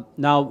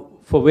 Now,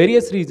 for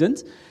various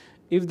reasons,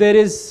 if there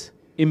is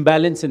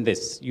imbalance in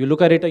this, you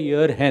look at it a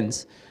year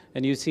hence,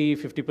 and you see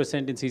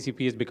 50% in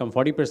CCP has become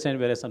 40%,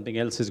 whereas something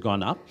else has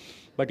gone up.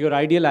 But your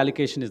ideal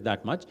allocation is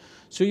that much.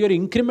 So your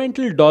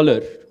incremental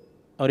dollar,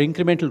 or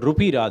incremental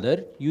rupee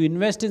rather, you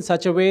invest in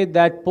such a way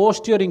that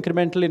post your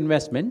incremental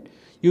investment,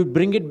 you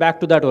bring it back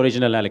to that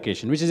original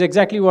allocation, which is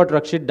exactly what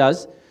Rakshit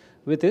does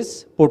with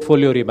his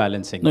portfolio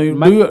rebalancing.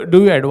 No,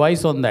 do you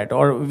advise on that?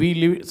 Or we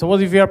leave,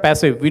 suppose if you are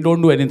passive, we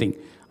don't do anything.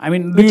 I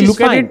mean, do you look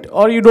at it,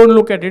 or you don't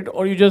look at it,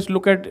 or you just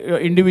look at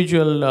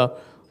individual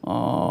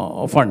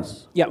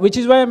funds? Yeah, which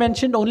is why I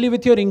mentioned only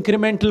with your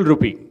incremental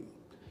rupee.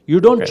 You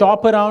don't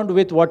chop around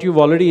with what you've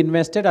already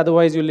invested,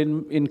 otherwise you'll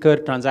incur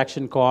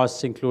transaction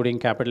costs, including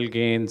capital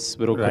gains,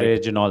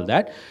 brokerage, and all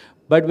that.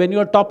 But when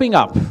you're topping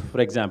up,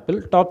 for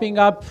example, top it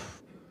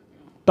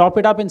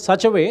up in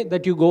such a way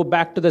that you go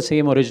back to the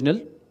same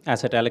original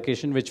asset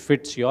allocation, which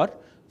fits your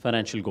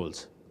financial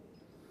goals.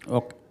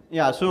 Okay.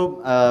 Yeah,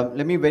 so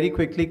let me very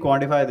quickly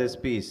quantify this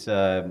piece.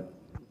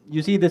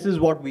 You see, this is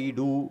what we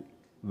do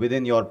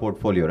within your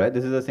portfolio, right?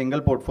 This is a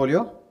single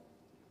portfolio.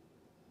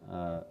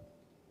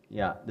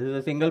 Yeah, this is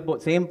a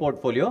same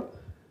portfolio.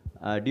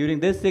 During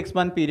this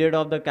 6-month period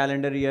of the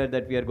calendar year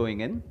that we are going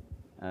in,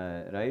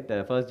 right,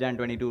 1st Jan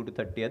 22 to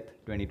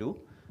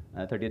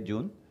 30th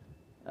June.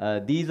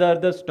 These are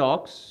the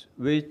stocks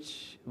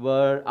which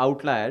were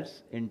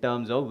outliers in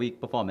terms of weak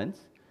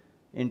performance.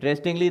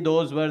 Interestingly,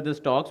 those were the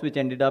stocks which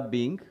ended up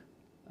being,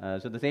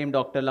 so the same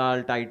Dr.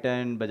 Lal,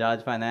 Titan,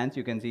 Bajaj Finance,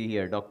 you can see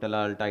here, Dr.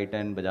 Lal,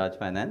 Titan, Bajaj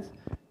Finance,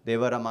 they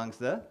were amongst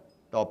the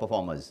top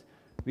performers.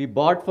 We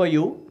bought for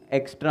you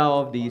extra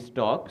of these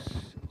stocks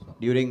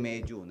during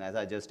May, June, as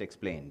I just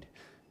explained,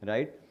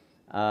 right?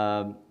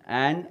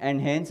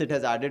 And hence it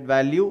has added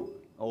value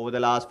over the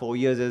last 4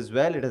 years as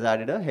well, it has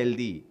added a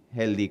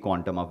healthy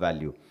quantum of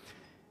value.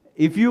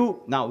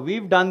 Now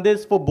we've done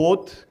this for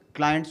both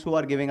clients who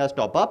are giving us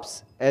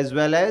top-ups as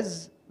well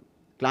as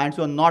clients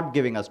who are not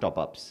giving us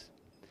top-ups.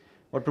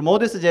 What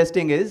Pramod is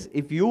suggesting is,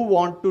 if you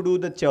want to do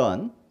the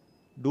churn,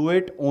 do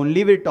it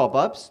only with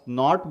top-ups,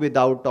 not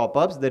without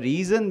top-ups. The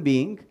reason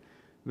being,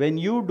 when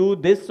you do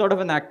this sort of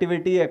an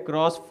activity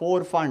across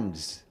 4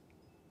 funds,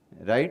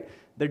 right,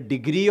 the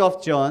degree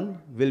of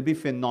churn will be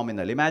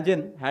phenomenal.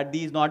 Imagine, had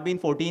these not been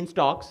 14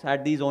 stocks,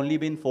 had these only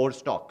been 4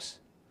 stocks.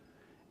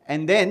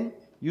 And then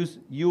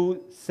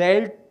you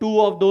sell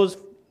 2 of those,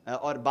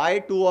 or buy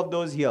 2 of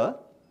those here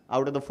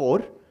out of the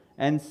 4,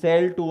 and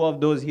sell 2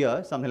 of those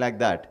here, something like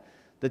that.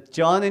 The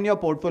churn in your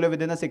portfolio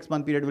within a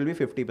 6-month period will be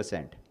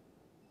 50%.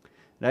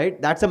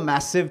 Right? That's a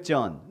massive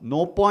churn.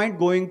 No point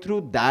going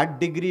through that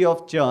degree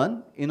of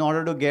churn in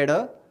order to get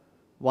a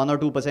 1 or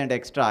 2%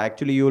 extra.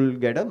 Actually, you'll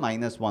get a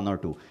 -1 or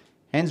 2.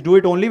 Hence, do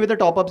it only with the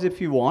top-ups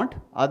if you want.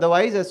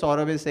 Otherwise, as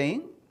Saurabh is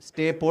saying,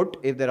 stay put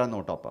if there are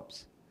no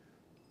top-ups.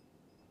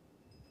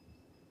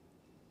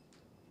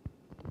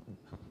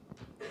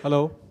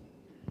 Hello.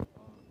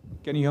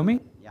 Can you hear me?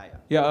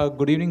 Yeah,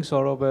 good evening,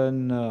 Saurabh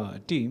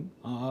and team.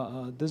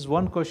 There's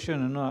one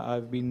question,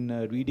 I've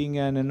been reading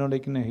and,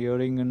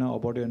 hearing,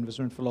 about your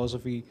investment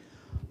philosophy,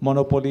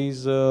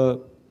 monopolies,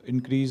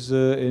 increase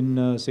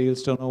in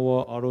sales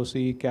turnover,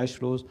 ROC, cash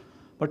flows.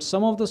 But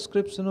some of the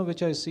scripts,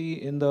 which I see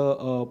in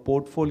the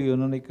portfolio,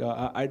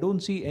 I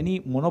don't see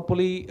any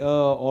monopoly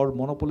or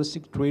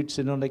monopolistic traits,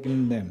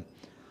 in them.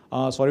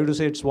 Sorry to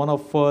say, it's one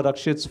of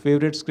Rakshit's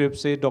favorite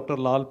scripts, say Dr.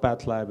 Lal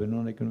Path Lab,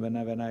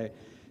 when I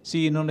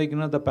see,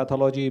 the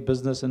pathology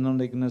business,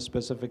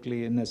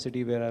 specifically in a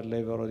city where I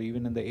live or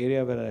even in the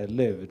area where I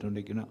live,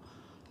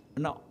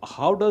 now,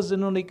 how does,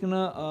 or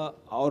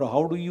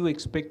how do you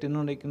expect,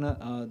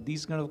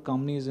 these kind of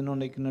companies,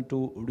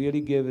 to really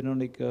give,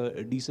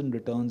 decent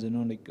returns,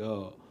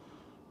 to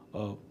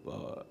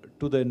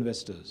the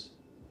investors?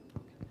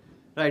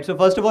 Right. So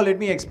first of all, let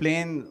me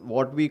explain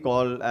what we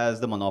call as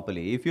the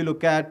monopoly. If you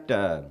look at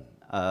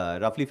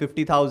roughly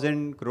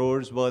 50,000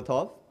 crores worth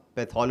of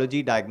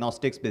pathology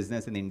diagnostics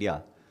business in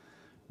India,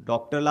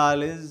 Dr.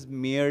 Lal is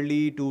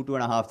merely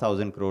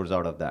 2,500 crores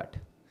out of that,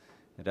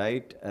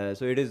 right?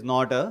 So it is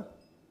not a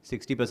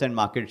 60%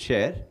 market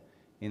share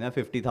in a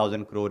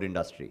 50,000 crore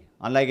industry.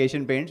 Unlike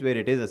Asian Paints, where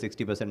it is a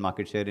 60%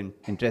 market share,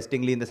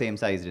 interestingly in the same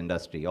sized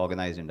industry,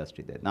 organized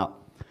industry there. Now,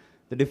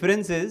 the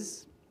difference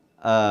is,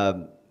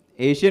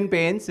 Asian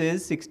Paints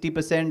is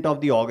 60%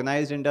 of the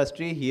organized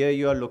industry. Here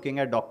you are looking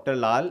at Dr.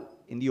 Lal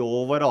in the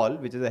overall,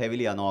 which is a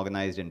heavily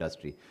unorganized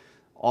industry.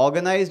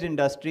 Organized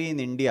industry in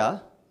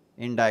India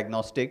in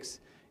diagnostics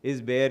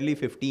is barely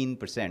 15%,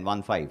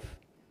 1.5,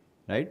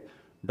 right?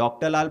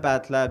 Dr. Lal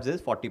Path Labs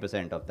is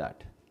 40% of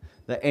that.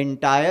 The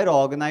entire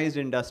organized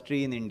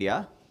industry in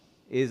India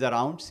is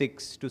around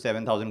 6,000 to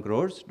 7,000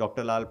 crores.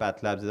 Dr. Lal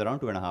Path Labs is around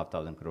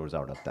 2,500 crores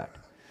out of that,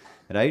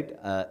 right?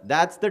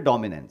 That's the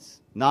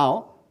dominance.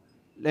 Now,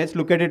 let's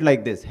look at it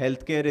like this.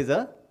 Healthcare is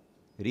a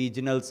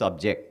regional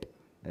subject.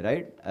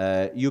 Right?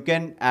 You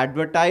can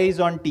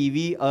advertise on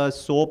TV a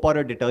soap or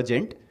a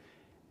detergent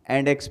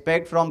and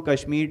expect from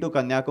Kashmir to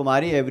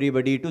Kanyakumari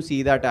everybody to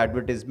see that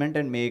advertisement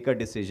and make a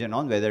decision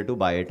on whether to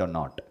buy it or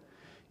not.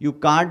 You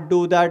can't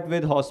do that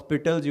with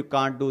hospitals, you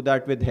can't do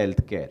that with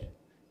healthcare.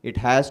 It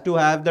has to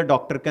have the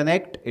doctor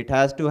connect, it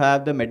has to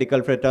have the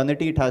medical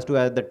fraternity, it has to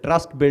have the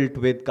trust built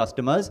with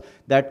customers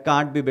that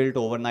can't be built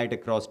overnight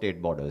across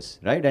state borders,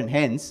 right? And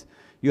hence,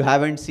 you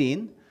haven't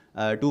seen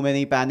too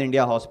many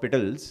pan-India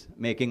hospitals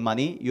making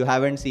money. You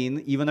haven't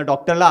seen even a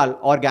Dr. Lal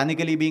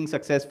organically being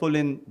successful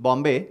in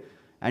Bombay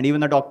and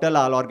even a Dr.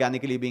 Lal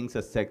organically being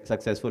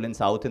successful in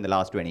South in the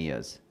last 20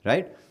 years,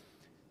 right?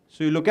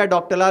 So you look at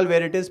Dr. Lal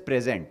where it is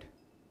present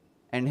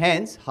and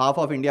hence half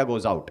of India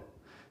goes out.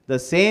 The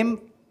same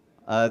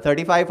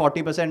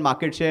 35-40%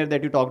 market share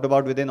that you talked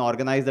about within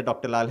organized that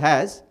Dr. Lal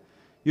has,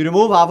 you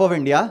remove half of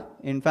India.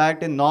 In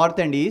fact, in North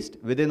and East,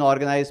 within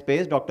organized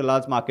space, Dr.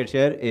 Lal's market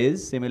share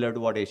is similar to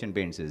what Asian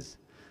Paints is,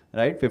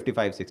 right?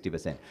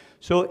 55-60%.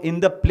 So in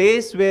the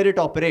place where it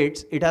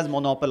operates, it has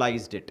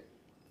monopolized it.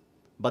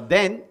 But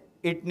then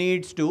it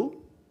needs to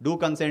do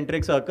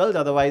concentric circles.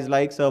 Otherwise,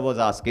 like Sir was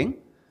asking,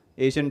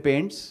 Asian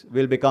Paints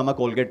will become a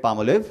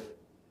Colgate-Palmolive.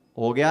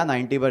 Ho gaya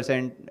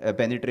 90%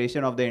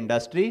 penetration of the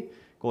industry,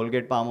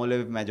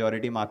 Colgate-Palmolive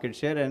majority market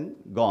share and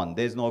gone.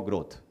 There's no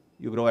growth.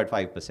 You grow at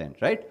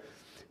 5%, right?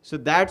 So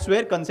that's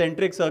where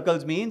concentric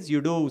circles means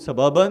you do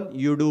suburban,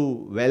 you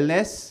do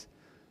wellness,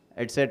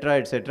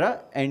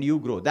 etc., and you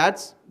grow.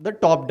 That's the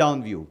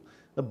top-down view.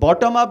 The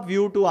bottom-up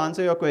view, to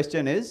answer your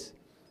question, is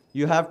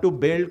you have to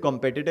build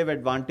competitive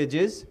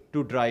advantages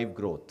to drive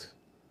growth.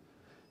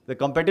 The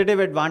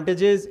competitive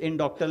advantages in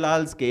Dr.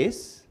 Lal's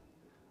case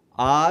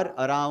are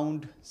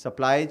around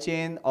supply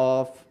chain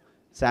of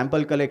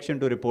sample collection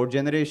to report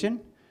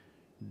generation,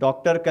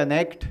 Doctor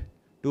Connect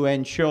to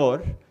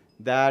ensure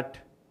that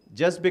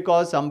just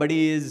because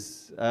somebody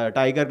is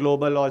Tiger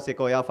Global or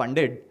Sequoia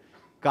funded,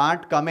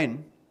 can't come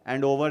in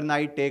and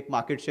overnight take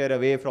market share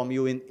away from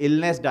you in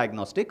illness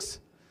diagnostics,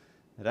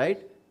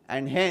 right?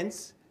 And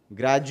hence,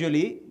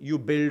 gradually, you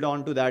build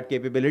onto that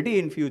capability.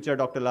 In future,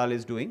 Dr. Lal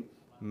is doing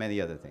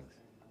many other things,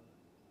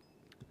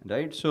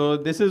 right? So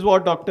this is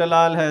what Dr.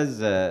 Lal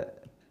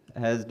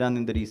has done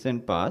in the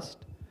recent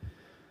past.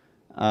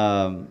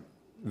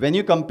 When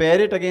you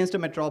compare it against a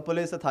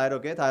Metropolis, a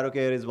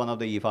Thyrocare is one of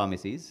the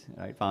e-pharmacies,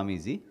 right?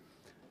 PharmEasy.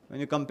 When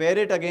you compare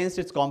it against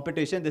its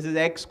competition, this is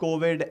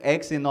ex-COVID,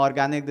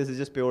 ex-inorganic, this is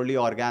just purely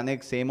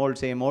organic, same old,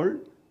 same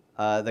old.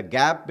 The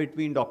gap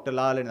between Dr.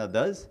 Lal and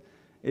others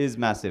is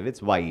massive,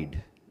 it's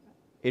wide.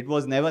 It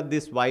was never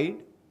this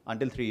wide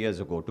until 3 years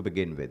ago to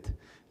begin with,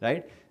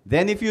 right?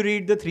 Then if you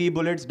read the 3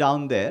 bullets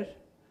down there,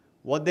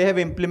 what they have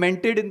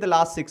implemented in the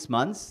last 6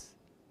 months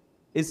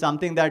is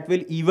something that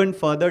will even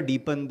further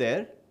deepen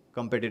their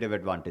competitive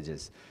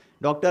advantages.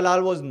 Dr.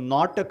 Lal was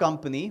not a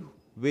company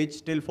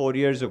which till 4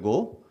 years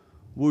ago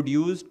would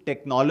use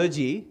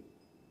technology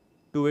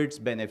to its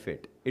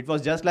benefit. It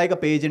was just like a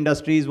Page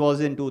Industries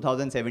was in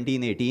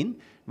 2017-18. It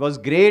was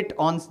great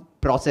on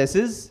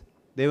processes.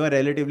 They were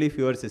relatively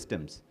fewer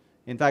systems.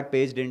 In fact,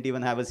 Page didn't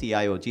even have a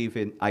CIO, Chief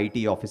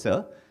IT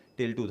Officer,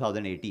 till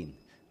 2018,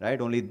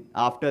 right? Only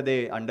after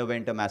they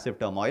underwent a massive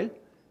turmoil,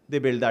 they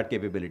built that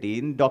capability.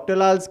 In Dr.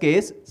 Lal's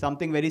case,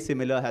 something very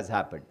similar has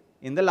happened.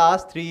 In the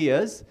last 3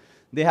 years,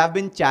 they have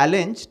been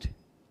challenged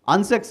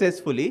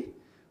unsuccessfully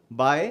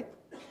by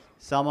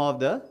some of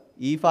the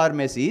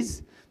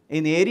e-pharmacies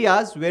in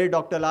areas where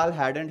Dr. Lal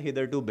hadn't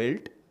hitherto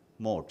built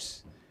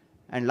moats.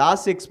 And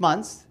last 6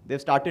 months,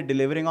 they've started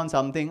delivering on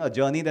something, a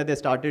journey that they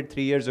started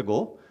 3 years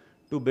ago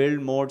to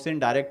build moats in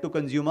direct to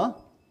consumer,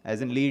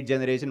 as in lead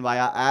generation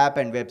via app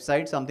and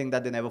website, something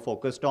that they never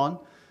focused on.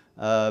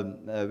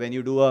 When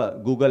you do a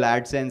Google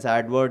AdSense,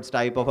 AdWords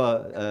type of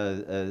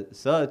a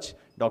search,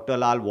 Dr.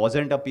 Lal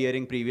wasn't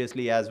appearing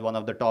previously as one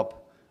of the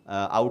top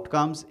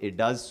outcomes. It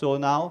does so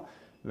now.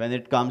 When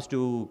it comes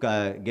to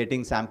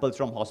getting samples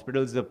from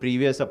hospitals, the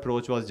previous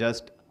approach was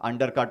just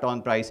undercut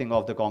on pricing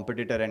of the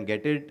competitor and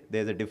get it.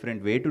 There's a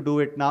different way to do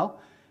it now.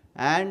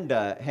 And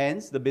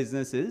hence, the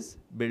business is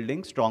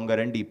building stronger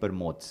and deeper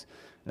moats.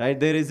 Right?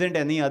 There isn't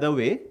any other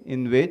way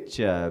in which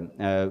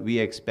we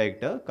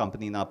expect a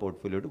company in our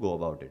portfolio to go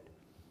about it.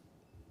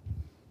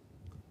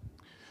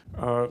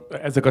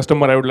 As a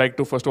customer, I would like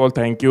to first of all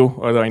thank you,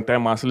 the entire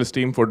Marcellus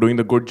team, for doing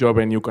the good job,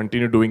 and you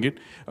continue doing it.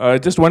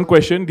 Just one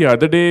question. The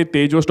other day,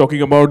 Tej was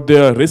talking about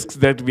the risks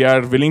that we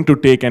are willing to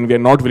take and we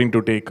are not willing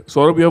to take.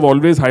 Saurabh, we have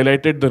always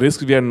highlighted the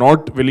risks we are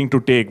not willing to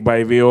take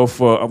by way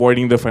of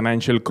avoiding the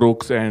financial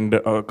crooks and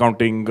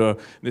accounting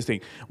this thing.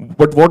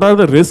 But what are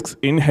the risks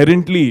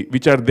inherently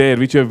which are there,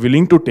 which we are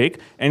willing to take?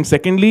 And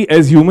secondly,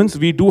 as humans,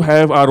 we do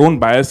have our own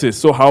biases.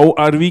 So how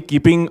are we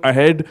keeping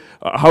ahead?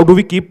 How do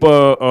we keep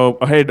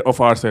ahead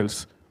of ourselves?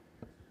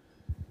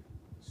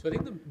 So I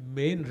think the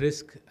main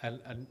risk,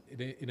 and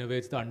in a way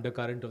it's the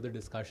undercurrent of the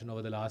discussion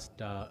over the last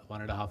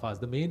 1.5 hours,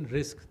 the main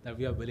risk that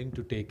we are willing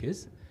to take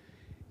is,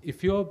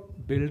 if you're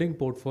building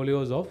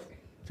portfolios of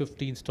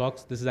 15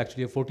 stocks, this is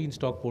actually a 14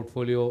 stock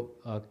portfolio,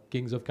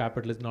 Kings of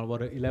Capital is now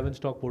about an 11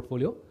 stock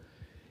portfolio.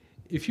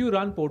 If you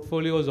run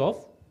portfolios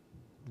of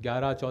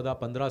 11, 14,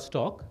 15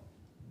 stock,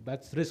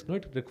 that's risk, no?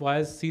 It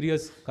requires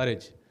serious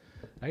courage.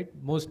 Right?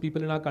 Most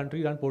people in our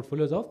country run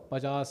portfolios of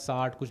 50,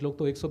 60, कुछ लोग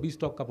तो 120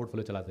 stock का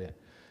portfolio चलाते हैं,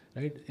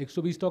 right?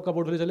 120 stock का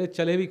portfolio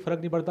चले भी फर्क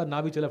नहीं पड़ता,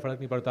 ना भी चले फर्क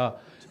नहीं पड़ता,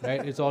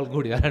 राइट? It's all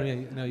good, यार.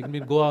 You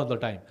can go all the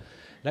time,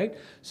 right?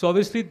 So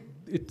obviously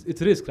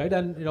it's risk, right?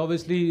 And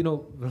obviously,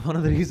 one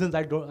of the reasons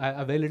I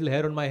have very little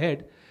hair on my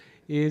head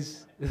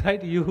is,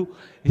 right? You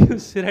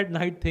sit at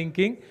night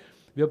thinking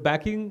we are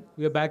backing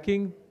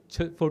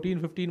 14,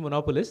 15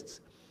 monopolists.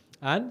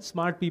 And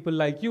smart people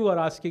like you are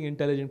asking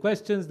intelligent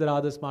questions. There are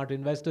other smart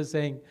investors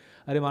saying,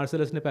 "Arey,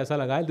 Marcellus ne paisa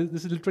lagaya."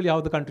 This is literally how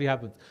the country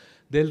happens.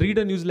 They'll read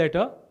a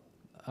newsletter.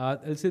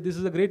 They'll say, "This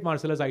is a great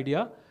Marcellus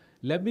idea.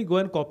 Let me go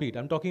and copy it."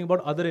 I'm talking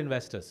about other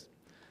investors.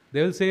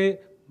 They will say,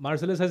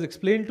 "Marcellus has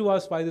explained to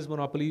us why this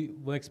monopoly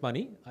makes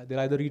money."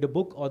 They'll either read a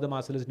book or the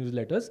Marcellus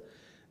newsletters.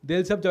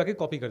 They'll sab jaake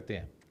copy karte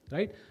hain,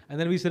 right? And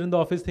then we sit in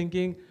the office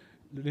thinking,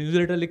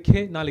 newsletter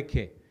likhe, na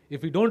likhe.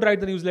 If we don't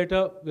write the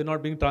newsletter, we're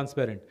not being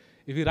transparent.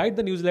 If we write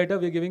the newsletter,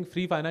 we're giving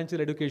free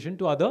financial education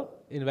to other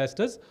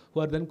investors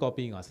who are then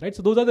copying us, right?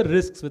 So those are the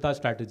risks with our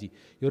strategy.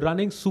 You're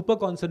running super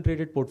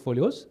concentrated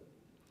portfolios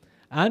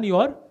and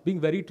you're being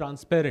very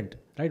transparent,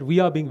 right? We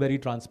are being very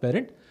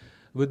transparent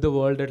with the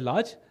world at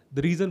large.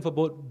 The reason for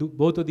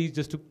both of these,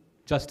 just to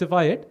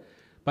justify it,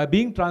 by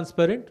being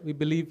transparent, we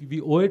believe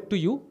we owe it to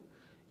you.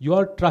 You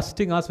are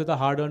trusting us with our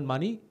hard-earned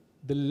money.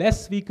 The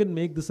less we can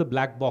make this a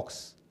black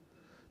box,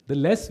 the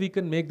less we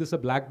can make this a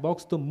black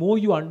box, the more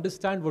you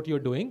understand what you're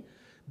doing,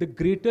 the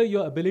greater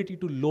your ability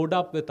to load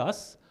up with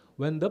us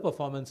when the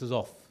performance is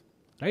off,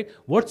 right?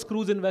 What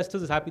screws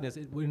investors is happiness.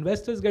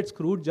 Investors get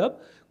screwed jab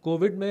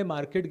COVID mein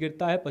market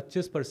girta hai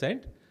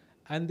 25%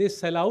 and they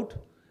sell out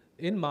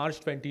in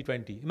March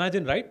 2020.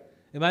 Imagine, right?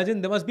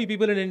 Imagine there must be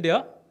people in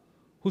India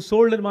who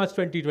sold in March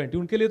 2020.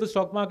 Unke liye the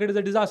stock market is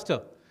a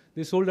disaster.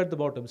 They sold at the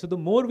bottom. So the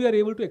more we are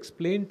able to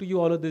explain to you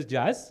all of this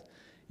jazz,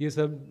 ये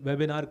सब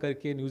webinar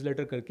करके,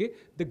 newsletter करके,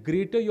 the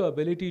greater your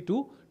ability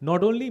to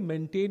not only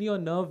maintain your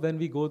nerve when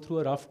we go through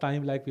a rough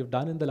time like we've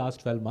done in the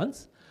last 12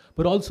 months,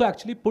 but also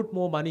actually put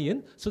more money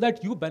in so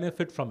that you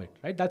benefit from it,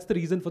 right? That's the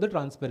reason for the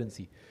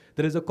transparency.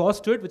 There is a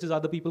cost to it, which is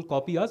other people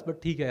copy us,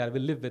 but theek hai yaar,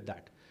 we'll live with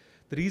that.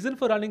 The reason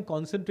for running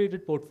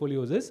concentrated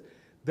portfolios is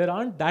there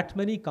aren't that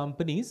many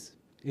companies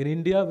in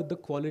India with the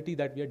quality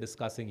that we are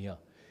discussing here.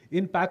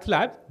 In Path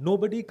Lab,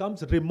 nobody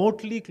comes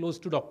remotely close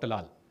to Dr.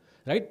 Lal,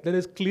 right? There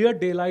is clear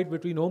daylight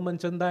between Om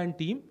Manchanda and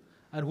team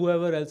and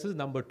whoever else is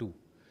number 2.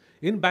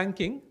 In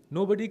banking,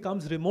 nobody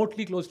comes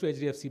remotely close to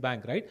HDFC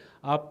Bank, right?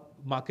 Aap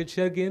market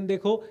share gain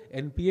dekho,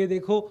 NPA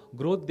dekho,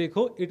 growth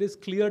dekho, it is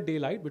clear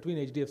daylight between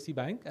HDFC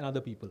Bank and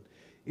other people.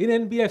 In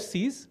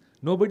NBFCs,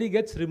 nobody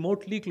gets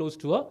remotely close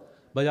to a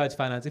Bajaj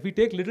Finance. If we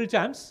take Little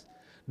Champs,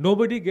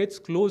 nobody gets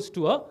close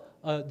to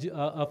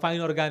a Fine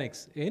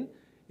Organics in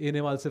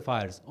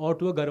emulsifiers or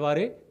to a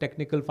Garware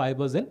technical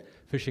fibers and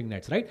fishing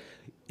nets, right?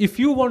 If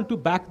you want to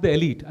back the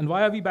elite, and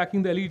why are we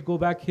backing the elite? Go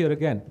back here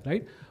again,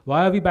 right?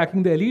 Why are we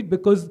backing the elite?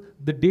 Because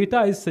the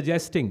data is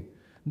suggesting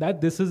that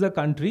this is a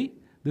country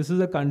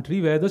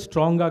where the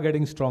strong are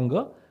getting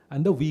stronger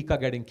and the weak are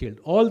getting killed.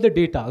 All the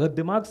data, agar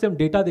dimag se hum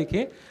data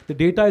dekhe, the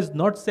data is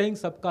not saying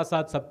sabka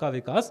saath,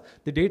 sabka vikas.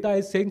 The data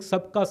is saying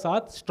sabka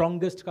saath,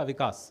 strongest ka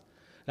vikas,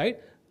 right?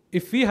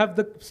 If we have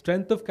the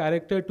strength of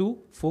character to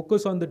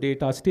focus on the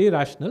data, stay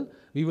rational,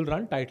 we will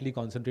run tightly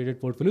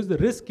concentrated portfolios. The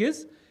risk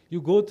is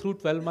you go through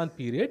 12-month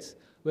periods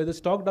where the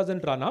stock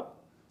doesn't run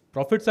up,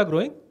 profits are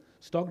growing,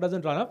 stock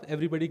doesn't run up,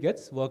 everybody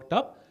gets worked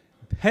up.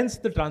 Hence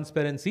the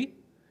transparency.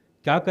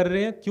 Kya kar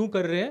rahe hain, kyun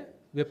kar rahe hain?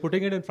 We are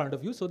putting it in front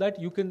of you so that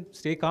you can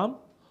stay calm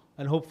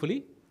and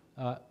hopefully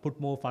put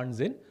more funds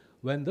in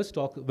when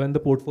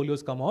the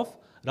portfolios come off,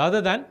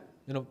 rather than,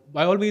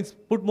 by all means,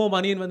 put more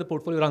money in when the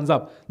portfolio runs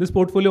up. This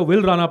portfolio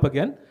will run up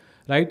again,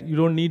 right? You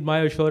don't need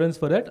my assurance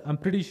for that. I'm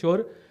pretty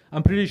sure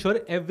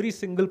every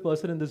single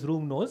person in this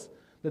room knows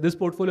that this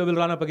portfolio will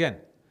run up again,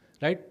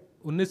 right?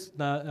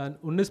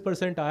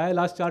 19% आया है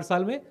last 4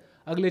 साल में,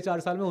 अगले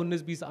 4 साल में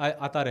 19-20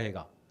 आता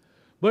रहेगा.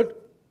 But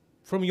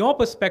from your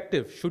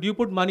perspective, should you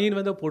put money in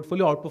when the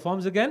portfolio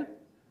outperforms again?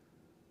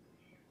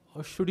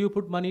 Or should you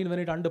put money in when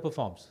it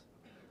underperforms?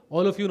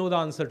 All of you know the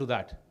answer to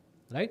that,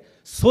 right?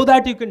 So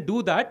that you can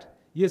do that,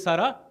 ये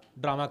सारा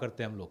drama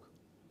करते हैं हम लोग.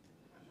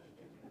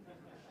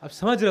 आप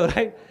समझ रहे हो,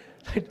 right?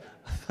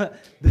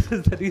 This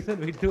is the reason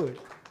we do it.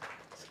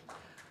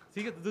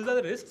 See, these are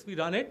the risks. We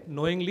run it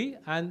knowingly,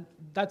 and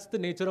that's the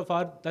nature of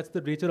our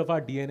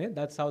DNA.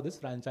 That's how this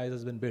franchise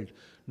has been built.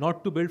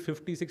 Not to build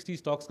 50, 60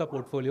 stocks ka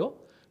portfolio,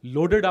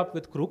 loaded up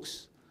with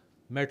crooks,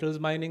 metals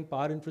mining,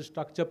 power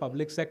infrastructure,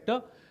 public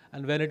sector,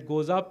 and when it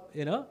goes up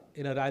in a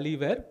rally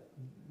where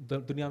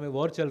the dunya mein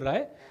war chal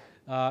raha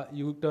hai,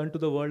 you turn to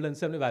the world and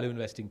say, "Humne value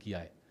investing kiya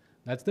hai."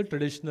 That's the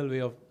traditional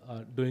way of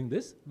doing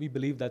this. We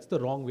believe that's the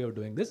wrong way of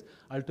doing this.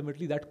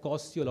 Ultimately, that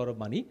costs you a lot of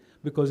money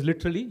because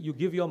literally you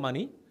give your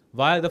money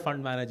via the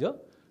fund manager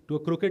to a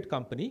crooked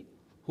company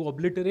who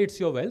obliterates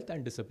your wealth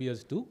and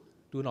disappears to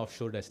an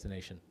offshore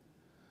destination.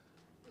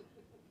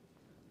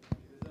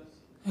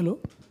 Hello.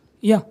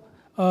 Yeah.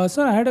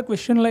 Sir, I had a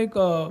question like,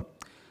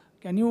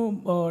 can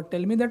you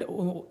tell me that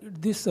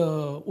this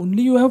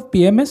only you have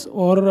PMS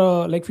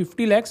or like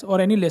 50 lakhs or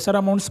any lesser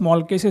amount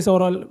small cases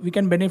or all we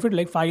can benefit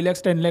like 5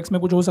 lakhs, 10 lakhs में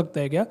कुछ हो सकता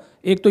है क्या?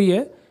 एक तो ये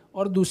है.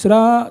 और दूसरा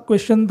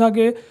question था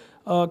कि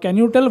can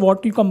you tell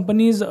what you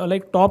companies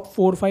like top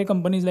 4-5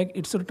 companies, like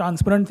it's a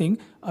transparent thing.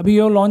 अभी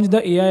you launched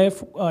the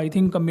AIF I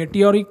think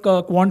meteoric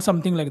quant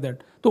something like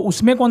that. तो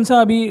उसमें कौन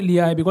सा अभी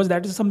लिया है? Because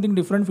that is something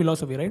different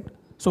philosophy, right?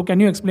 So can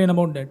you explain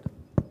about that?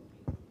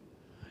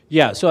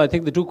 Yeah, so I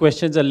think the two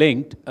questions are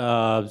linked.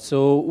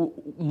 So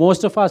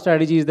most of our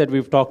strategies that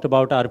we've talked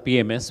about are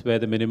PMS, where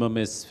the minimum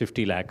is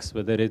 50 lakhs,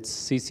 whether it's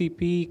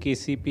CCP,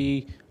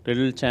 KCP,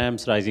 Little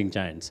Champs, Rising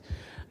Giants.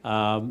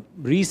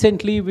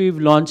 Recently, we've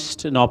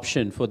launched an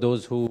option for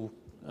those who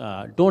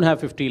don't have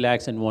 50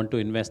 lakhs and want to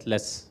invest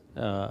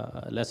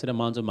lesser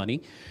amounts of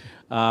money.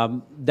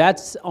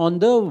 That's on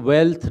the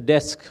Wealth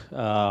Desk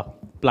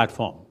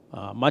platform.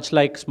 Much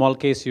like Small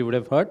Case you would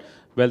have heard,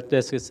 Wealth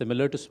Desk is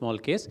similar to Small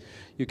Case.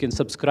 You can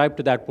subscribe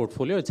to that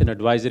portfolio. It's an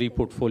advisory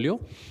portfolio.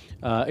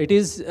 It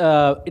is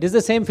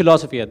the same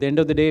philosophy. At the end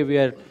of the day, we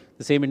are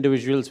the same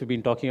individuals. We've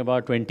been talking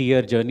about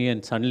 20-year journey,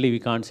 and suddenly we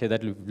can't say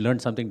that we've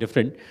learned something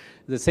different.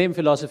 The same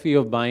philosophy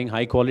of buying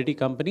high-quality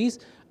companies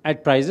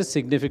at prices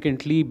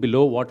significantly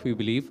below what we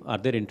believe are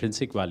their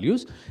intrinsic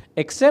values,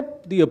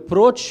 except the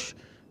approach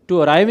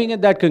to arriving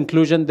at that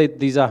conclusion that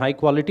these are high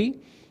quality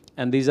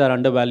and these are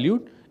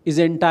undervalued is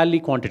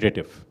entirely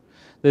quantitative.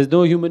 There's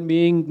no human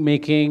being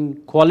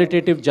making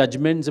qualitative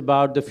judgments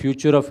about the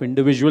future of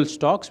individual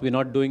stocks. We're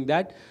not doing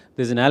that.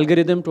 There's an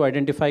algorithm to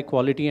identify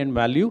quality and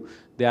value.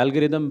 The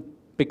algorithm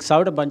picks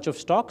out a bunch of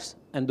stocks,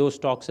 and those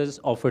stocks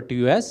is offered to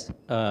you as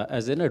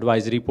an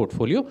advisory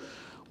portfolio,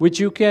 which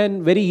you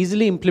can very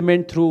easily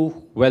implement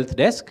through Wealth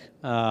Desk.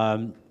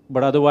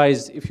 But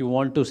otherwise, if you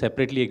want to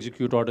separately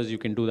execute orders, you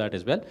can do that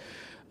as well.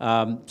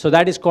 So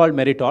that is called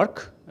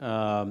Meritorque,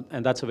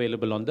 and that's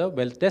available on the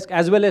wealth desk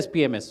as well as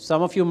PMS.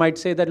 Some of you might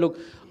say that, look,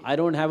 I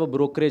don't have a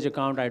brokerage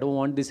account. I don't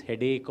want this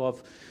headache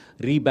of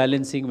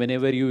rebalancing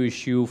whenever you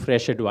issue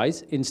fresh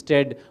advice.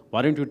 Instead,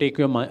 why don't you take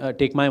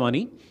my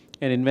money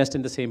and invest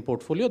in the same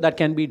portfolio? That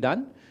can be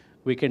done.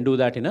 We can do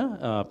that in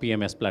a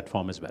PMS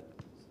platform as well.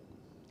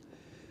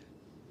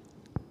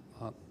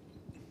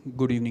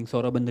 Good evening,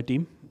 Saurabh and the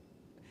team.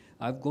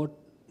 I've got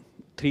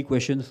 3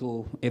 questions,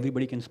 so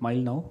everybody can smile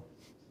now.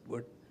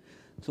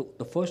 So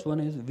the first one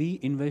is, we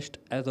invest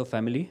as a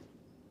family.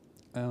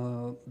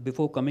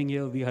 Before coming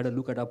here, we had a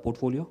look at our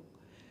portfolio.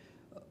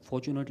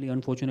 Fortunately,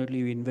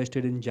 unfortunately, we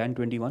invested in Jan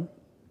 21,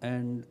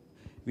 and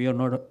we are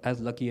not as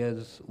lucky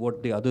as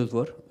what the others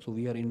were. So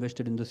we are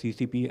invested in the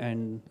CCP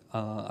and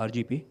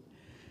RGP.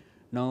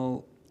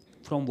 Now,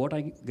 from what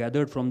I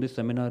gathered from this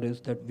seminar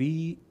is that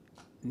we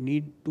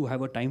need to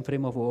have a time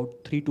frame of about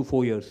 3 to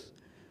 4 years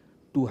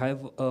to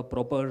have a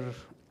proper,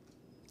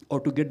 or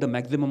to get the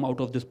maximum out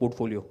of this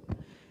portfolio.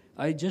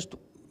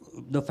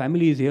 The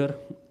family is here.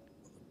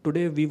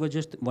 Today we were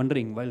just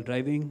wondering while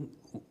driving,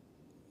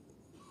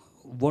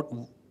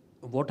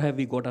 what have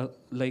we got,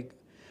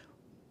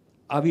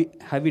 have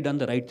we done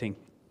the right thing?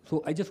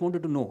 So I just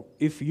wanted to know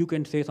if you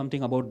can say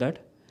something about that.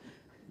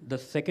 The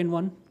second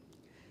one,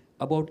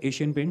 about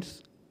Asian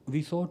Paints.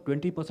 We saw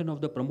 20%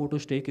 of the promoter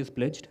stake is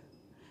pledged.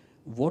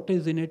 What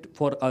is in it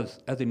for us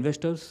as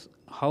investors?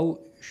 How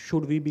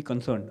should we be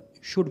concerned?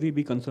 Should we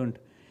be concerned?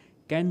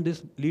 Can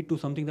this lead to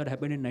something that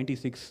happened in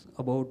 '96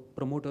 about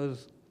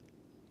promoters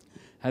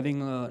having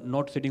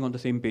not sitting on the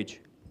same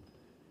page?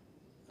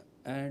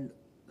 And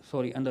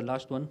sorry, and the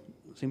last one,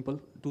 simple.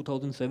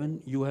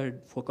 2007, you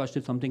had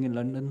forecasted something in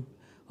London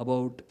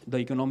about the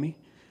economy.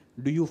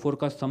 Do you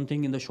forecast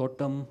something in the short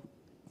term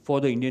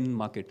for the Indian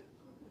market?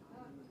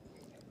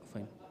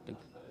 Fine.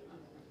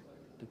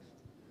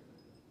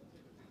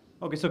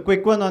 Okay, so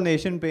quick one on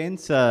Asian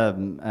Paints.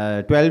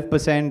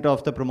 12%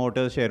 of the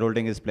promoter's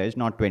shareholding is pledged,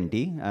 not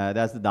 20.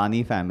 That's the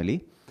Dani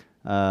family.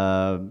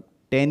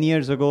 10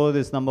 years ago,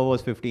 this number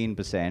was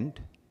 15%.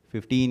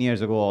 15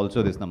 years ago,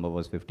 also, this number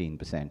was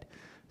 15%.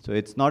 So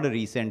it's not a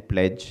recent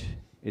pledge.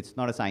 It's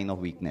not a sign of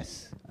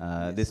weakness.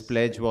 This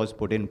pledge was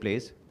put in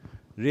place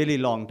really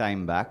long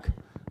time back.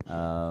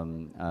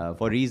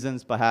 For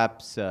reasons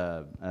perhaps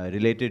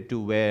related to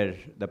where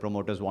the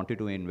promoters wanted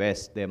to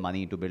invest their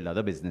money to build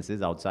other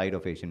businesses outside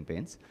of Asian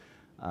Paints,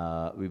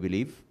 we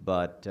believe.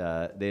 But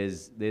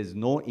there's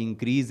no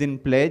increase in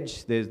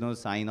pledge. There's no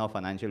sign of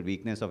financial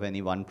weakness of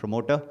any one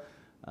promoter.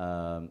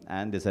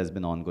 And this has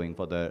been ongoing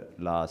for the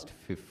last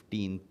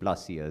 15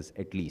 plus years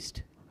at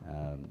least.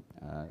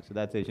 So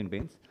that's Asian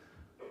Paints.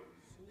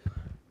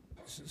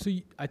 So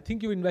I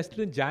think you invested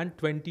in Jan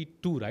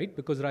 22, right?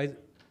 Because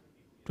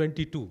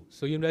 22.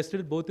 So you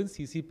invested both in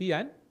CCP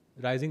and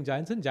Rising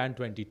Giants in Jan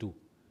 22,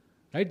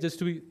 right? Just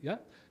to be, yeah.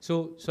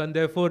 So and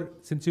therefore,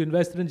 since you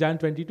invested in Jan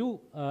 22,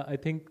 I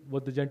think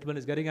what the gentleman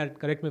is getting at,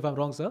 correct me if I'm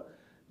wrong, sir,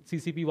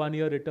 CCP 1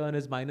 year return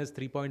is minus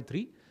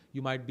 3.3.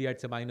 You might be at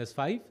say minus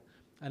 5.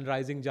 And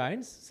Rising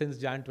Giants, since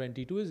Jan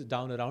 22, is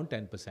down around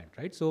 10%,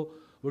 right? So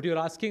what you're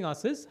asking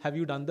us is, have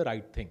you done the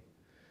right thing,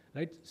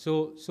 right?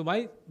 So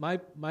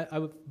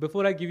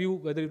before I give you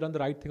whether you've done the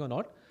right thing or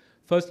not,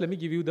 first let me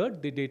give you the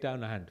data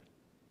on hand.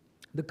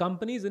 The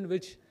companies in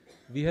which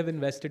we have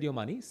invested your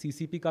money,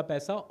 CCP ka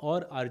paisa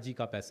or RG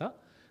ka paisa,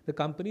 the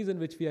companies in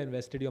which we have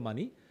invested your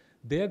money,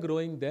 they are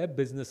growing their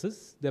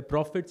businesses, their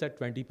profits at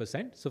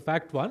 20%. So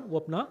fact one, वो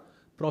अपना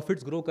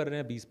profits grow कर रहे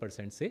हैं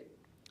 20% से.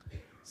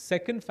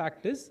 Second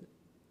fact is,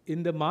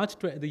 in the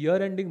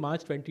year ending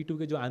March 22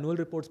 के जो annual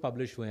reports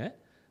published हुए हैं,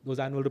 those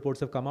annual reports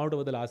have come out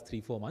over the last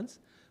 3-4 months.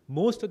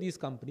 Most of these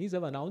companies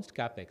have announced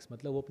CAPEX.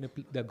 मतलब वो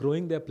they're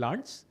growing their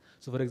plants.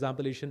 So for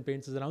example, Asian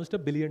Paints has announced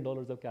 $1 billion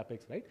of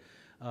CAPEX, right?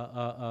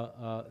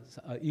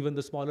 Even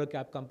the smaller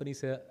cap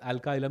companies,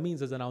 Alkyl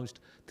Amines has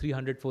announced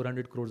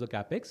 300-400 crores of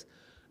CAPEX.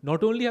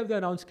 Not only have they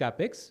announced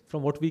CAPEX,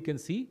 from what we can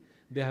see,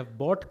 they have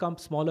bought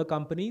smaller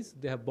companies,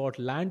 they have bought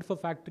land for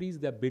factories,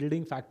 they are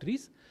building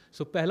factories.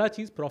 So पहला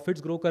चीज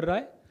profits grow कर रहा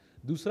है.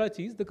 दूसरा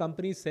चीज, the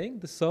company is saying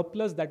the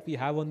surplus that we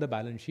have on the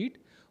balance sheet,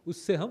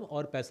 उससे हम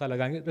और पैसा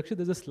लगाएंगे. Rakshit,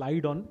 there's a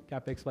slide on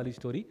CAPEX वाली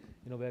story,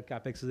 where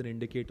CAPEX is an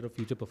indicator of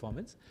future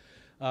performance.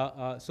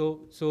 So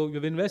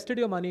you've invested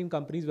your money in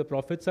companies where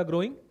profits are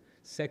growing.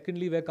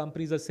 Secondly, where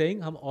companies are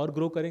saying हम और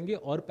grow करेंगे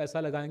और पैसा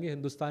लगाएंगे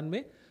हिंदुस्तान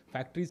में,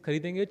 factories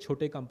खरीदेंगे,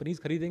 छोटे companies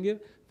खरीदेंगे,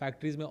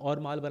 factories में और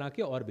माल बना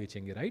के और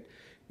बेचेंगे, right?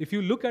 If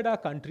you look at our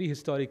country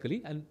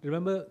historically, and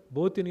remember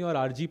both in your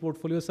RG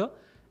portfolio, sir,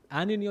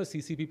 and in your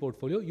CCP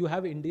portfolio, you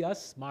have India's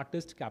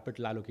smartest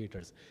capital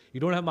allocators. You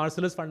don't have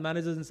Marcellus fund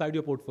managers inside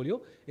your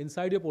portfolio.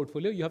 Inside your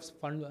portfolio, you have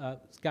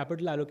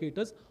capital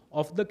allocators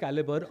of the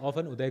caliber of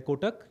an Uday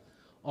Kotak,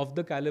 of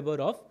the caliber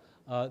of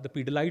the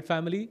Pidilite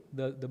family,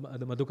 the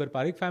Madhukar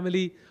Parikh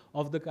family,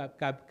 of the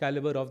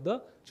caliber of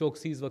the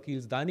Choksis,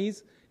 Vakils,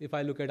 Danis. If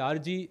I look at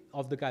RG,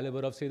 of the caliber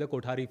of, say, the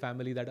Kothari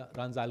family that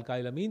runs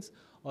Alkyl Amines,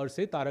 or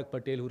say Tarak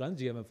Patel who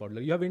runs GMF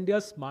Pfaudler. You have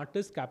India's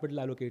smartest capital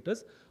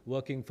allocators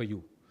working for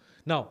you.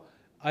 Now,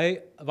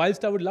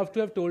 whilst I would love to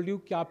have told you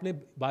कि आपने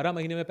 12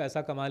 महीने में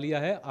पैसा कमा लिया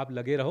है, आप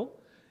लगे रहो.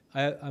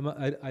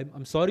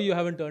 I'm sorry you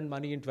haven't earned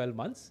money in 12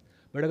 months.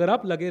 But अगर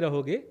आप लगे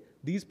रहोगे,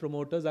 these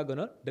promoters are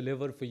gonna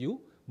deliver for you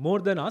more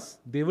than us.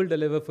 They will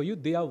deliver for you.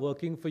 They are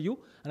working for you,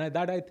 and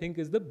that I think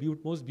is the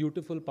most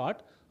beautiful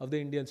part of the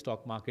Indian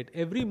stock market.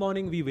 Every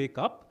morning we wake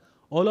up,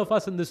 all of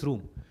us in this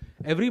room.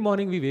 Every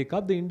morning we wake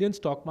up, the Indian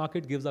stock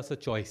market gives us a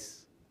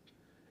choice.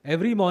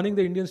 Every morning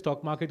the Indian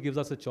stock market gives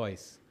us a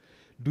choice.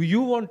 Do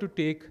you want to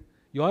take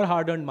your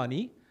hard-earned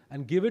money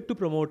and give it to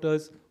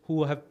promoters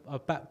who have a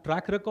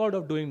track record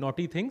of doing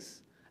naughty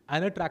things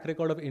and a track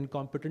record of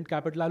incompetent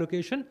capital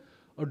allocation?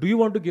 Or do you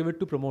want to give it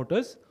to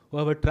promoters who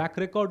have a track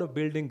record of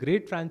building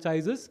great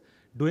franchises,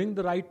 doing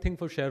the right thing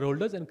for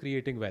shareholders and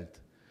creating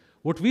wealth?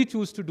 What we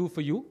choose to do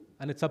for you,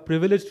 and it's a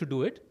privilege to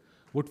do it,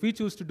 what we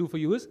choose to do for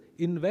you is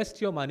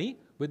invest your money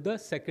with the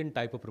second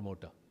type of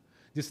promoter.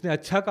 जिसने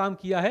अच्छा काम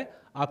किया है,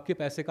 आपके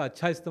पैसे का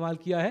अच्छा इस्तेमाल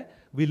किया है,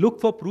 we look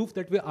for proof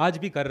that we आज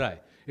भी कर रहा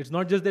है. It's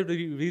not just that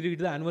we read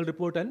the annual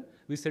report and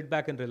we sit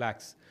back and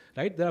relax,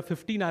 right? There are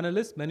 15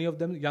 analysts, many of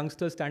them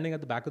youngsters standing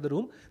at the back of the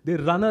room. They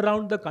run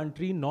around the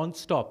country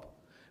non-stop,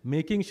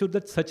 making sure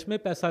that सच में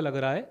पैसा लग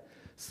रहा है,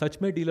 सच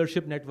में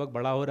dealership network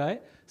बड़ा हो रहा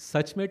है,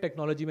 सच में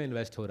technology में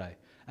invest हो रहा है.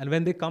 And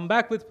when they come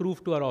back with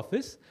proof to our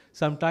office,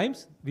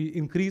 sometimes we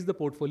increase the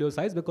portfolio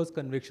size because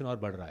conviction और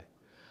बढ़ रहा है.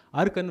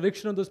 Our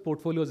conviction on those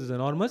portfolios is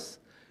enormous.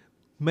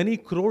 Many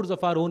crores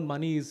of our own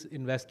money is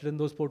invested in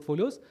those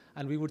portfolios,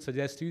 and we would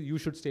suggest you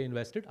should stay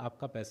invested.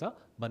 आपका पैसा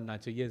बनना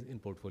चाहिए in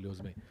portfolios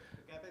में.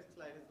 The CAPEX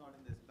slide is not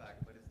in this pack,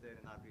 but it's there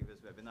in our previous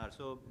webinar.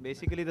 So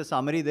basically the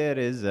summary there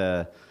is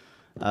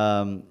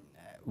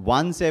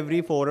once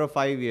every 4 or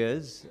 5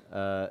 years,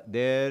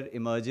 there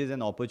emerges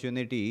an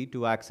opportunity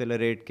to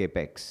accelerate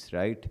CAPEX,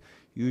 right?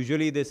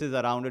 Usually this is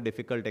around a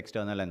difficult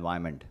external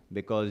environment,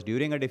 because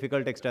during a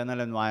difficult external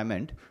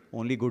environment,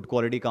 only good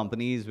quality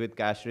companies with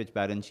cash-rich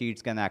balance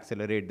sheets can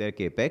accelerate their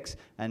CAPEX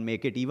and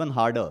make it even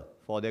harder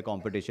for their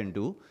competition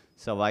to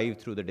survive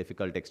through the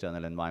difficult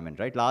external environment,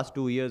 right? Last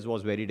 2 years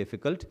was very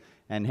difficult,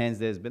 and hence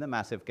there's been a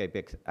massive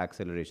CAPEX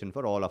acceleration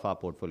for all of our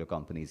portfolio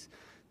companies.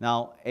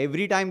 Now,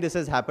 every time this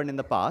has happened in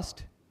the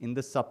past, in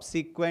the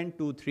subsequent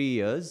 2-3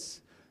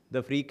 years,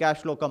 the free cash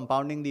flow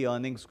compounding the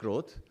earnings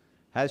growth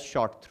has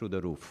shot through the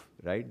roof,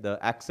 right? The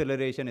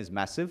acceleration is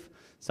massive,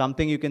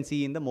 something you can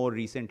see in the more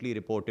recently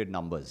reported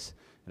numbers,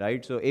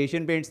 right? So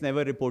Asian Paints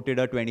never reported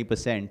a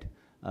 20%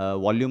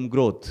 volume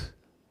growth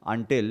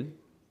until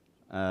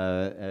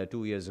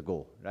 2 years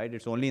ago, right?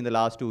 It's only in the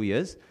last 2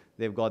 years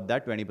they've got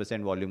that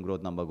 20% volume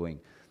growth number going.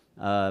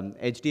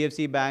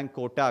 HDFC Bank,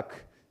 Kotak,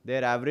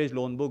 their average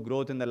loan book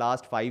growth in the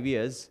last 5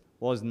 years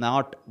was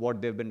not what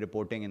they've been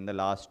reporting in the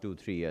last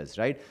 2-3 years,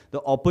 right?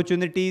 The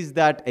opportunities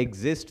that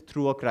exist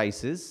through a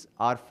crisis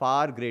are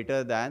far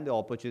greater than the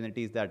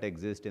opportunities that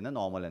exist in a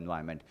normal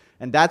environment.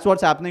 And that's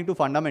what's happening to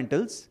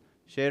fundamentals.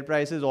 Share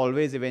prices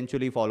always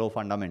eventually follow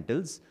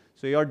fundamentals.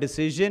 So your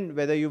decision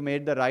whether you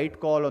made the right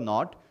call or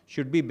not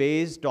should be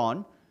based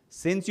on,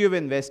 since you've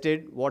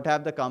invested, what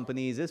have the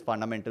companies'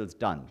 fundamentals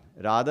done?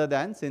 Rather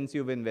than, since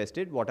you've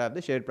invested, what have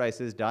the share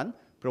prices done?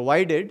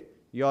 Provided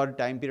your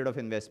time period of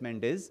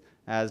investment is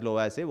as low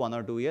as say 1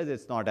 or 2 years,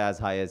 it's not as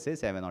high as say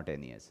 7 or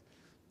 10 years.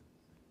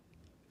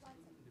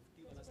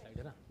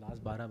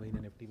 Last 12 महीने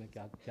Nifty में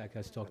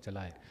क्या stock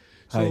चला है.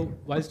 So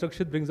while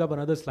Rakshit brings up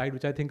another slide,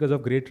 which I think is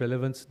of great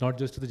relevance, not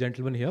just to the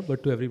gentleman here,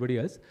 but to everybody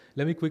else,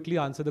 let me quickly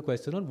answer the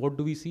question on what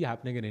do we see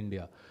happening in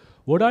India.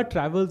 What our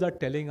travels are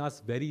telling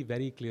us very,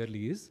 very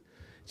clearly is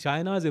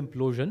China's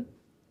implosion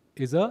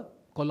is a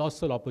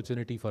colossal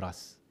opportunity for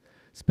us.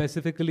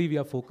 Specifically, we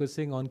are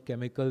focusing on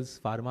chemicals,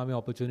 pharma mein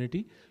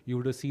opportunity. You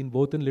would have seen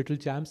both in Little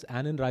Champs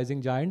and in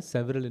Rising Giants,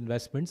 several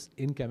investments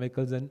in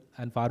chemicals and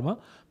pharma,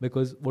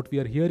 because what we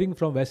are hearing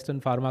from Western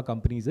pharma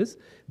companies is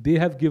they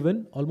have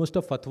given almost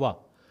a fatwa.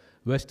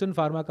 Western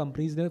pharma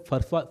companies ne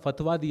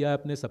fatwa diya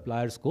apne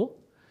suppliers ko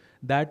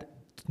that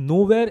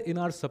nowhere in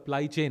our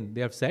supply chain, they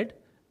have said,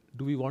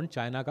 do we want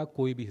China ka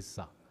koi bhi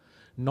hissa.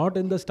 Not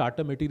in the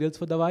starter materials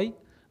for dawai,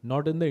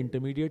 not in the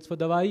intermediates for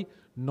dawai,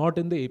 not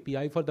in the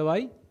API for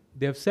dawai.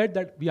 They have said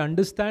that we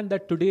understand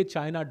that today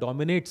China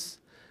dominates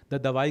the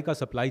dawai ka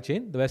supply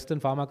chain, the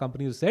Western pharma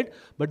companies have said,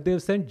 but they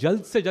have said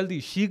jald se jaldi,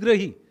 shigra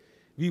hi,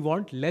 we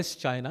want less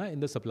China in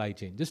the supply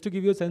chain. Just to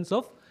give you a sense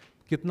of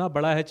kitna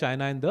bada hai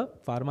China in the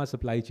pharma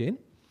supply chain,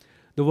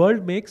 the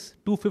world makes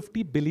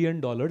 $250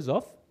 billion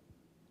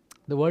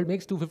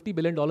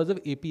of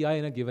API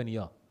in a given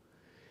year.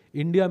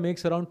 India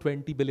makes around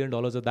 $20 billion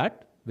of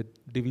that, with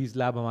Divi's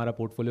Lab, hamara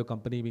portfolio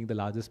company, being the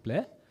largest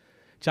player.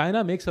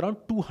 China makes around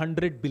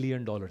 $200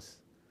 billion.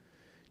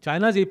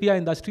 China's API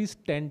industry is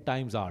 10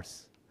 times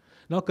ours.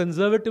 Now,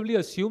 conservatively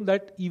assume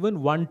that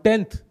even one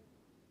tenth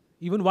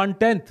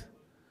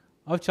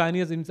of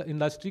Chinese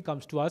industry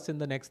comes to us in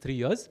the next 3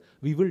 years,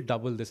 we will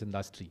double this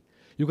industry.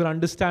 You can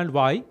understand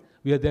why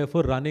we are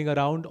therefore running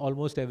around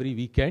almost every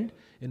weekend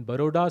in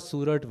Baroda,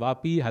 Surat,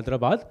 Vapi,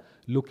 Hyderabad,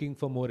 looking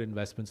for more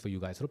investments for you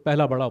guys. So,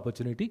 pehla bada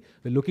opportunity.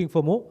 We're looking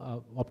for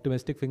more.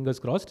 Optimistic, fingers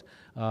crossed.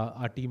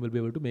 Our team will be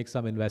able to make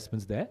some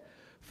investments there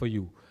for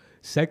you.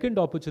 Second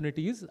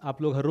opportunity is,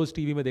 आप लोग हर रोज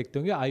TV में देखते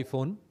होंगे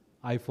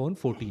iPhone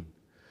 14,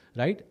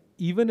 right?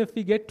 Even if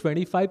we get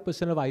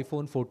 25% of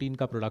iPhone 14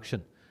 का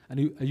production, and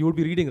you would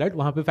be reading, right?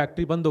 वहाँ पे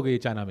factory बंद हो गई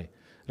China में,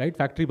 right?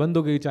 Factory बंद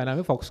हो गई China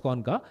में,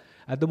 Foxconn का.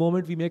 At the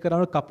moment, we make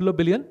around a couple of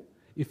billion.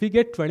 If we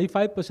get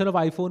 25% of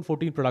iPhone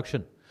 14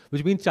 production,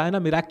 which means China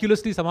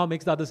miraculously somehow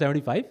makes the other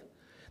 75,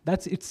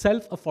 that's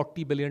itself a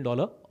 $40 billion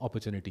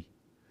opportunity.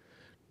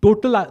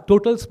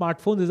 Total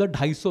smartphones is a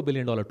 $250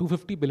 billion,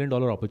 $250 billion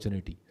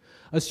opportunity.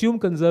 Assume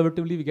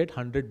conservatively we get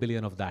 100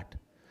 billion of that.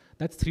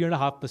 That's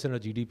 3.5%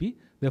 of GDP.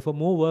 Therefore,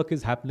 more work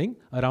is happening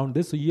around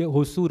this. So, ये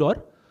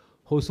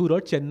होसूर और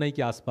चेन्नई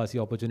के आसपास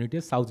ये opportunity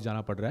है. South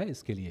जाना पड़ रहा है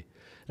इसके लिए,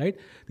 right?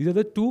 These are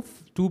the two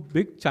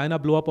big China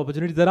blow-up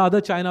opportunities. There are other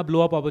China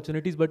blow-up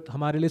opportunities, but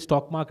हमारे लिए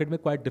stock market में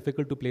quite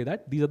difficult to play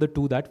that. These are the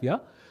two that we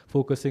are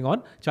focusing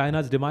on.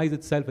 China's demise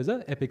itself is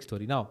an epic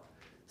story. Now,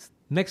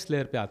 next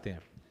layer पे आते हैं.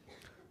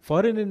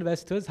 Foreign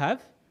investors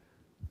have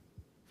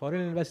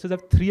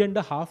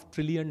 $3.5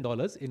 trillion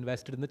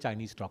invested in the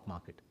Chinese stock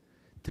market.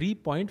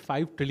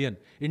 3.5 trillion.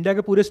 India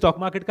के पूरे stock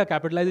market का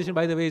capitalization,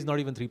 by the way, is not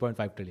even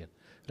 3.5 trillion,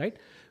 right?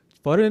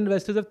 Foreign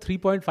investors have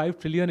 3.5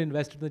 trillion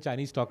invested in the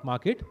Chinese stock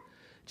market.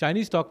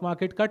 Chinese stock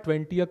market का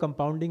 20-year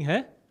compounding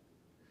है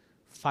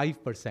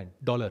 5%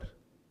 dollar.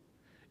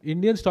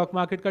 Indian stock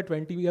market का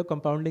 20-year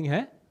compounding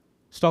है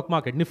stock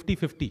market Nifty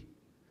 50.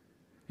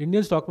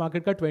 Indian stock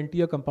market का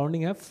 20-year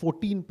compounding है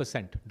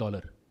 14%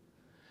 dollar.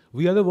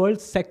 We are the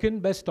world's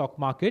second best stock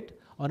market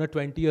on a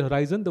 20-year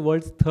horizon, the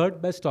world's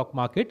third best stock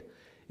market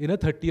in a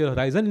 30-year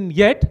horizon. And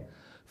yet,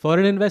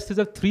 foreign investors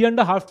have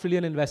 3.5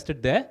 trillion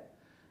invested there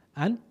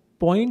and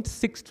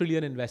 0.6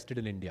 trillion invested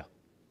in India.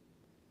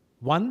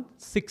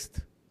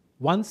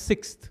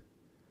 1/6.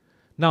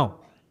 Now,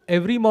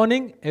 every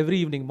morning, every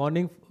evening,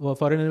 morning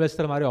foreign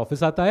investor हमारे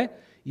office आता है,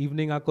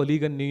 evening our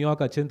colleague in New York,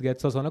 Achint,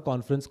 gets us on a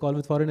conference call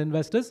with foreign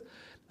investors,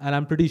 and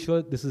I'm pretty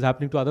sure this is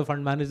happening to other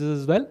fund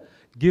managers as well.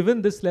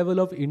 Given this level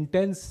of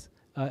intense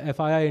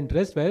FII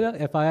interest, where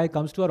FII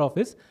comes to our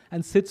office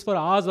and sits for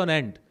hours on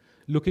end,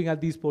 looking at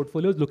these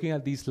portfolios, looking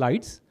at these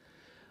slides,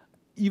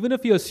 even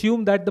if you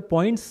assume that the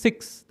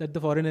 0.6 that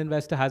the foreign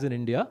investor has in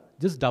India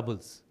just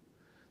doubles.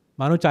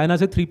 मानो China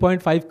से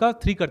 3.5 का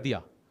 3 कर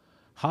दिया.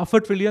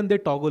 $500 billion they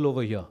toggle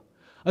over here.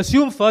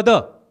 Assume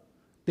further,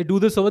 they do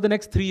this over the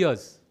next 3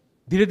 years.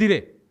 धीरे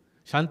धीरे,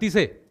 शांति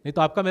से, नहीं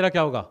तो आपका मेरा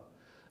क्या होगा,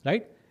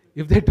 right?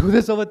 If they do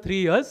this over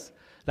 3 years,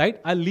 right,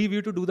 I'll leave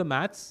you to do the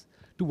maths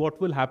to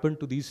what will happen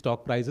to these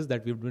stock prices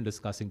that we've been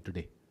discussing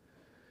today,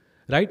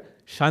 right?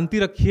 शांति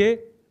रखिए,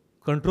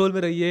 control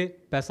में रहिए,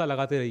 पैसा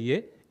लगाते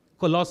रहिए,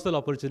 colossal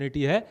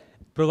opportunity है,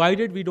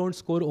 provided we don't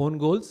score own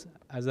goals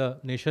as a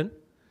nation,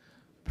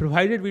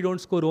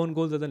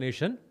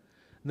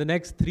 the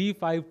next 3,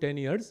 5, 10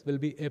 years will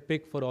be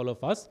epic for all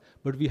of us,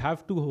 but we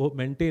have to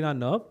maintain our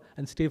nerve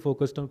and stay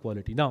focused on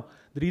quality. Now,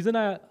 the reason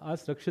I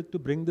asked Rakshit to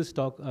bring this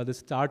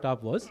chart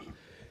up was,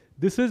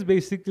 this is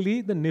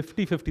basically the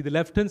Nifty 50. The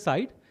left-hand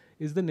side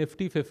is the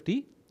Nifty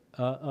 50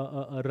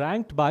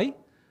 ranked by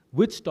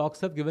which stocks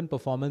have given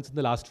performance in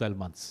the last 12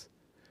 months.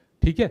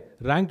 ठीक है?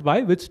 Ranked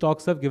by which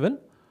stocks have given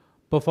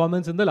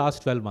performance in the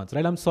last 12 months.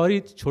 Right? I'm sorry,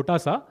 it's chota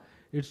sa,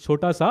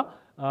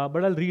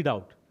 but I'll read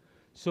out.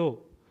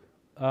 So,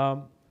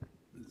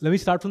 let me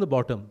start from the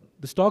bottom.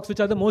 The stocks which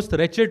are the most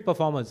wretched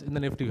performers in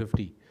the Nifty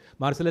 50.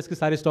 Marcellus के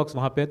सारे stocks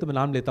वहाँ पे हैं, तो मैं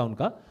नाम लेता हूँ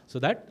उनका, so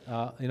that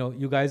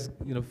you guys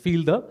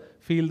feel the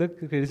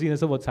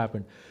craziness of what's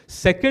happened.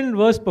 Second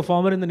worst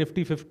performer in the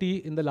Nifty 50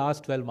 in the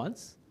last 12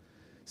 months.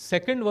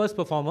 Second worst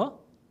performer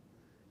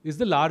is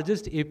the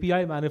largest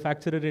API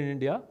manufacturer in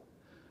India,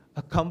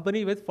 a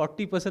company with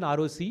 40%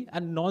 ROC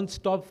and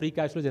non-stop free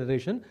cash flow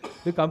generation.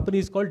 The company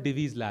is called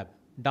Divi's Lab,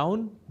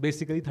 down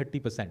basically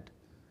 30%.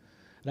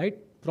 Right?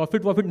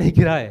 Profit नहीं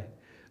गिरा है.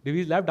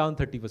 Divi's Lab down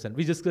 30%.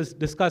 We just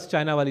discussed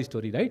China wali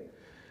story, right?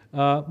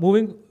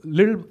 Moving a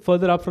little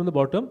further up from the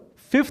bottom,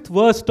 fifth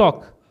worst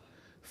stock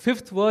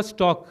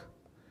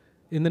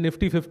in the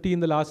Nifty 50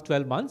 in the last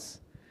 12 months,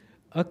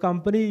 a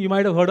company you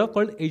might have heard of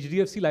called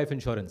HDFC Life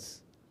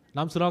Insurance.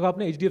 नाम सुना होगा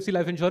आपने HDFC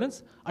Life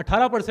Insurance?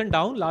 18%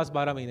 down last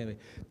 12 महीने में.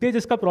 तेज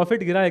इसका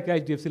profit गिरा है क्या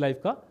HDFC Life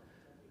का?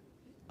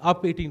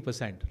 Up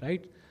 18%,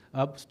 right?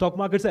 Stock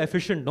markets are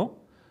efficient, no?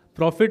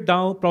 Profit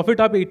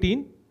up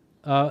 18.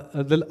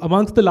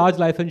 Amongst the large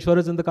life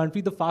insurers in the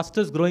country, the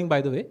fastest growing,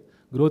 by the way,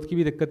 growth की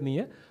भी दिक्कत नहीं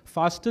है,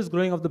 fastest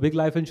growing of the big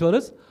life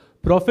insurers,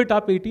 profit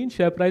up 18,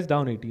 share price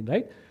down 18,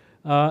 right?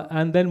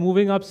 And then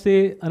moving up,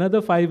 say,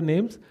 another 5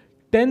 names,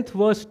 10th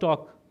worst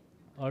stock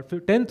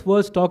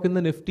in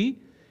the Nifty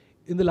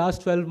in the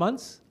last 12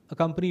 months, a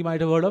company you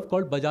might have heard of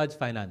called Bajaj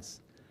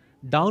Finance,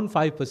 down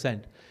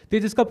 5%. तो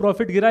जिसका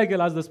profit गिरा है क्या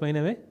last 10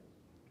 महीने में?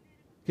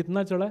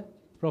 कितना चढ़ा है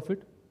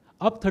profit?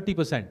 Up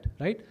 30%,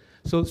 right?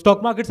 So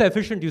stock markets are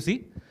efficient, you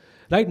see.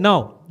 Right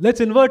now,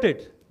 let's invert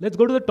it. Let's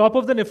go to the top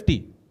of the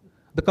Nifty,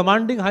 the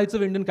commanding heights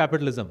of Indian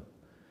capitalism.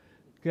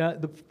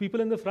 The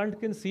people in the front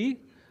can see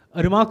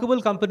a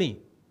remarkable company,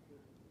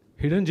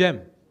 hidden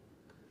gem,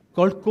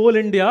 called Coal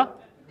India,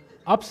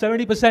 up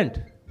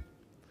 70%.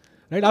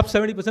 Right, up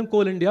 70%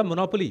 Coal India,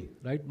 monopoly.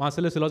 Right,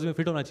 Marcellus philosophy में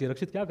fit होना चाहिए.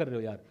 रक्षित क्या कर रहे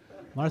हो यार?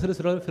 Marcellus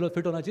philosophy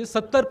fit होना चाहिए.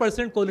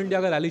 70% Coal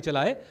India का rally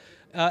चला है.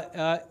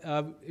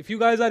 If you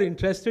guys are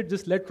interested,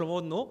 just let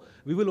Pramod know.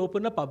 We will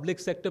open a public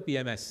sector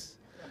PMS.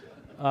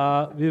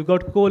 We've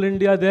got Coal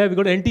India there. We've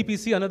got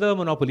NTPC, another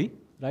monopoly.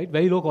 Right,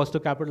 very low cost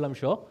of capital, I'm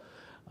sure.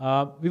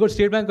 We've got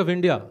State Bank of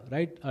India.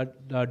 Right,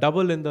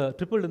 tripled in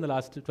the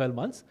last 12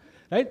 months.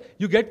 Right,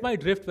 you get my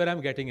drift where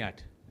I'm getting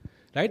at.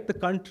 Right, the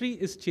country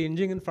is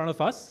changing in front of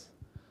us.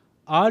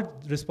 Our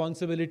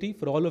responsibility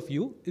for all of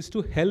you is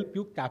to help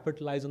you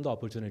capitalize on the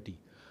opportunity.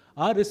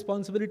 Our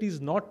responsibility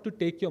is not to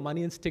take your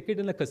money and stick it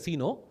in a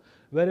casino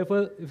where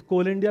if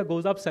Coal India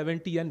goes up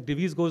 70 and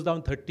Divis goes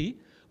down 30,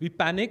 we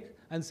panic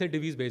and say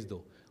Divis bech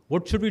do.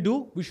 What should we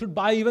do? We should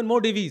buy even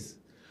more Divis.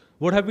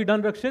 What have we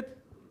done, Rakshit?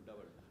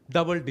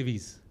 Double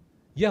Divis.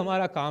 Ye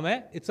hamara kaam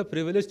hai. It's a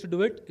privilege to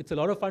do it. It's a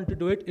lot of fun to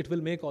do it. It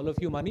will make all of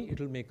you money. It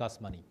will make us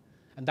money.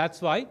 And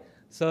that's why,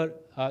 sir,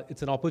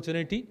 it's an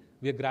opportunity.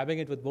 We are grabbing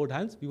it with both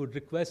hands. We would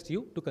request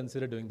you to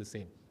consider doing the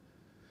same.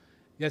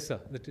 Yes, sir,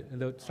 in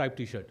the striped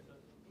t-shirt.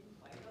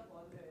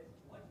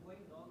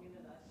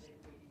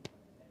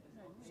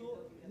 So,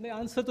 the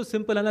answer to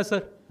simple है ना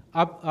sir.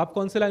 आप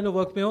कौन से line of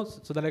work में हो,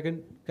 so that I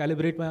can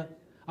calibrate my,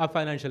 आप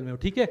financial में हो,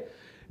 ठीक है?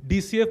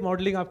 DCF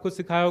modeling आपको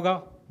सिखाया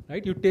होगा,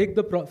 right? You take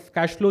the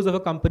cash flows of a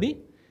company,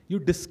 you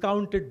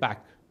discount it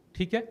back,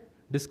 ठीक है?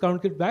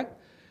 Discount it back.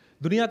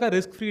 दुनिया का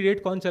risk-free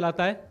rate कौन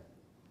चलाता है?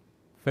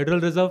 Federal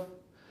Reserve.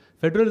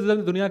 फेडरल रिजर्व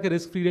ने दुनिया के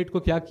रिस्क फ्री रेट को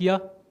क्या किया?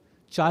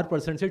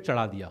 4% से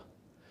चढ़ा दिया.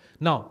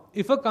 Now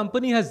if a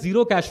company has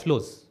zero cash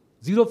flows,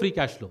 zero free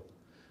cash flow,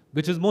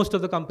 which is most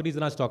of the companies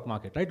in our stock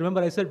market, right?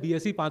 Remember I said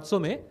BSE 500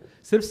 में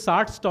सिर्फ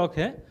 60 स्टॉक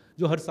हैं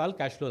जो हर साल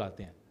कैश फ्लो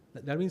लाते हैं.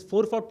 That means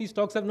 440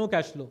 stocks have no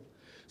cash flow.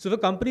 So if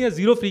a company has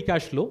zero free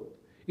cash flow,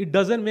 it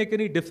doesn't make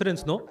any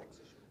difference, no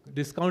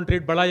discount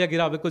rate बढ़ा या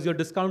गिरा, because you are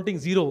discounting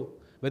zero.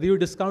 Whether you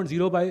discount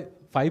 0 by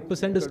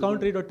 5%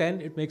 discount rate or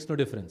 10, it makes no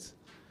difference.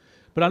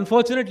 But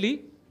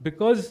unfortunately,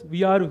 because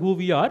we are who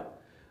we are,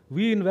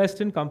 we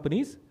invest in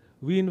companies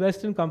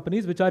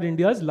which are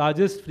India's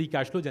largest free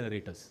cash flow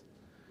generators.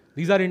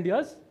 These are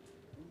India's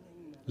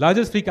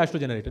largest free cash flow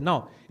generator.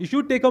 Now, if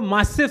you take a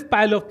massive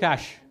pile of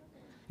cash,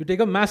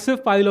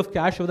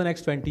 over the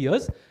next 20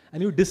 years,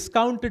 and you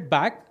discount it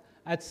back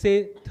at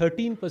say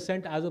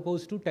 13% as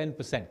opposed to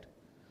 10%,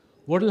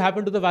 what will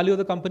happen to the value of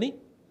the company?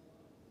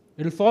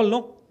 It will fall,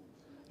 no?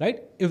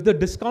 Right? If the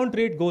discount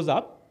rate goes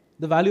up,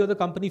 the value of the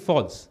company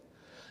falls.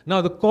 Now,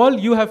 the call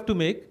you have to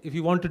make, if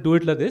you want to do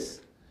it like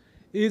this,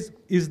 is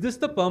this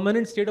the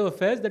permanent state of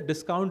affairs that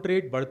discount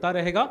rate बढ़ता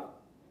रहेगा?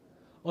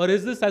 Or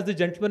is this, as the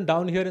gentleman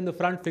down here in the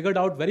front figured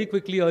out very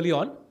quickly early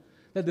on,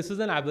 that this is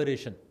an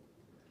aberration?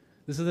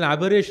 This is an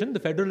aberration.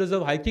 The Federal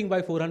Reserve hiking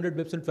by 400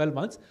 bips in 12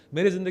 months,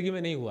 मेरे ज़िंदगी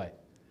में नहीं हुआ है.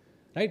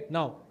 Right?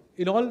 Now,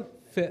 in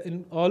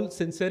all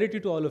sincerity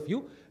to all of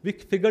you, we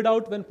figured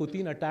out when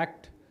Putin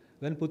attacked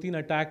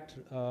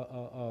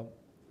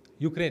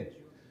Ukraine.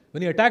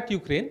 When he attacked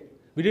Ukraine,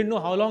 we didn't know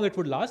how long it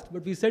would last,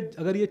 but we said,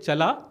 अगर ये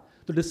चला,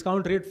 तो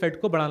discount rate Fed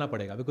को बढ़ाना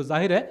पड़ेगा. Because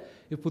जाहिर है,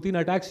 if Putin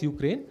attacks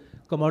Ukraine,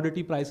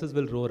 commodity prices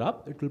will roar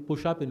up, it will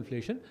push up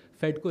inflation,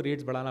 Fed को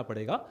rates बढ़ाना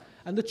पड़ेगा.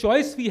 And the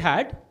choice we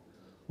had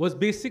was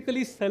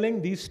basically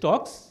selling these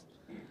stocks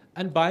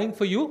and buying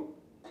for you,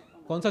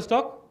 कौन सा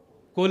stock?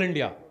 Coal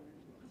India.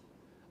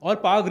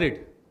 और Power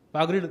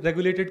Grid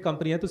regulated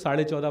company है, तो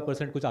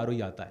 14.5% कुछ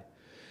ROE आता है.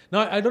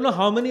 Now, I don't know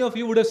how many of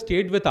you would have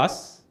stayed with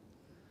us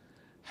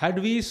had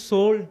we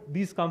sold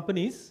these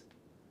companies,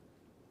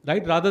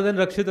 right, rather than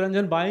Rakshit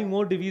Ranjan buying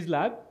more Divi's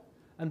Lab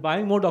and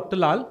buying more Dr.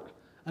 Lal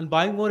and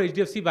buying more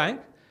HDFC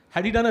Bank.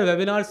 Had he done a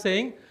webinar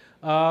saying,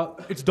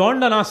 it's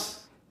dawned on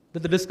us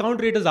that the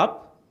discount rate is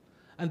up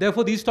and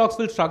therefore these stocks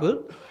will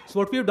struggle. So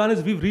what we've done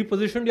is we've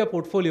repositioned your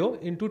portfolio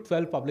into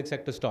 12 public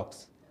sector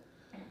stocks.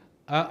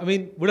 I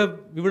mean, we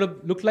would have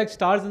looked like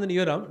stars in the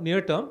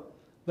near term,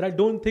 but I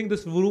don't think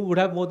this room would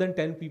have more than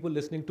 10 people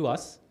listening to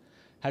us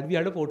had we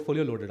had a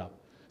portfolio loaded up.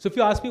 So if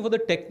you ask me for the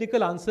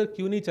technical answer,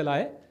 क्यों नहीं चला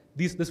है,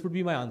 this would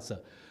be my answer.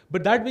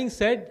 But that being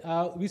said,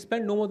 we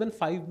spend no more than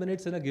 5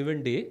 minutes in a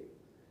given day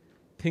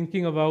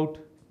thinking about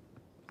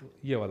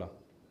ये वाला.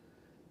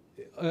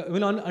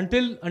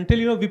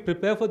 Until we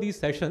prepare for these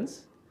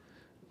sessions,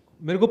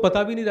 मेरे को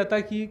पता भी नहीं रहता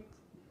कि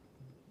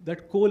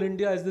that Coal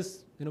India is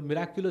this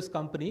miraculous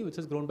company which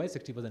has grown by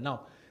 60%.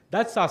 Now,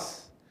 that's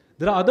us.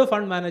 There are other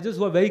fund managers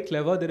who are very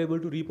clever. They're able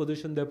to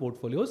reposition their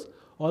portfolios.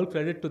 All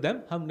credit to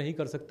them. हम नहीं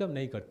कर सकते, हम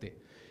नहीं करते.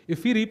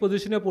 If we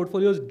reposition your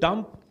portfolios,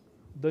 dump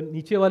the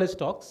नीचे वाले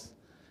stocks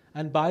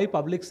and buy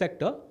public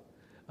sector,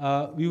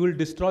 we will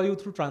destroy you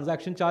through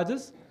transaction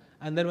charges.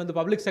 And then when the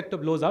public sector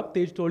blows up,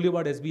 Tej told you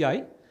about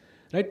SBI.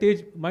 right?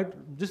 Tej might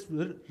just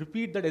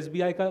repeat that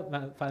SBI ka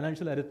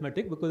financial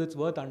arithmetic because it's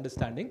worth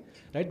understanding,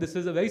 right? This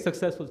is a very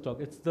successful stock.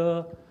 It's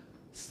the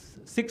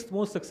 6th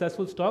most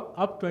successful stock,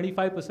 up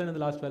 25% in the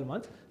last 12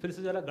 months. फिर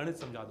से जरा गणित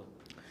समझा दो.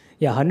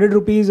 Yeah, 100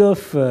 rupees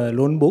of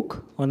loan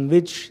book on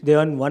which they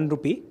earn 1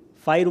 rupee.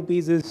 5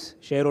 rupees is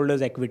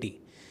shareholders'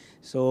 equity.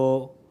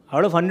 So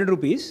out of 100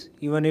 rupees,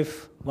 even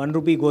if 1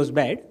 rupee goes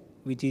bad,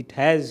 which it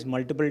has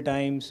multiple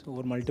times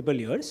over multiple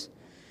years,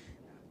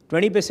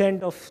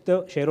 20% of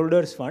the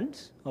shareholders'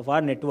 funds of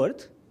our net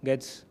worth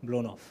gets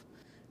blown off.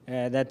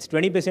 That's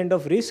 20%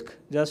 of risk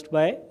just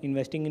by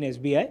investing in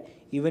SBI.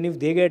 Even if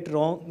they get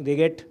wrong,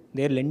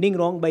 they're lending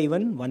wrong by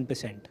even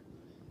 1%.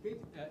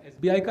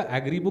 SBI का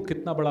agri book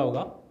कितना बड़ा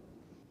होगा?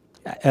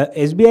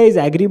 SBI's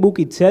agri book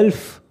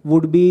itself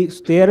would be,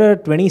 they're a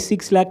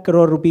 26 lakh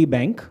crore rupee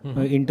bank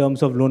in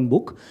terms of loan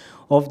book.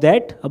 Of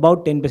that,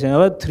 about 10%,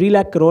 about 3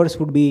 lakh crores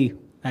would be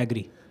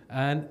agri.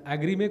 And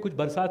agri में कुछ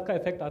बरसात का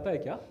effect आता है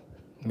क्या?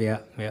 Yeah.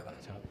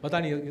 अच्छा, पता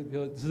नहीं,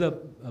 this is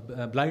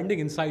a blinding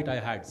insight I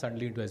had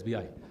suddenly into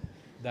SBI,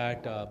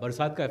 that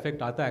बरसात का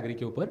effect आता है agri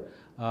के ऊपर.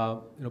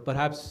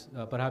 Perhaps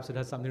it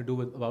has something to do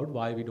with about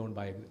why we don't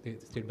buy the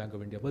State Bank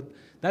of India. But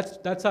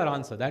that's our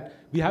answer, that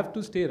we have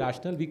to stay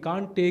rational. We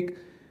can't take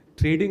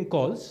trading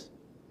calls,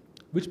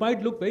 which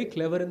might look very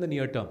clever in the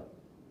near term.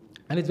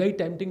 And it's very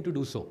tempting to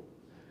do so.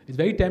 It's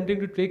very tempting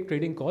to take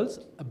trading calls.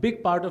 A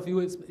big part of you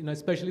is,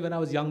 especially when I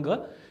was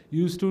younger,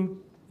 used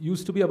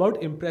to be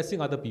about impressing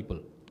other people.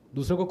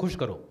 दूसरों को खुश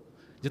करो.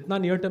 जितना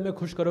near term में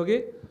खुश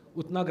करोगे,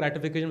 उतना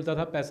gratification मिलता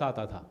था, पैसा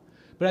आता था.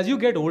 But as you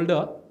get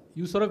older,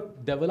 you sort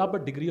of develop a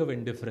degree of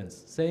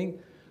indifference, saying,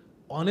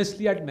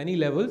 honestly, at many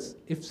levels,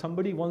 if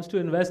somebody wants to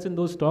invest in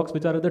those stocks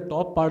which are at the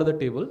top part of the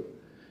table,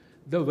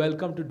 they're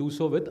welcome to do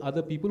so with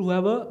other people who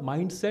have a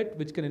mindset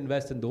which can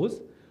invest in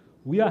those.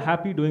 We are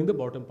happy doing the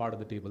bottom part of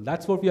the table.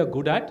 That's what we are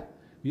good at.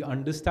 We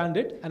understand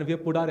it, and we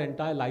have put our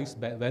entire life's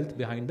wealth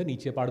behind the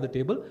niche part of the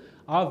table.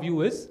 Our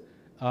view is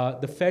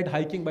the Fed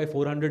hiking by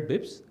 400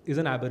 bips is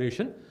an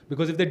aberration,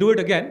 because if they do it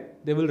again,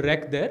 they will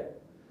wreck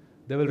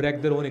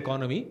their own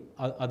economy,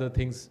 other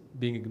things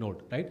being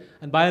ignored, right?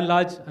 And by and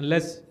large,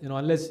 unless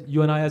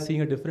you and I are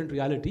seeing a different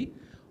reality,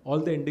 all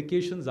the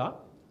indications are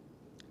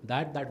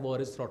that war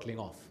is throttling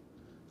off,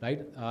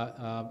 right?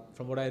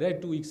 From what I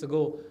read 2 weeks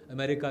ago,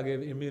 America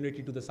gave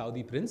immunity to the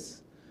Saudi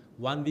prince.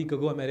 1 week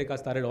ago, America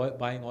started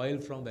buying oil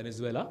from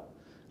Venezuela,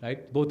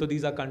 right? Both of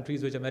these are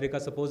countries which America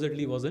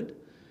supposedly wasn't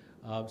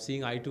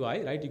seeing eye to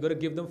eye, right? You got to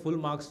give them full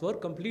marks for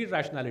complete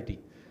rationality,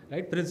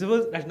 right?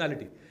 Principles,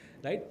 rationality.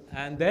 Right?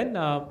 And then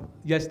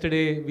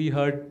yesterday we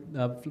heard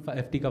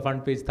FT ka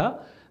fund page tha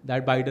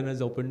that Biden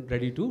is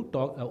ready to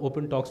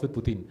open talks with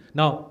Putin.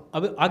 Now,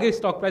 aage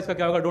stock price ka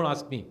kya hoga? Don't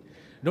ask me.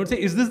 Don't say,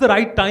 is this the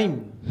right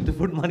time to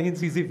put money in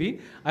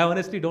CCP? I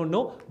honestly don't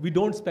know. We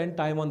don't spend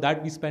time on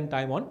that. We spend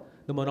time on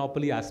the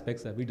monopoly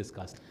aspects that we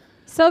discussed.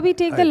 Sir, we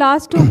take the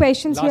last 2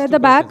 questions here at the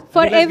back.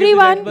 Questions.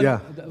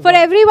 For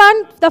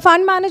everyone, the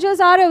fund managers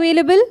are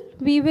available.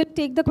 We will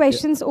take the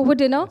questions over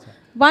dinner.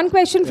 One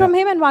question from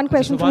him and one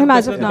question from him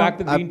as of now.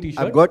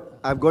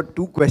 I've got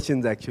 2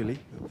 questions actually.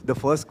 The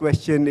first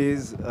question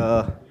is,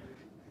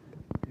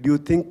 do you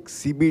think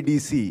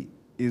CBDC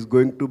is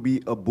going to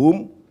be a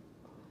boom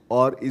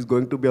or is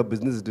going to be a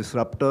business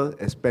disruptor,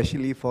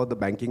 especially for the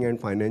banking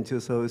and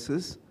financial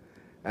services?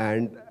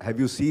 And have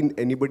you seen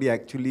anybody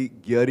actually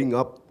gearing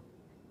up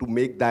to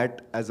make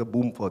that as a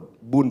boon for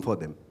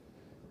them?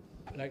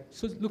 Right.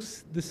 So look,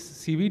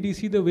 this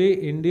CBDC, the way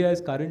India is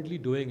currently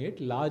doing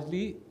it,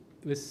 largely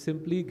is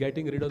simply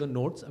getting rid of the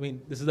notes. I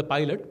mean, this is a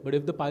pilot, but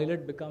if the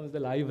pilot becomes the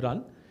live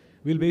run,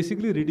 we'll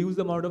basically reduce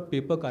the amount of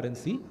paper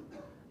currency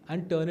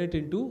and turn it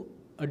into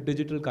a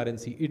digital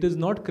currency. It is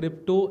not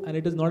crypto, and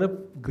it is not a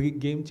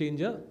game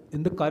changer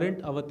in the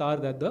current avatar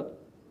that the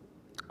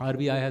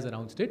RBI has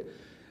announced it.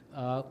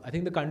 I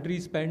think the country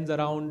spends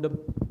around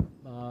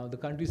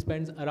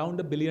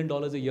 $1 billion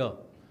a year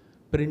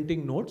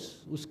printing notes.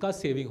 Uska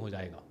saving ho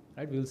jayega,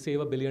 right? We'll save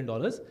 $1 billion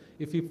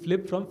if we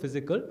flip from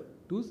physical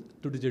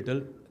to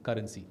digital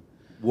currency.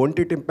 Won't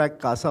it impact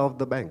CASA of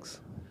the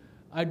banks?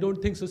 I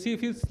don't think so. See,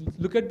 if you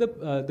look at the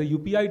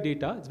UPI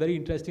data, it's very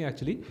interesting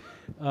actually.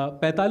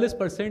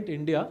 45%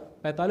 India,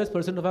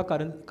 45% of our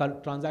current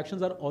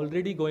transactions are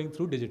already going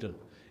through digital.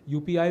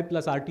 UPI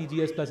plus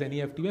RTGS plus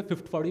NEFT में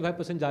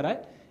 45% जा रहा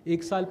है.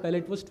 1 साल पहले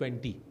it was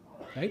 20,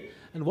 right?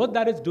 And what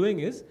that is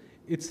doing is,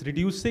 it's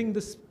reducing the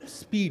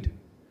speed.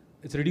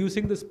 It's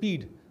reducing the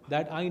speed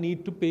that I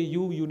need to pay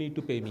you, you need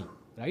to pay me.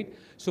 Right?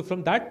 So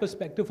from that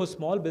perspective, for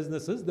small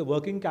businesses, the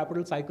working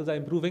capital cycles are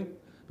improving,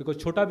 because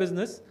chota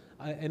business,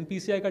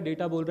 NPCI ka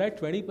data bol raha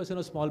hai, 20%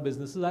 of small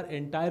businesses are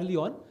entirely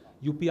on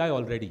UPI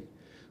already.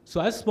 So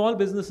as small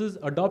businesses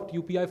adopt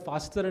UPI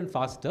faster and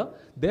faster,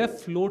 their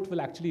float will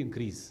actually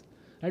increase,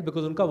 right?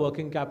 Because unka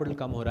working capital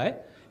kam ho raha hai.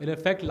 In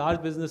effect,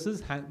 large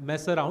businesses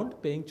mess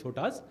around paying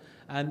chotas,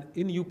 and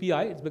in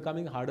UPI, it's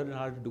becoming harder and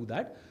harder to do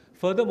that.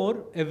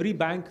 Furthermore, every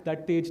bank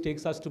that Tej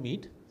takes us to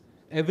meet,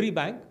 every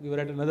bank, we were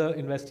at another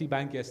investee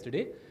bank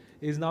yesterday,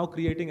 is now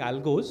creating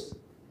algos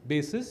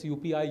basis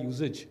UPI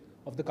usage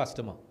of the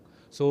customer.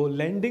 So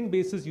lending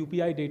basis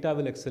UPI data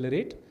will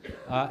accelerate.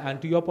 And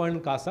to your point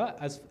in CASA,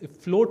 as if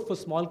float for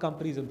small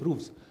companies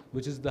improves,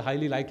 which is the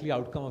highly likely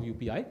outcome of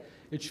UPI,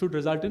 it should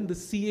result in the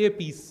CA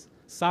piece.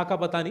 SA ka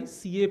pata nahi,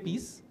 CA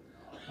piece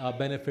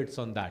benefits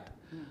on that.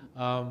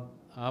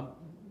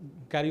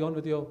 Carry on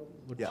with your...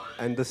 Yeah,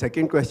 and the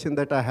second question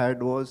that I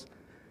had was,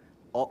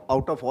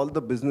 out of all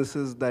the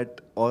businesses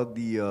that, or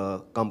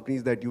the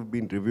companies that you've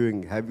been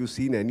reviewing, have you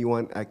seen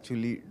anyone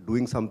actually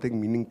doing something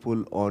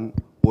meaningful on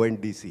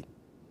ONDC?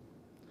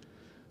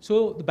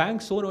 So the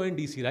banks own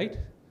ONDC, right?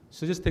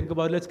 So just think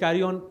about, let's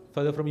carry on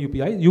further from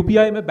UPI.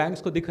 UPI में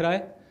banks को दिख रहा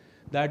है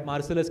that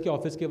Marcellus के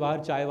office के बाहर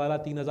चाय वाला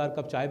 3000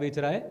 कप चाय बेच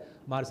रहा है,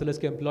 Marcellus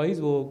के employees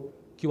वो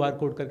QR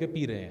code करके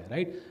पी रहे हैं,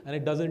 right? And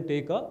it doesn't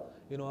take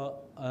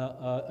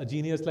a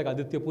genius like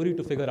Aditya Puri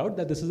to figure out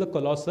that this is a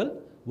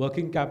colossal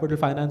working capital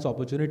finance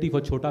opportunity for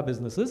chota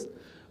businesses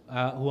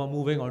who are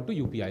moving on to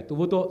UPI. तो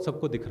वो तो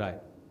सबको दिख रहा है.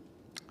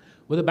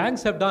 What the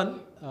banks have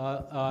done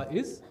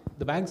is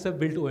the banks have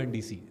built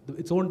ONDC.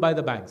 It's owned by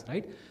the banks,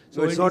 right?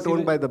 So it's not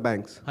owned by the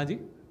banks. हाँ जी.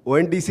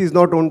 ONDC is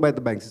not owned by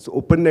the banks. It's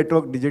open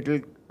network digital.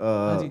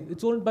 हाँ जी.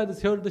 It's owned by the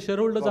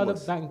shareholders are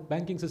the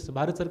banking system.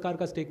 Bharat सरकार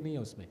का stake नहीं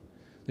है उसमें.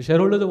 The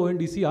shareholders of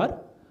ONDC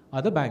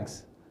are the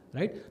banks,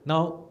 right?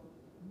 Now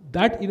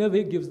that in a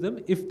way gives them,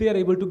 if they are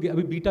able to get,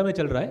 अभी beta में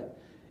चल रहा है,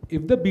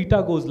 if the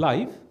beta goes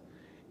live,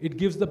 it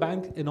gives the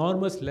bank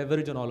enormous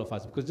leverage on all of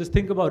us. Because just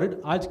think about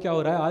it, आज क्या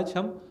हो रहा है? आज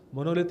हम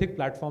monolithic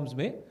platforms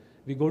में,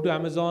 we go to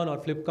Amazon or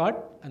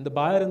Flipkart, and the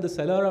buyer and the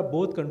seller are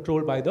both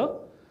controlled by the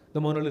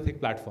monolithic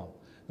platform.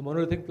 The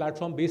monolithic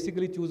platform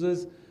basically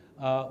chooses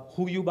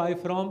who you buy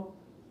from,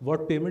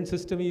 what payment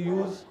system you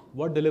use,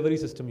 what delivery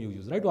system you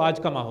use, right? तो आज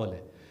का माहौल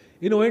है.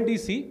 In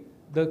ONDC,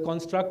 the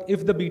construct,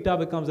 if the beta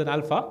becomes an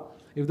alpha,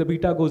 if the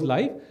beta goes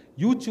live,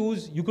 you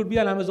choose, you could be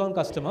an Amazon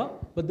customer,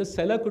 but the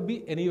seller could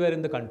be anywhere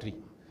in the country.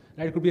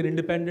 Right? It could be an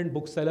independent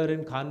bookseller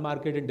in Khan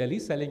Market in Delhi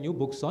selling you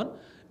books on,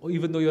 or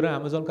even though you're an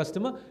Amazon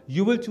customer,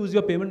 you will choose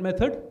your payment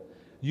method,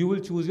 you will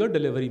choose your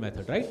delivery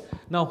method, right?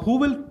 Now, who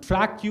will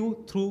track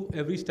you through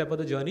every step of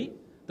the journey?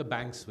 The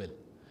banks will.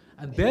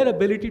 And their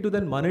ability to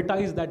then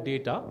monetize that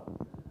data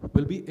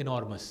will be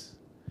enormous.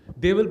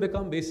 They will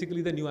become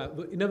basically the new app.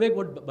 In a way,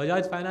 what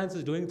Bajaj Finance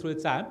is doing through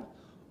its app,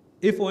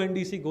 if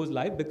ONDC goes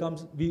live,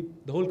 the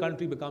whole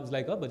country becomes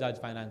like a Bajaj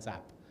Finance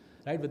app,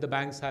 right? With the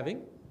banks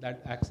having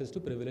that access to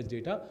privileged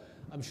data.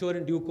 I'm sure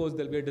in due course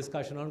there'll be a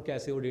discussion on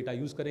कैसे वो data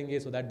use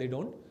करेंगे so that they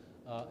don't,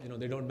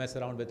 they don't mess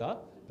around with our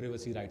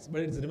privacy rights.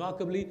 But it's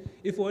remarkably,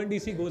 if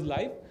ONDC goes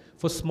live,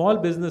 for small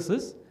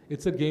businesses,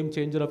 it's a game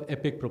changer of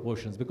epic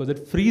proportions because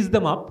it frees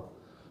them up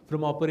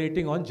from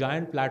operating on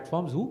giant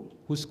platforms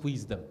who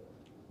squeeze them.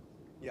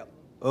 Yeah.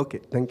 Okay,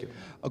 thank you.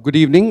 Good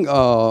evening.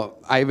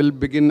 I will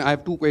begin. I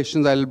have two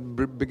questions. I'll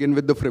begin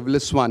with the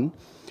frivolous one.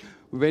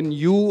 When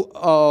you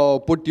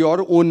put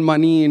your own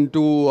money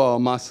into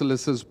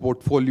Marcellus's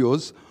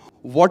portfolios,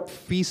 what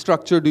fee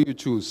structure do you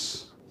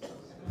choose?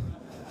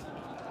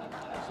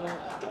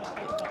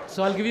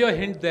 So I'll give you a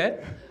hint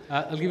there.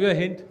 I'll give you a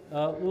hint.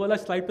 वो वाला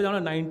slide पे जाना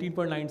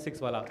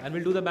 19.96 वाला, and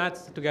we'll do the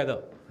maths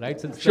together, right?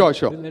 Sure.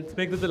 Let's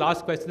make this the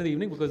last question of the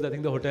evening because I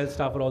think the hotel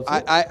staff are also.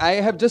 I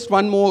have just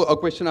one more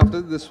question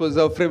after this. Was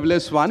a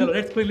frivolous one. So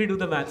let's quickly do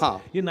the maths.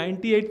 हाँ. ये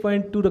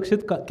 98.2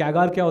 रक्षित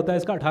कैगार क्या होता है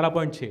इसका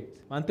 18.6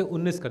 मानते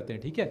 19 करते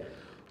हैं ठीक है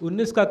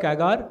 19 का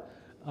कैगार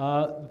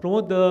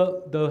Pramod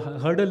the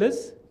hurdle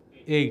is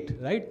 8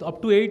 right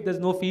up to 8 there's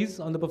no fees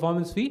on the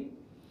performance fee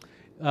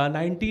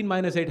 19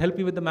 minus 8 help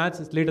me with the maths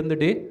it's late in the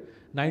day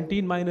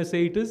 19 minus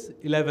 8 is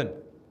 11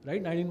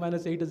 right 19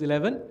 minus 8 is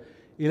 11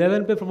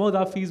 pe Pramod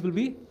our fees will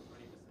be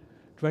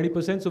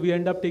 20% so we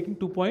end up taking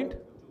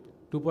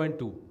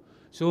 2.2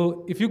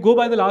 so if you go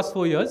by the last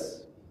 4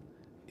 years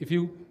if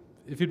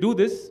you do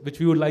this, which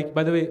we would like,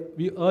 by the way,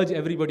 we urge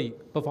everybody,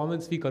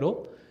 performance fee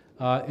karo.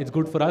 It's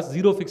good for us.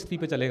 0 fixed fee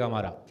पे चलेगा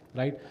हमारा,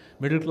 right?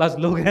 Middle class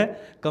लोग हैं,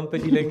 कम पे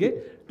जी लेंगे.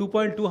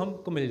 2.2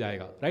 हमको मिल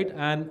जाएगा, right?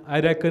 And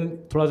I reckon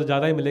थोड़ा सा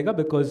ज़्यादा ही मिलेगा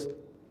because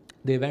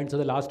the events of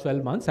the last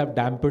 12 months have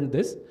dampened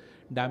this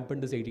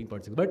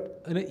 18.6.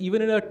 But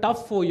even in a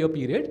tough 4-year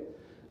period,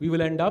 we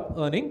will end up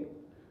earning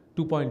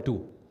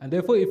 2.2. And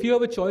therefore, if you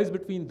have a choice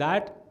between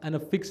that and a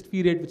fixed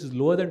fee rate which is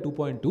lower than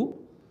 2.2,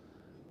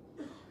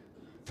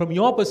 from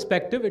your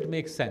perspective, it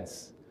makes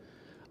sense.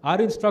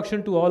 Our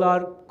instruction to all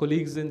our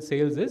colleagues in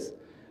sales is,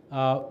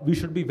 we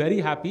should be very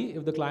happy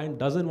if the client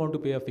doesn't want to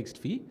pay a fixed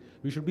fee.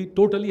 We should be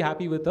totally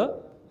happy with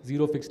a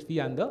 0 fixed fee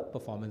and the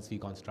performance fee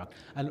construct.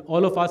 And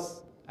all of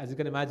us, as you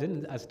can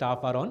imagine, as staff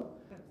are on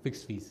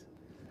fixed fees.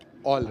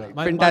 All right,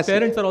 my fantastic. My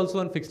parents are also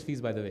on fixed fees,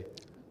 by the way.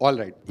 All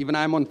right, even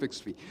I am on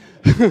fixed fee.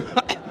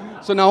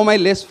 So now my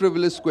less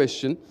frivolous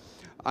question.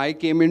 I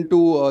came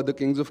into the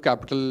Kings of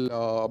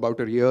Capital about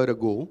a year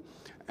ago.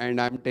 And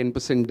I'm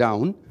 10%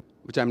 down,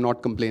 which I'm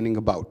not complaining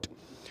about.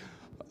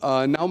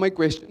 Now my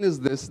question is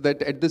this,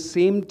 that at the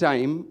same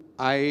time,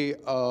 I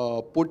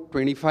put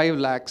 25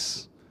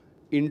 lakhs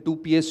into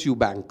PSU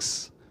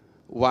banks.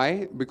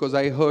 Why? Because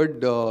I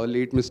heard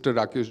late Mr.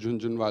 Rakesh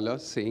Jhunjhunwala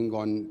saying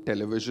on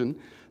television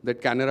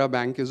that Canara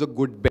Bank is a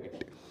good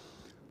bet.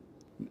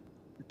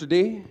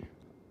 today,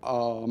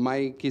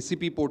 my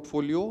KCP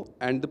portfolio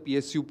and the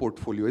PSU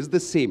portfolio is the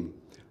same.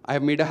 I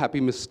have made a happy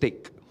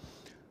mistake.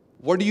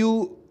 What do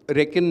you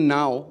reckon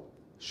now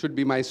should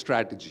be my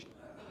strategy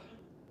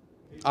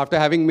after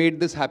having made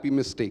this happy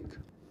mistake?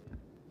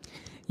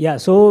 Yeah,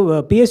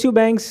 so PSU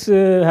banks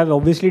have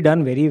obviously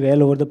done very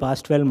well over the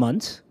past 12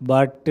 months,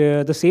 but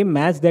the same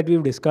math that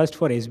we've discussed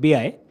for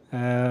SBI,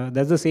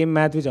 that's the same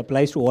math which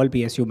applies to all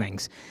PSU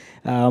banks.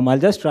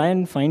 I'll just try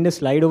and find a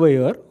slide over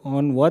here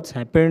on what's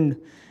happened,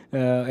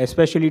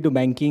 especially to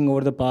banking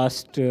over the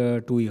past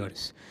 2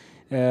 years.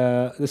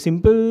 The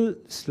simple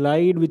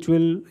slide which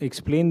will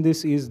explain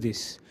this is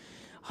this.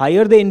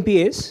 Higher the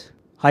NPAs,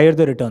 higher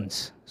the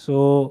returns.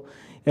 So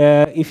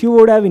if you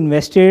would have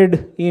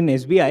invested in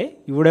SBI,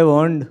 you would have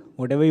earned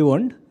whatever you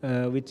earned,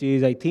 which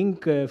is, I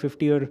think,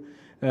 50 or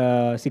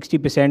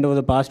 60% over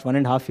the past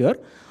 1.5 years.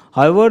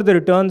 However, the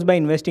returns by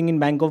investing in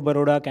Bank of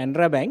Baroda,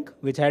 Canara Bank,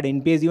 which had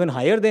NPAs even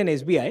higher than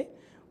SBI,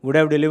 would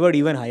have delivered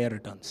even higher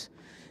returns.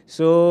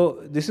 So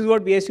this is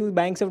what PSU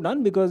banks have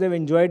done because they've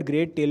enjoyed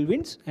great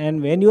tailwinds.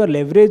 And when you are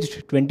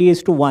leveraged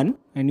 20:1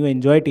 and you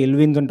enjoy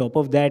tailwinds on top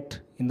of that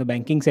in the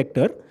banking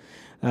sector,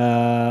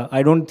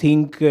 I don't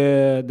think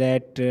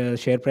that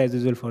share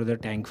prices will further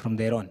tank from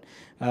there on.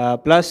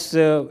 Plus,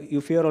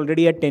 if you're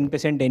already at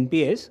 10%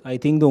 NPAs, I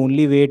think the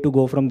only way to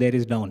go from there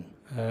is down.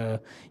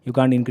 You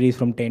can't increase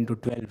from 10 to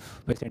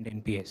 12%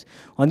 NPAs.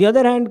 On the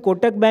other hand,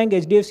 Kotak Bank,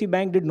 HDFC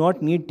Bank did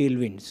not need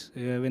tailwinds.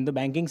 When the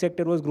banking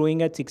sector was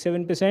growing at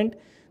 6-7%,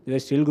 they were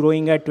still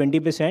growing at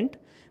 20%.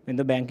 When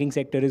the banking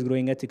sector is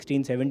growing at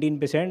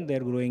 16-17%, they're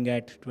growing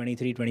at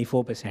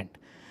 23-24%.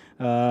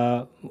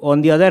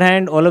 On the other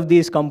hand, all of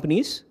these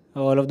companies,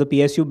 all of the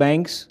PSU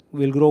banks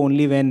will grow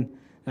only when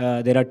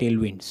there are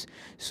tailwinds.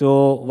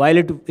 So while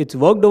it's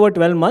worked over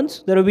 12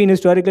 months, there have been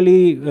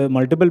historically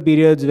multiple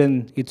periods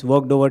when it's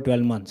worked over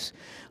 12 months.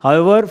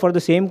 However, for the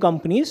same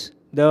companies,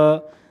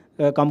 the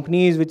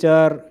companies which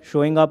are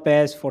showing up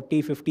as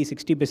 40, 50,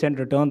 60%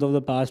 returns over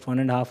the past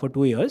 1.5 or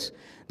 2 years,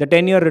 the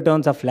 10-year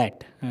returns are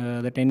flat.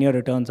 The 10-year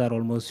returns are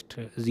almost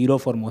zero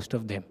for most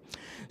of them.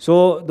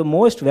 So the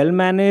most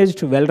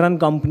well-managed, well-run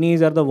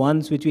companies are the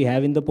ones which we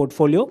have in the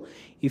portfolio.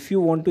 If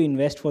you want to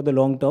invest for the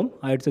long term,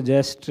 I'd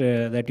suggest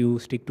that you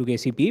stick to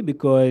KCP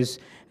because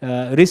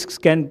risks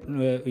can,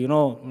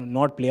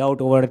 not play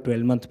out over a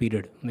 12-month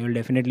period. They will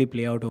definitely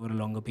play out over a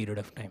longer period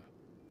of time.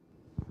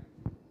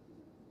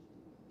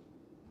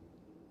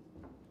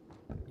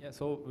 Yeah,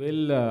 so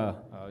we'll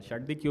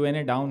shut the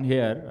Q&A down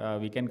here.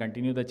 We can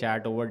continue the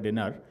chat over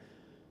dinner.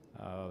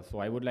 So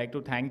I would like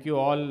to thank you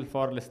all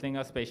for listening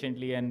us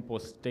patiently and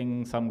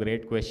posting some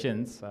great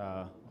questions.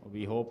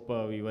 We hope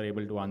we were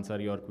able to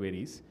answer your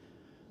queries.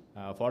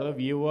 For the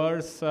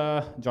viewers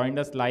joined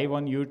us live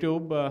on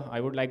YouTube, I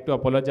would like to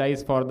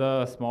apologize for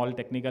the small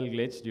technical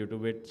glitch due to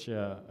which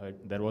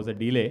there was a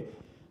delay.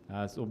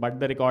 But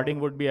the recording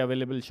would be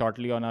available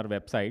shortly on our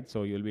website,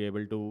 so you'll be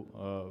able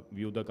to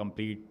view the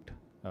complete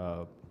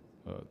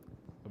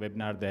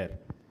webinar there.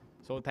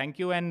 So thank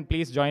you, and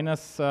please join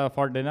us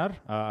for dinner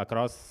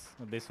across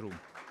this room.